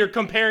 So when you're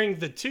comparing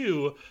the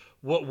two,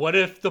 what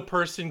if the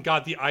person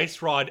got the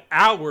ice rod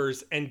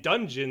hours and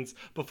dungeons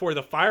before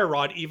the fire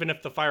rod, even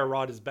if the fire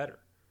rod is better?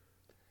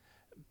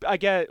 I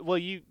get, well,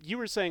 you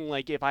were saying,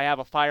 like, if I have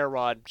a fire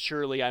rod,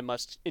 surely I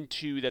must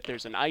intuit that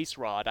there's an ice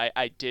rod.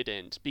 I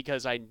didn't,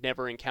 because I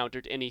never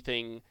encountered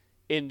anything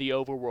in the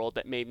overworld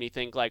that made me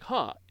think, like,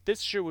 huh,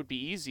 this sure would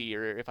be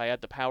easier if I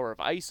had the power of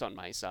ice on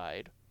my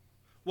side.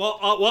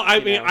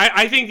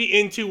 I think the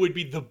into would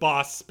be the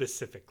boss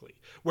specifically,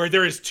 where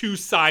there is two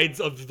sides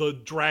of the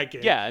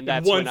dragon. Yeah, and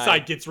that's one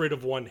side gets rid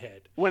of one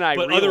head. When I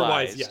realized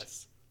otherwise,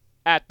 yes.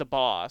 At the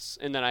boss,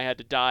 and then I had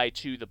to die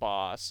to the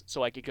boss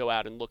so I could go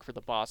out and look for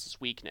the boss's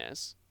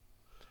weakness.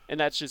 And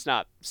that's just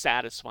not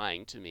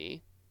satisfying to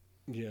me.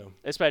 Yeah.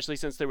 Especially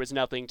since there was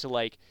nothing to,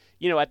 like,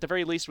 you know, at the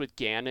very least with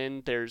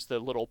Ganon, there's the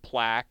little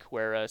plaque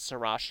where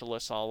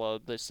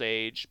Sarashalasala, the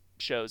sage,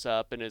 shows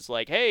up and is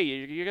like, hey,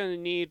 you're going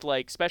to need,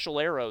 like,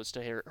 special arrows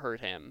to hurt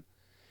him.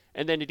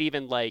 And then it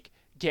even, like,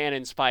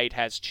 Ganon's fight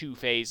has two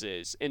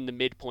phases, in the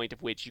midpoint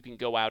of which you can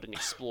go out and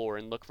explore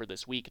and look for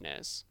this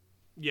weakness.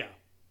 Yeah.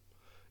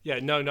 Yeah,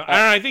 no.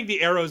 I think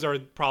the arrows are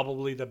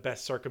probably the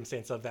best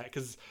circumstance of that,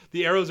 because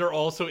the arrows are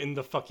also in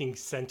the fucking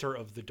center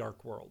of the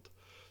dark world.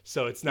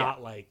 So it's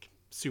not, like,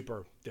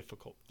 super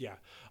difficult. Yeah.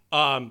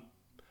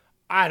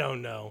 I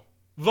don't know.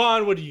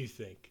 Vaughn, what do you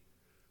think?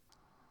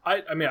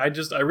 I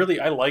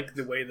like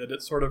the way that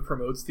it sort of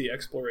promotes the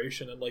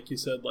exploration, and like you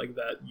said, like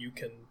that you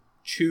can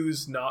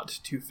choose not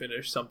to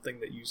finish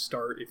something that you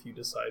start if you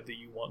decide that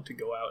you want to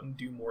go out and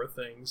do more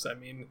things. I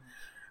mean,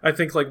 I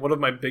think, like, one of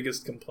my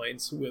biggest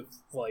complaints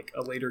with, like,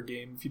 a later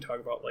game, if you talk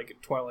about, like,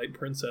 Twilight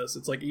Princess,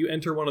 it's like you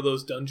enter one of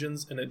those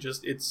dungeons and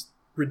it's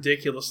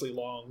ridiculously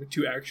long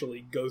to actually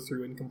go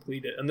through and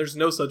complete it. And there's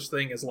no such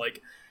thing as, like,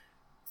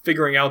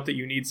 figuring out that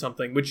you need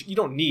something, which you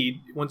don't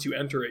need. Once you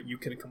enter it, you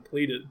can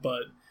complete it,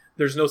 but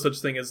there's no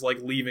such thing as,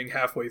 like, leaving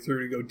halfway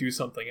through to go do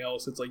something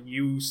else. It's like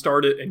you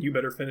start it and you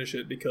better finish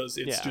it because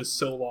it's just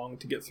so long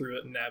to get through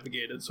it and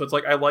navigate it. So it's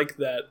like, I like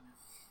that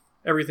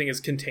everything is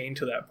contained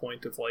to that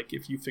point of, like,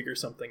 if you figure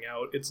something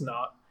out, it's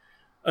not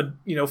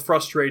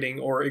frustrating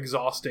or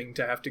exhausting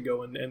to have to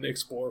go and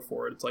explore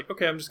for it. It's like,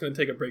 okay, I'm just going to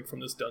take a break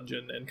from this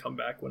dungeon and come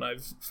back when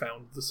I've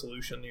found the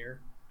solution here.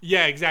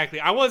 Yeah,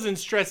 exactly. I wasn't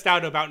stressed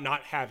out about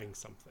not having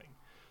something.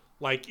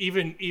 Like,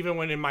 even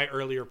when in my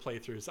earlier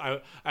playthroughs,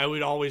 I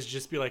would always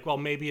just be like, well,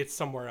 maybe it's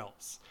somewhere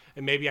else,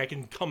 and maybe I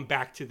can come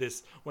back to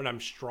this when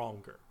I'm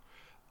stronger.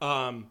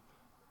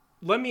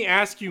 Let me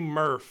ask you,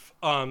 Murph.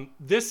 All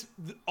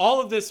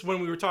of this,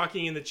 when we were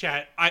talking in the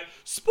chat,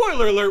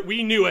 spoiler alert,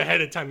 we knew ahead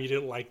of time you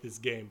didn't like this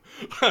game.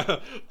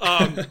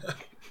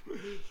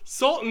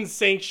 Sultan's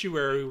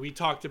Sanctuary, we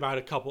talked about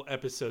a couple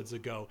episodes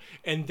ago,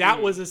 and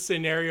that was a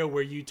scenario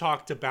where you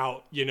talked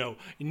about, you know,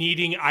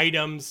 needing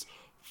items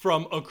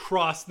from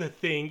across the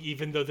thing,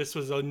 even though this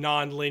was a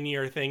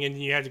non-linear thing,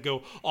 and you had to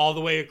go all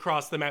the way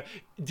across the map.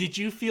 Did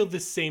you feel the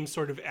same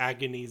sort of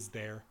agonies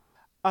there?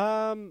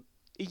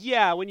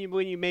 Yeah, when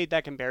you made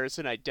that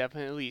comparison, I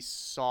definitely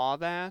saw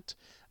that.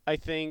 I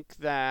think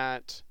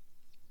that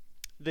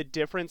the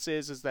difference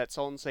is that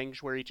Sultan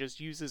Sanctuary just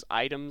uses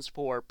items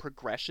for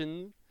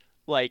progression.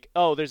 Like,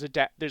 oh, there's a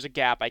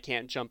gap I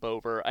can't jump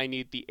over. I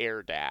need the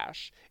air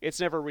dash. It's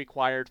never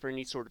required for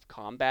any sort of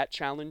combat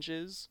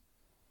challenges.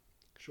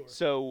 Sure.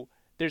 So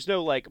there's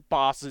no like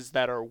bosses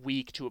that are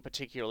weak to a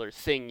particular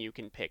thing you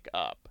can pick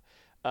up.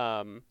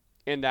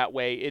 In that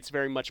way, it's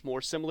very much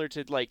more similar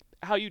to like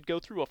how you'd go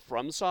through a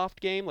FromSoft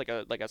game, like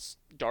a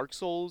Dark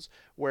Souls,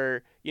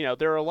 where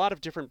there are a lot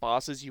of different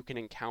bosses you can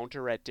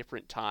encounter at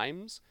different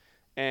times,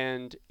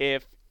 and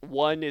if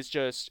one is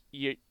just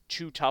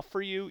too tough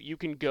for you, you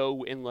can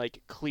go and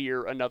like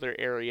clear another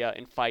area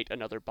and fight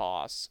another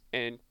boss,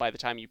 and by the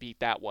time you beat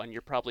that one,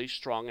 you're probably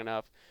strong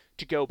enough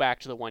to go back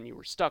to the one you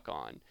were stuck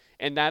on.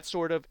 And that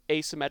sort of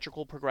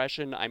asymmetrical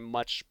progression I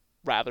much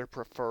rather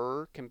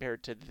prefer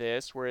compared to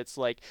this, where it's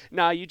like,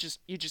 nah, you just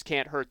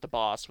can't hurt the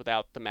boss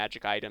without the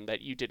magic item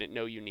that you didn't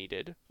know you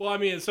needed. Well, I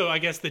mean, so I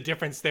guess the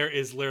difference there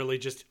is literally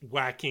just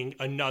whacking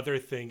another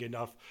thing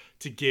enough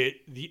to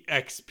get the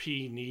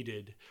XP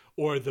needed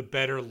or the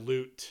better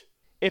loot.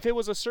 If it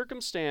was a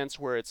circumstance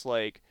where it's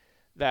like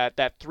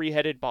that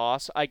three-headed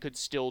boss, I could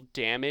still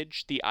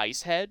damage the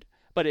ice head,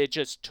 but it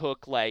just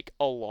took like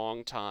a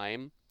long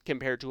time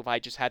compared to if I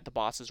just had the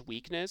boss's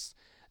weakness,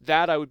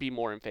 that I would be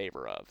more in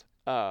favor of.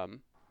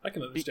 I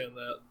can understand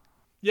that.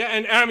 Yeah,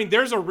 and I mean,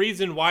 there's a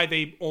reason why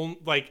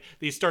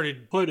they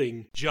started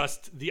putting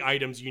just the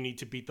items you need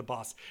to beat the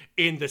boss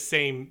in the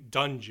same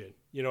dungeon.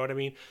 You know what I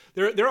mean?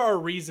 There are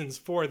reasons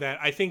for that.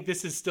 I think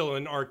this is still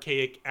an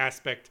archaic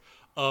aspect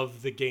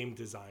of the game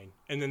design.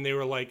 And then they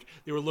were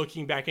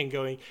looking back and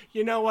going,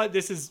 you know what,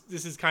 this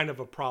is kind of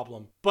a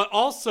problem. But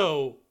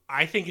also,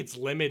 I think it's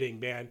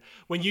limiting, man.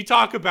 When you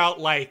talk about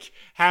like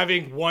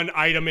having one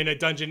item in a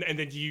dungeon and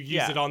then you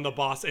use it on the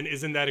boss, and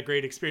isn't that a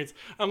great experience?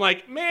 I'm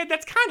like, man,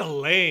 that's kind of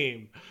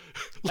lame.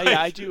 Yeah,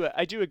 I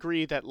do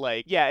agree that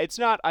like, yeah, it's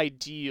not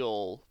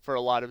ideal for a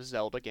lot of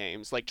Zelda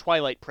games. Like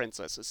Twilight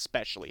Princess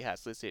especially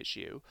has this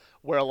issue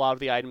where a lot of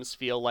the items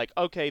feel like,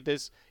 okay,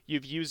 this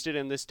you've used it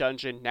in this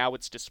dungeon, now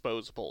it's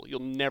disposable.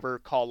 You'll never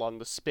call on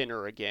the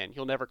spinner again.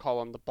 You'll never call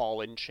on the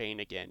ball and chain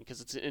again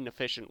because it's an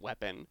inefficient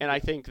weapon. And I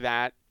think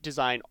that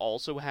design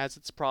also has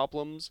its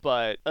problems,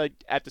 but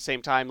at the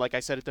same time, like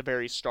I said at the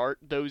very start,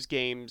 those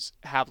games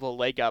have the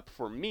leg up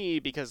for me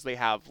because they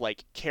have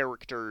like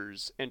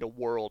characters and a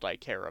world I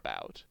care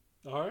about.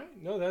 All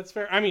right, no, that's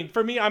fair. I mean,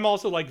 for me, I'm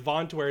also like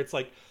Vaughn, to where it's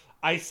like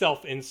I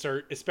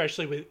self-insert,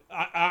 especially with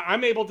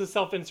I'm able to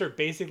self-insert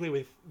basically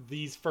with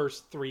these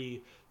first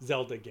 3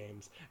 Zelda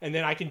games, and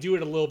then I can do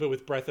it a little bit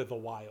with Breath of the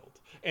Wild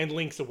and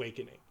Link's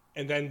Awakening.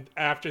 And then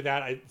after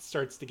that, it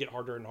starts to get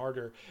harder and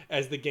harder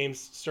as the games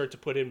start to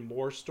put in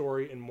more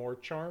story and more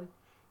charm.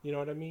 You know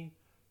what I mean?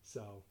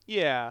 So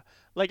yeah,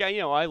 like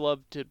I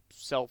love to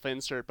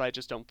self-insert, but I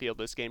just don't feel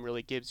this game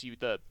really gives you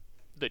the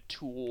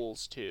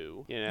tools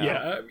to.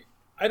 Yeah,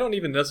 I don't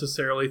even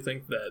necessarily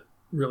think that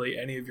really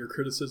any of your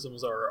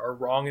criticisms are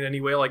wrong in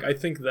any way. Like, I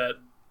think that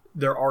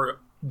there are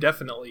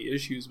definitely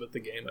issues with the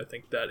game. I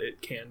think that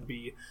it can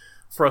be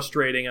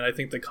frustrating, and I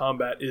think the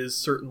combat is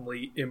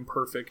certainly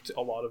imperfect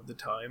a lot of the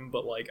time.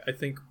 But like, I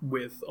think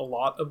with a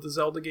lot of the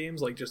Zelda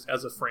games, like just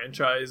as a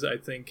franchise, I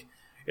think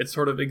it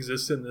sort of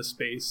exists in this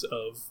space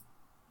of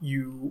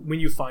when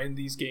you find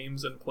these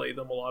games and play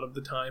them a lot of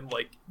the time,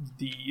 like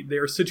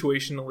they're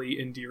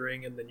situationally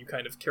endearing, and then you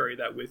kind of carry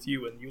that with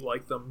you and you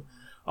like them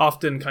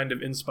often kind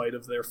of in spite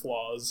of their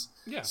flaws.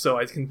 Yeah. So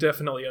I can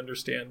definitely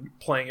understand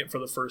playing it for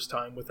the first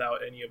time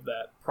without any of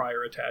that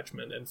prior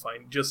attachment, and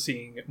just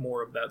seeing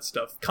more of that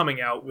stuff coming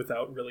out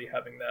without really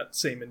having that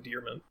same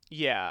endearment.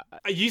 Yeah.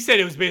 You said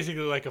it was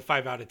basically like a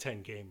 5 out of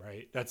 10 game,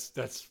 right? That's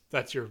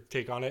your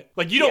take on it.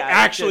 Like, you don't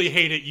actually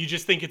hate it, you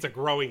just think it's a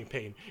growing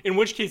pain. In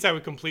which case, I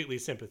would completely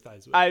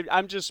sympathize with it.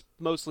 I'm just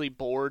mostly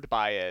bored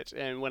by it,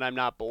 and when I'm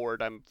not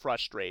bored, I'm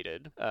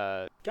frustrated.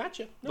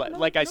 Gotcha.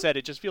 Like I said,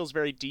 it just feels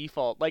very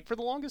default. Like, for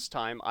the longest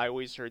time, I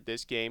always heard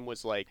this game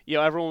was like,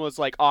 everyone was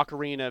like,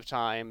 Ocarina of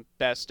Time,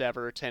 best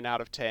ever, 10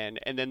 out of 10.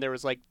 And then there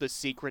was like the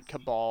secret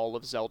cabal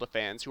of Zelda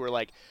fans who were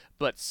like,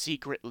 but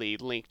secretly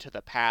Link to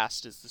the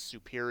Past is the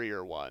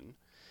superior one.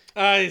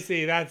 I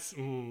see. That's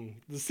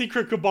the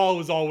secret cabal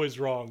was always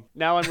wrong.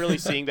 Now I'm really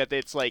seeing that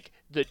it's like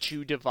the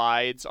two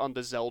divides on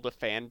the Zelda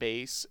fan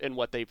base and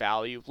what they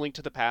value. Link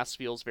to the Past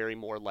feels very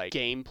more like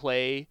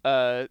gameplay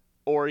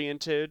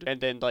oriented, and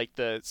then like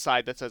the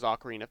side that says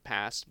Ocarina of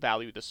Past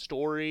value the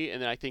story.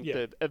 And then I think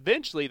that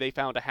eventually they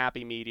found a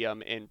happy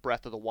medium in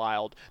Breath of the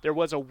Wild. There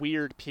was a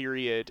weird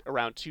period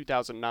around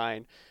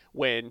 2009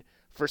 when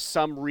for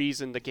some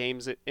reason the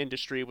games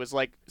industry was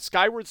like,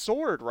 Skyward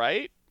Sword,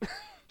 right?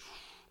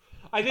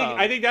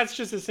 I think that's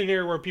just a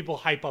scenario where people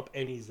hype up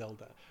any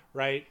Zelda,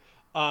 right?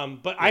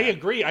 But I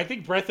agree. I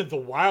think Breath of the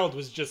Wild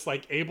was just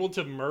like able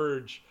to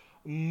merge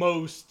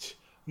most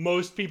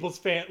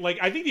people's like,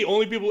 I think the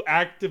only people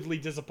actively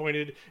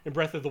disappointed in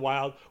Breath of the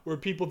Wild were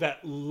people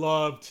that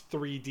loved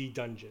 3D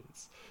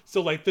dungeons.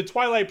 So like the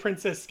Twilight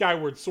Princess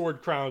Skyward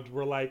Sword crowd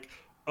were like,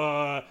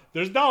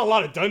 there's not a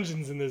lot of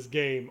dungeons in this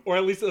game, or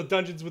at least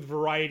dungeons with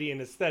variety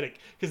and aesthetic,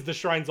 because the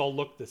shrines all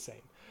look the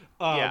same.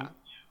 Yeah.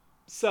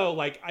 So,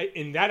 like,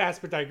 in that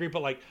aspect, I agree.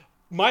 But, like,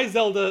 my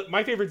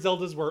favorite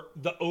Zeldas were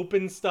the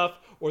open stuff,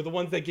 or the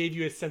ones that gave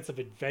you a sense of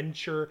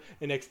adventure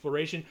and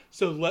exploration.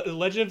 So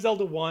Legend of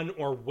Zelda 1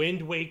 or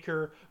Wind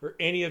Waker or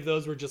any of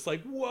those were just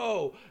like,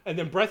 whoa. And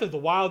then Breath of the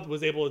Wild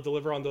was able to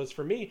deliver on those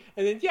for me.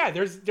 And then, yeah,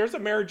 there's a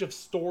marriage of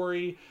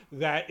story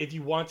that if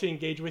you want to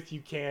engage with,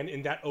 you can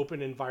in that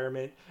open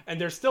environment.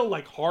 And there's still,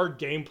 like, hard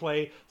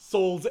gameplay,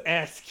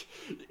 Souls-esque.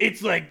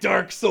 It's like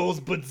Dark Souls,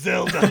 but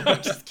Zelda.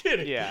 I'm just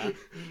kidding. Yeah.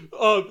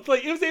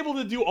 Like, it was able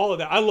to do all of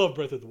that. I love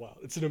Breath of the Wild.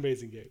 It's an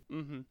amazing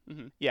game.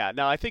 Yeah,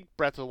 no, I think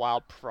Breath of the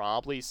Wild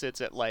probably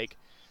sits at like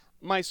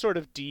my sort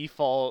of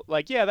default.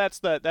 Like, yeah, that's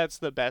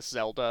the best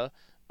Zelda.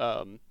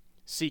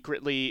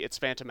 Secretly, it's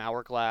Phantom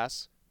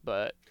Hourglass,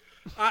 but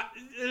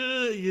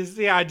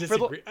yeah, I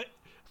disagree.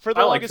 For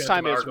the I like longest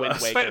time, it was Wind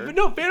Phantom Waker.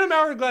 No, Phantom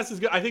Hourglass is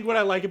good. I think what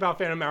I like about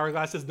Phantom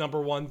Hourglass is,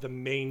 number one, the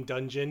main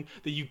dungeon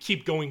that you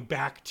keep going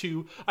back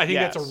to. I think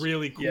that's a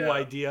really cool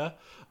idea.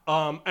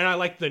 And I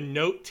like the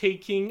note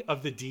taking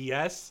of the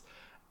DS.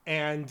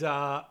 And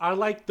I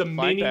like the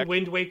mini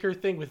Wind Waker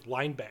thing with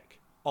Linebeck.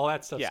 All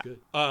that stuff's good.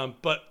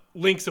 But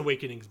Link's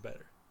Awakening's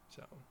better.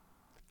 So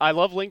I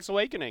love Link's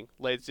Awakening.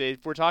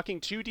 If we're talking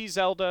 2D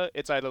Zelda,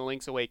 it's either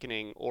Link's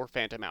Awakening or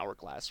Phantom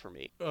Hourglass for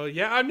me.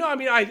 Yeah, no, I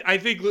mean, I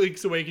think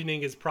Link's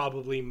Awakening is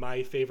probably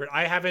my favorite.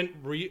 I haven't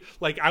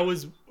I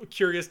was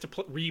curious to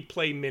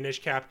replay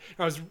Minish Cap.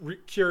 I was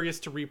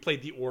curious to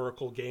replay the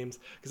Oracle games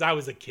because I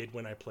was a kid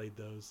when I played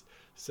those.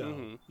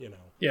 So, you know.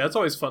 Yeah, it's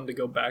always fun to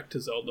go back to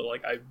Zelda.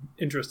 Like, I'm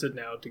interested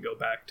now to go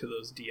back to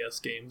those DS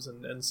games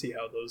and see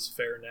how those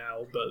fare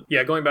now. But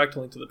yeah, going back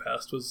to Link to the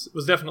Past was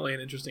definitely an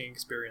interesting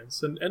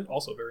experience and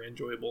also very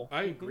enjoyable.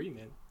 I agree,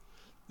 man.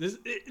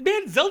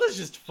 Man, Zelda's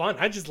just fun.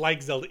 I just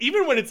like Zelda.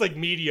 Even when it's, like,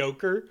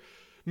 mediocre.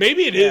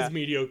 Maybe it is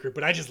mediocre,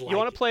 but I just like it. You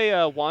want to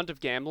play Wand of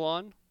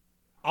Gamelon?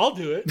 I'll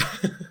do it.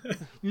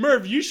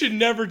 Merv, you should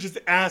never just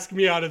ask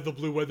me out of the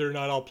blue whether or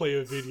not I'll play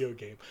a video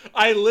game.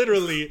 I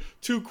literally,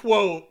 to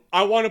quote,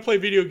 I want to play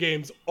video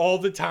games all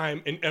the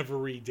time and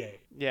every day.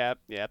 Yeah,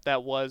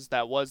 that was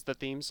the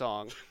theme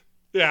song.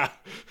 Yeah.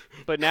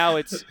 But now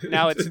it's Daydream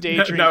now it's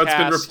been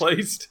Cast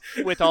replaced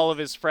with all of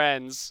his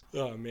friends.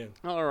 Oh man.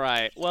 All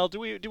right. Well, do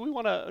we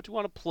want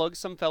to plug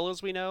some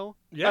fellows we know?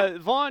 Yeah.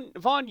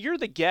 Vaughn, you're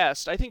the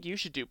guest. I think you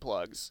should do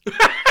plugs.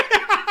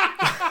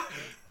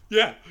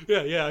 Yeah,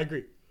 I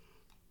agree.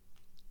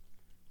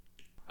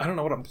 I don't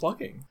know what I'm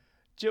plugging.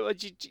 Plug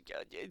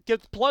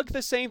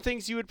the same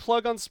things you would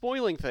plug on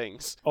Spoiling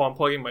Things. Oh, I'm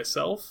plugging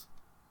myself?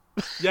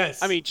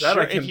 Yes. I mean,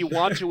 sure, if you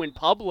want to in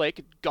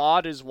public,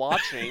 God is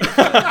watching.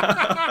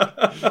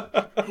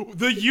 The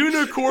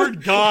unicorn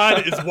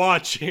God is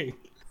watching.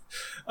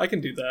 I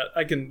can do that.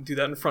 I can do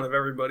that in front of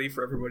everybody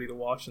for everybody to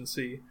watch and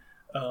see.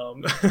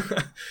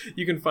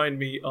 You can find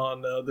me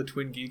on the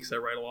Twin Geeks. I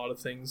write a lot of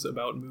things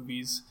about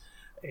movies.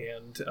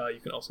 And you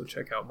can also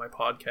check out my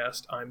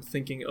podcast, I'm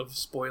Thinking of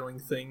Spoiling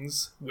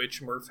Things,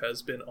 which Murph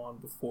has been on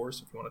before.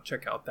 So if you want to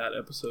check out that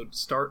episode to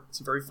start,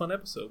 it's a very fun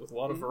episode with a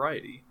lot of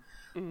variety.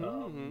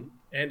 And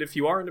if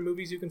you are into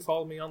movies, you can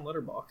follow me on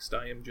Letterboxd.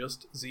 I am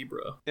just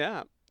Zebra.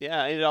 Yeah,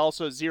 and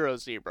also Zero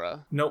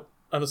Zebra. Nope,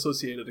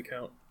 unassociated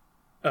account.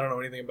 I don't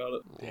know anything about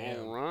it.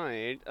 Damn. All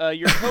right.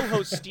 Your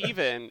co-host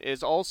Steven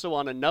is also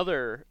on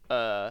another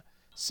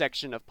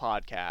section of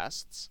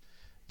podcasts,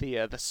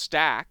 the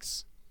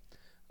Stacks.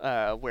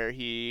 Where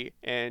he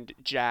and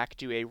Jack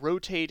do a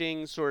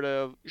rotating sort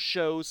of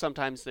show.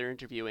 Sometimes they're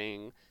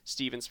interviewing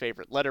Steven's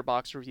favorite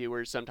Letterboxd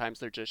reviewers. Sometimes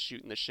they're just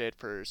shooting the shit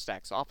for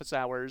Stacks Office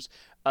Hours.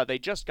 They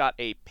just got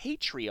a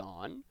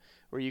Patreon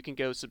where you can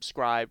go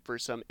subscribe for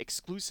some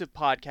exclusive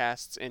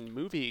podcasts and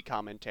movie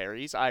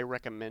commentaries. I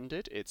recommend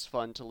it. It's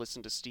fun to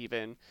listen to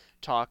Steven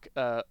talk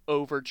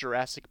over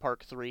Jurassic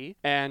Park 3.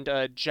 And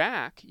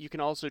Jack, you can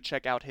also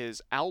check out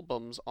his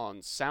albums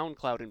on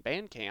SoundCloud and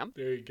Bandcamp.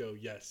 There you go.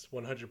 Yes,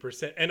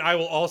 100%. And I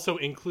will also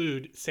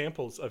include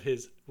samples of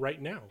his right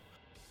now.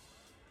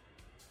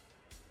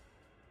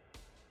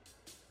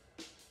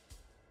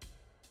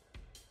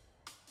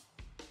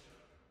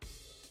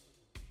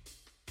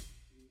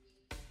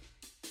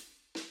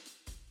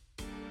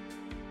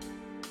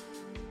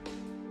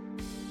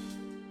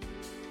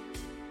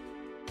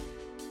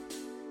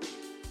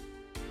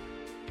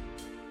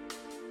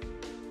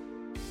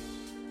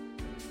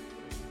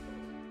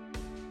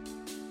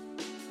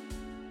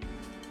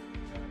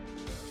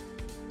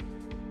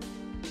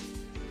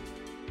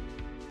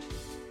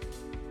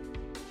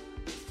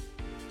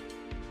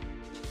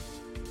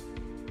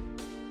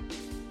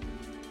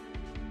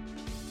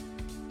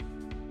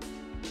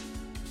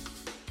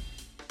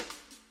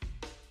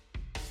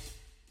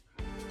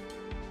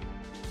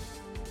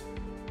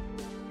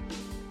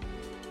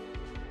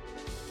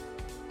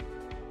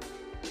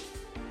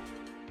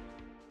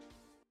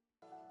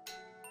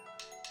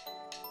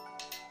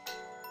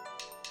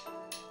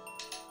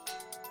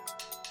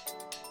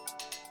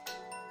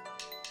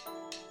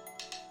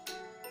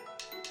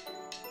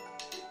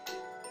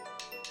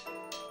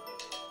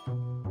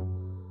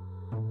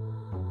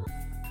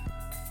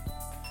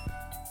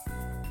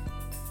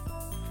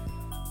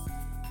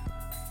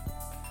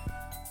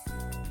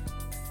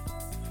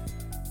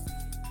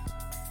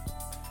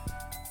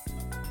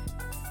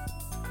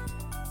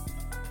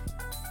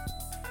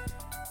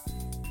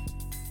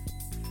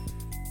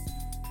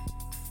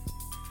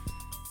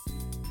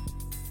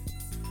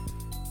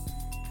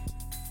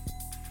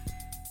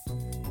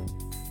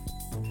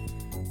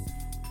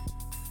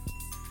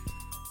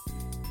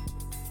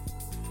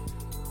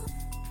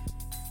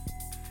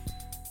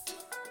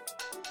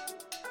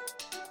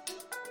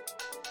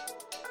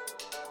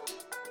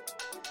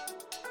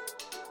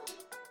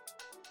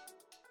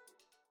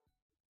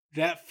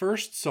 That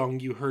first song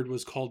you heard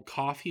was called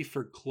Coffee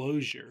for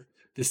Closure.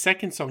 The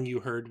second song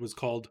you heard was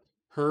called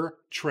Her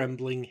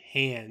Trembling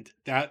Hand.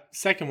 That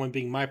second one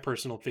being my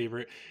personal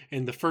favorite,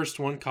 and the first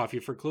one, Coffee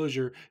for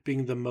Closure,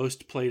 being the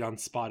most played on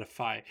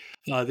Spotify.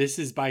 This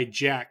is by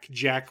Jack.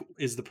 Jack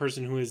is the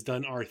person who has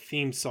done our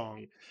theme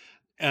song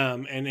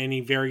and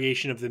any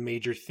variation of the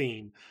major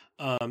theme.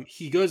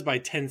 He goes by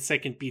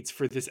 10-second beats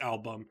for this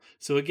album.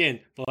 So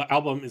again, the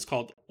album is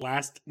called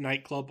Last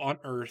Nightclub on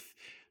Earth,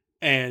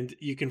 and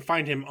you can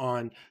find him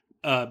on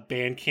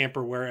Bandcamp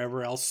or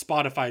wherever else.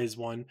 Spotify is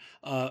one.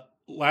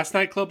 Last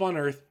Nightclub on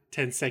Earth,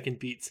 10-second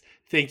beats.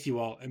 Thank you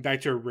all, and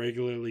back to our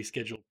regularly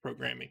scheduled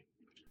programming.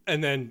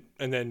 And then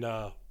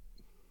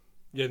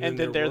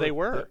there they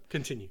were.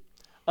 Continue.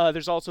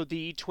 There's also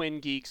the Twin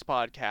Geeks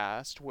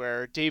podcast,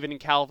 where David and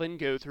Calvin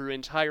go through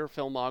entire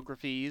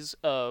filmographies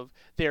of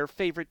their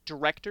favorite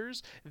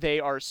directors. They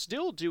are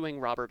still doing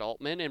Robert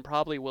Altman and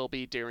probably will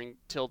be during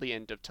till the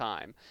end of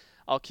time.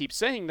 I'll keep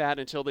saying that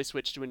until they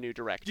switch to a new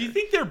director. Do you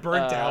think they're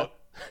burnt out?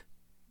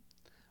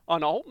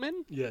 On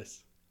Altman?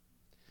 Yes.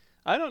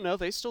 I don't know.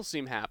 They still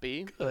seem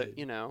happy, Good. but,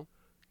 you know.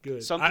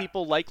 Good. Some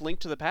people like Link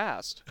to the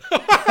Past.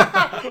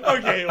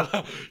 Okay,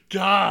 well,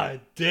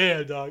 god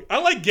damn, dog. I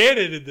like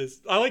Ganon in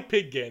this. I like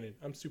Pig Ganon.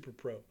 I'm super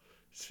pro.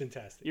 It's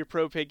fantastic. You're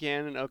pro Pig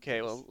Ganon?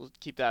 Okay, well, we'll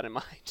keep that in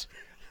mind.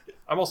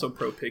 I'm also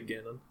pro Pig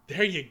Ganon.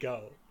 There you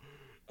go.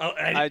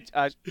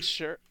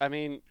 Sure. I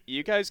mean,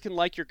 you guys can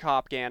like your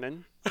cop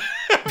Ganon.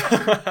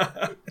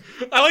 I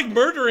like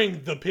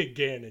murdering the Pig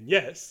Ganon,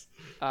 yes.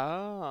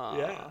 Oh.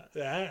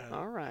 Yeah.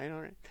 All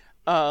right.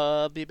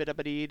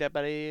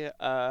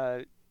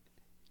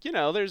 You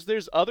know,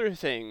 there's other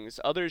things,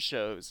 other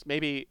shows.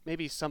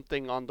 Maybe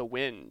something on the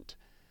Wind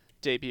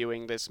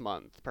debuting this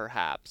month,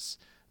 perhaps.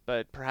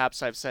 But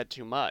perhaps I've said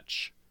too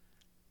much.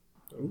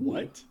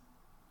 What?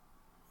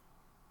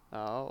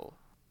 Oh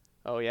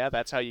yeah,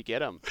 that's how you get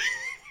them.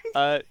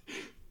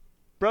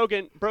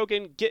 Brogan,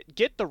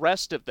 get the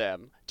rest of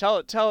them.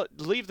 Tell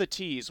leave the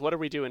tease. What are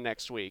we doing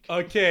next week?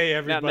 Okay,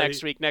 everybody. Not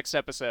next week, next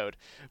episode.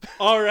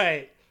 All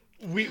right.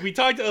 We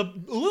talked a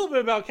little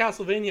bit about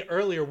Castlevania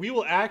earlier. We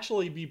will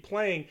actually be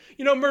playing.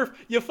 You know, Murph,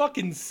 you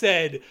fucking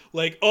said,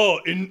 like,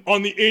 on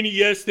the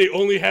NES they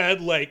only had,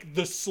 like,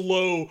 the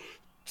slow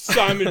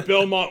Simon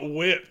Belmont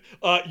whip.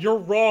 You're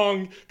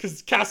wrong,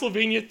 because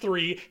Castlevania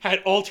 3 had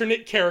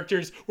alternate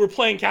characters. We're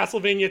playing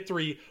Castlevania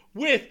 3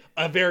 with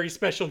a very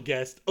special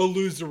guest,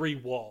 Illusory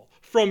Wall,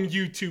 from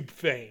YouTube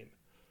fame.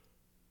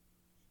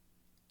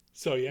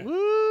 So, yeah.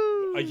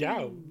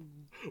 Yeah.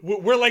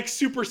 We're like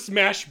Super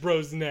Smash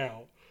Bros.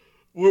 Now.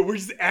 We're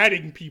just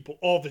adding people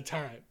all the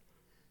time.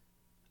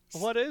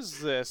 What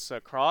is this?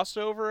 A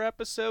crossover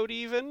episode,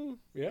 even?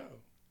 Yeah.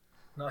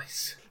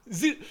 Nice.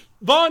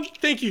 Vaughn,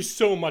 thank you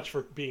so much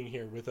for being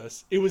here with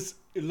us. It was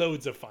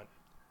loads of fun.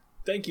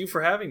 Thank you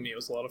for having me. It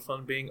was a lot of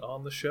fun being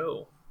on the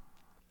show.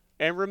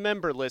 And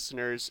remember,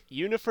 listeners,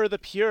 Unifer the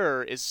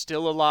Pure is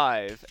still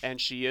alive, and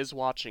she is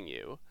watching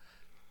you.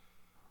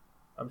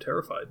 I'm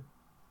terrified.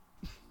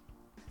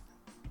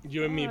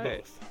 You and me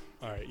both.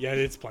 All right. Yeah,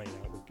 it's playing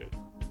out. We're good.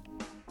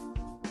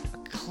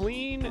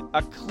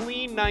 A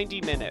clean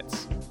 90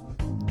 minutes.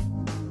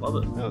 Love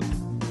it.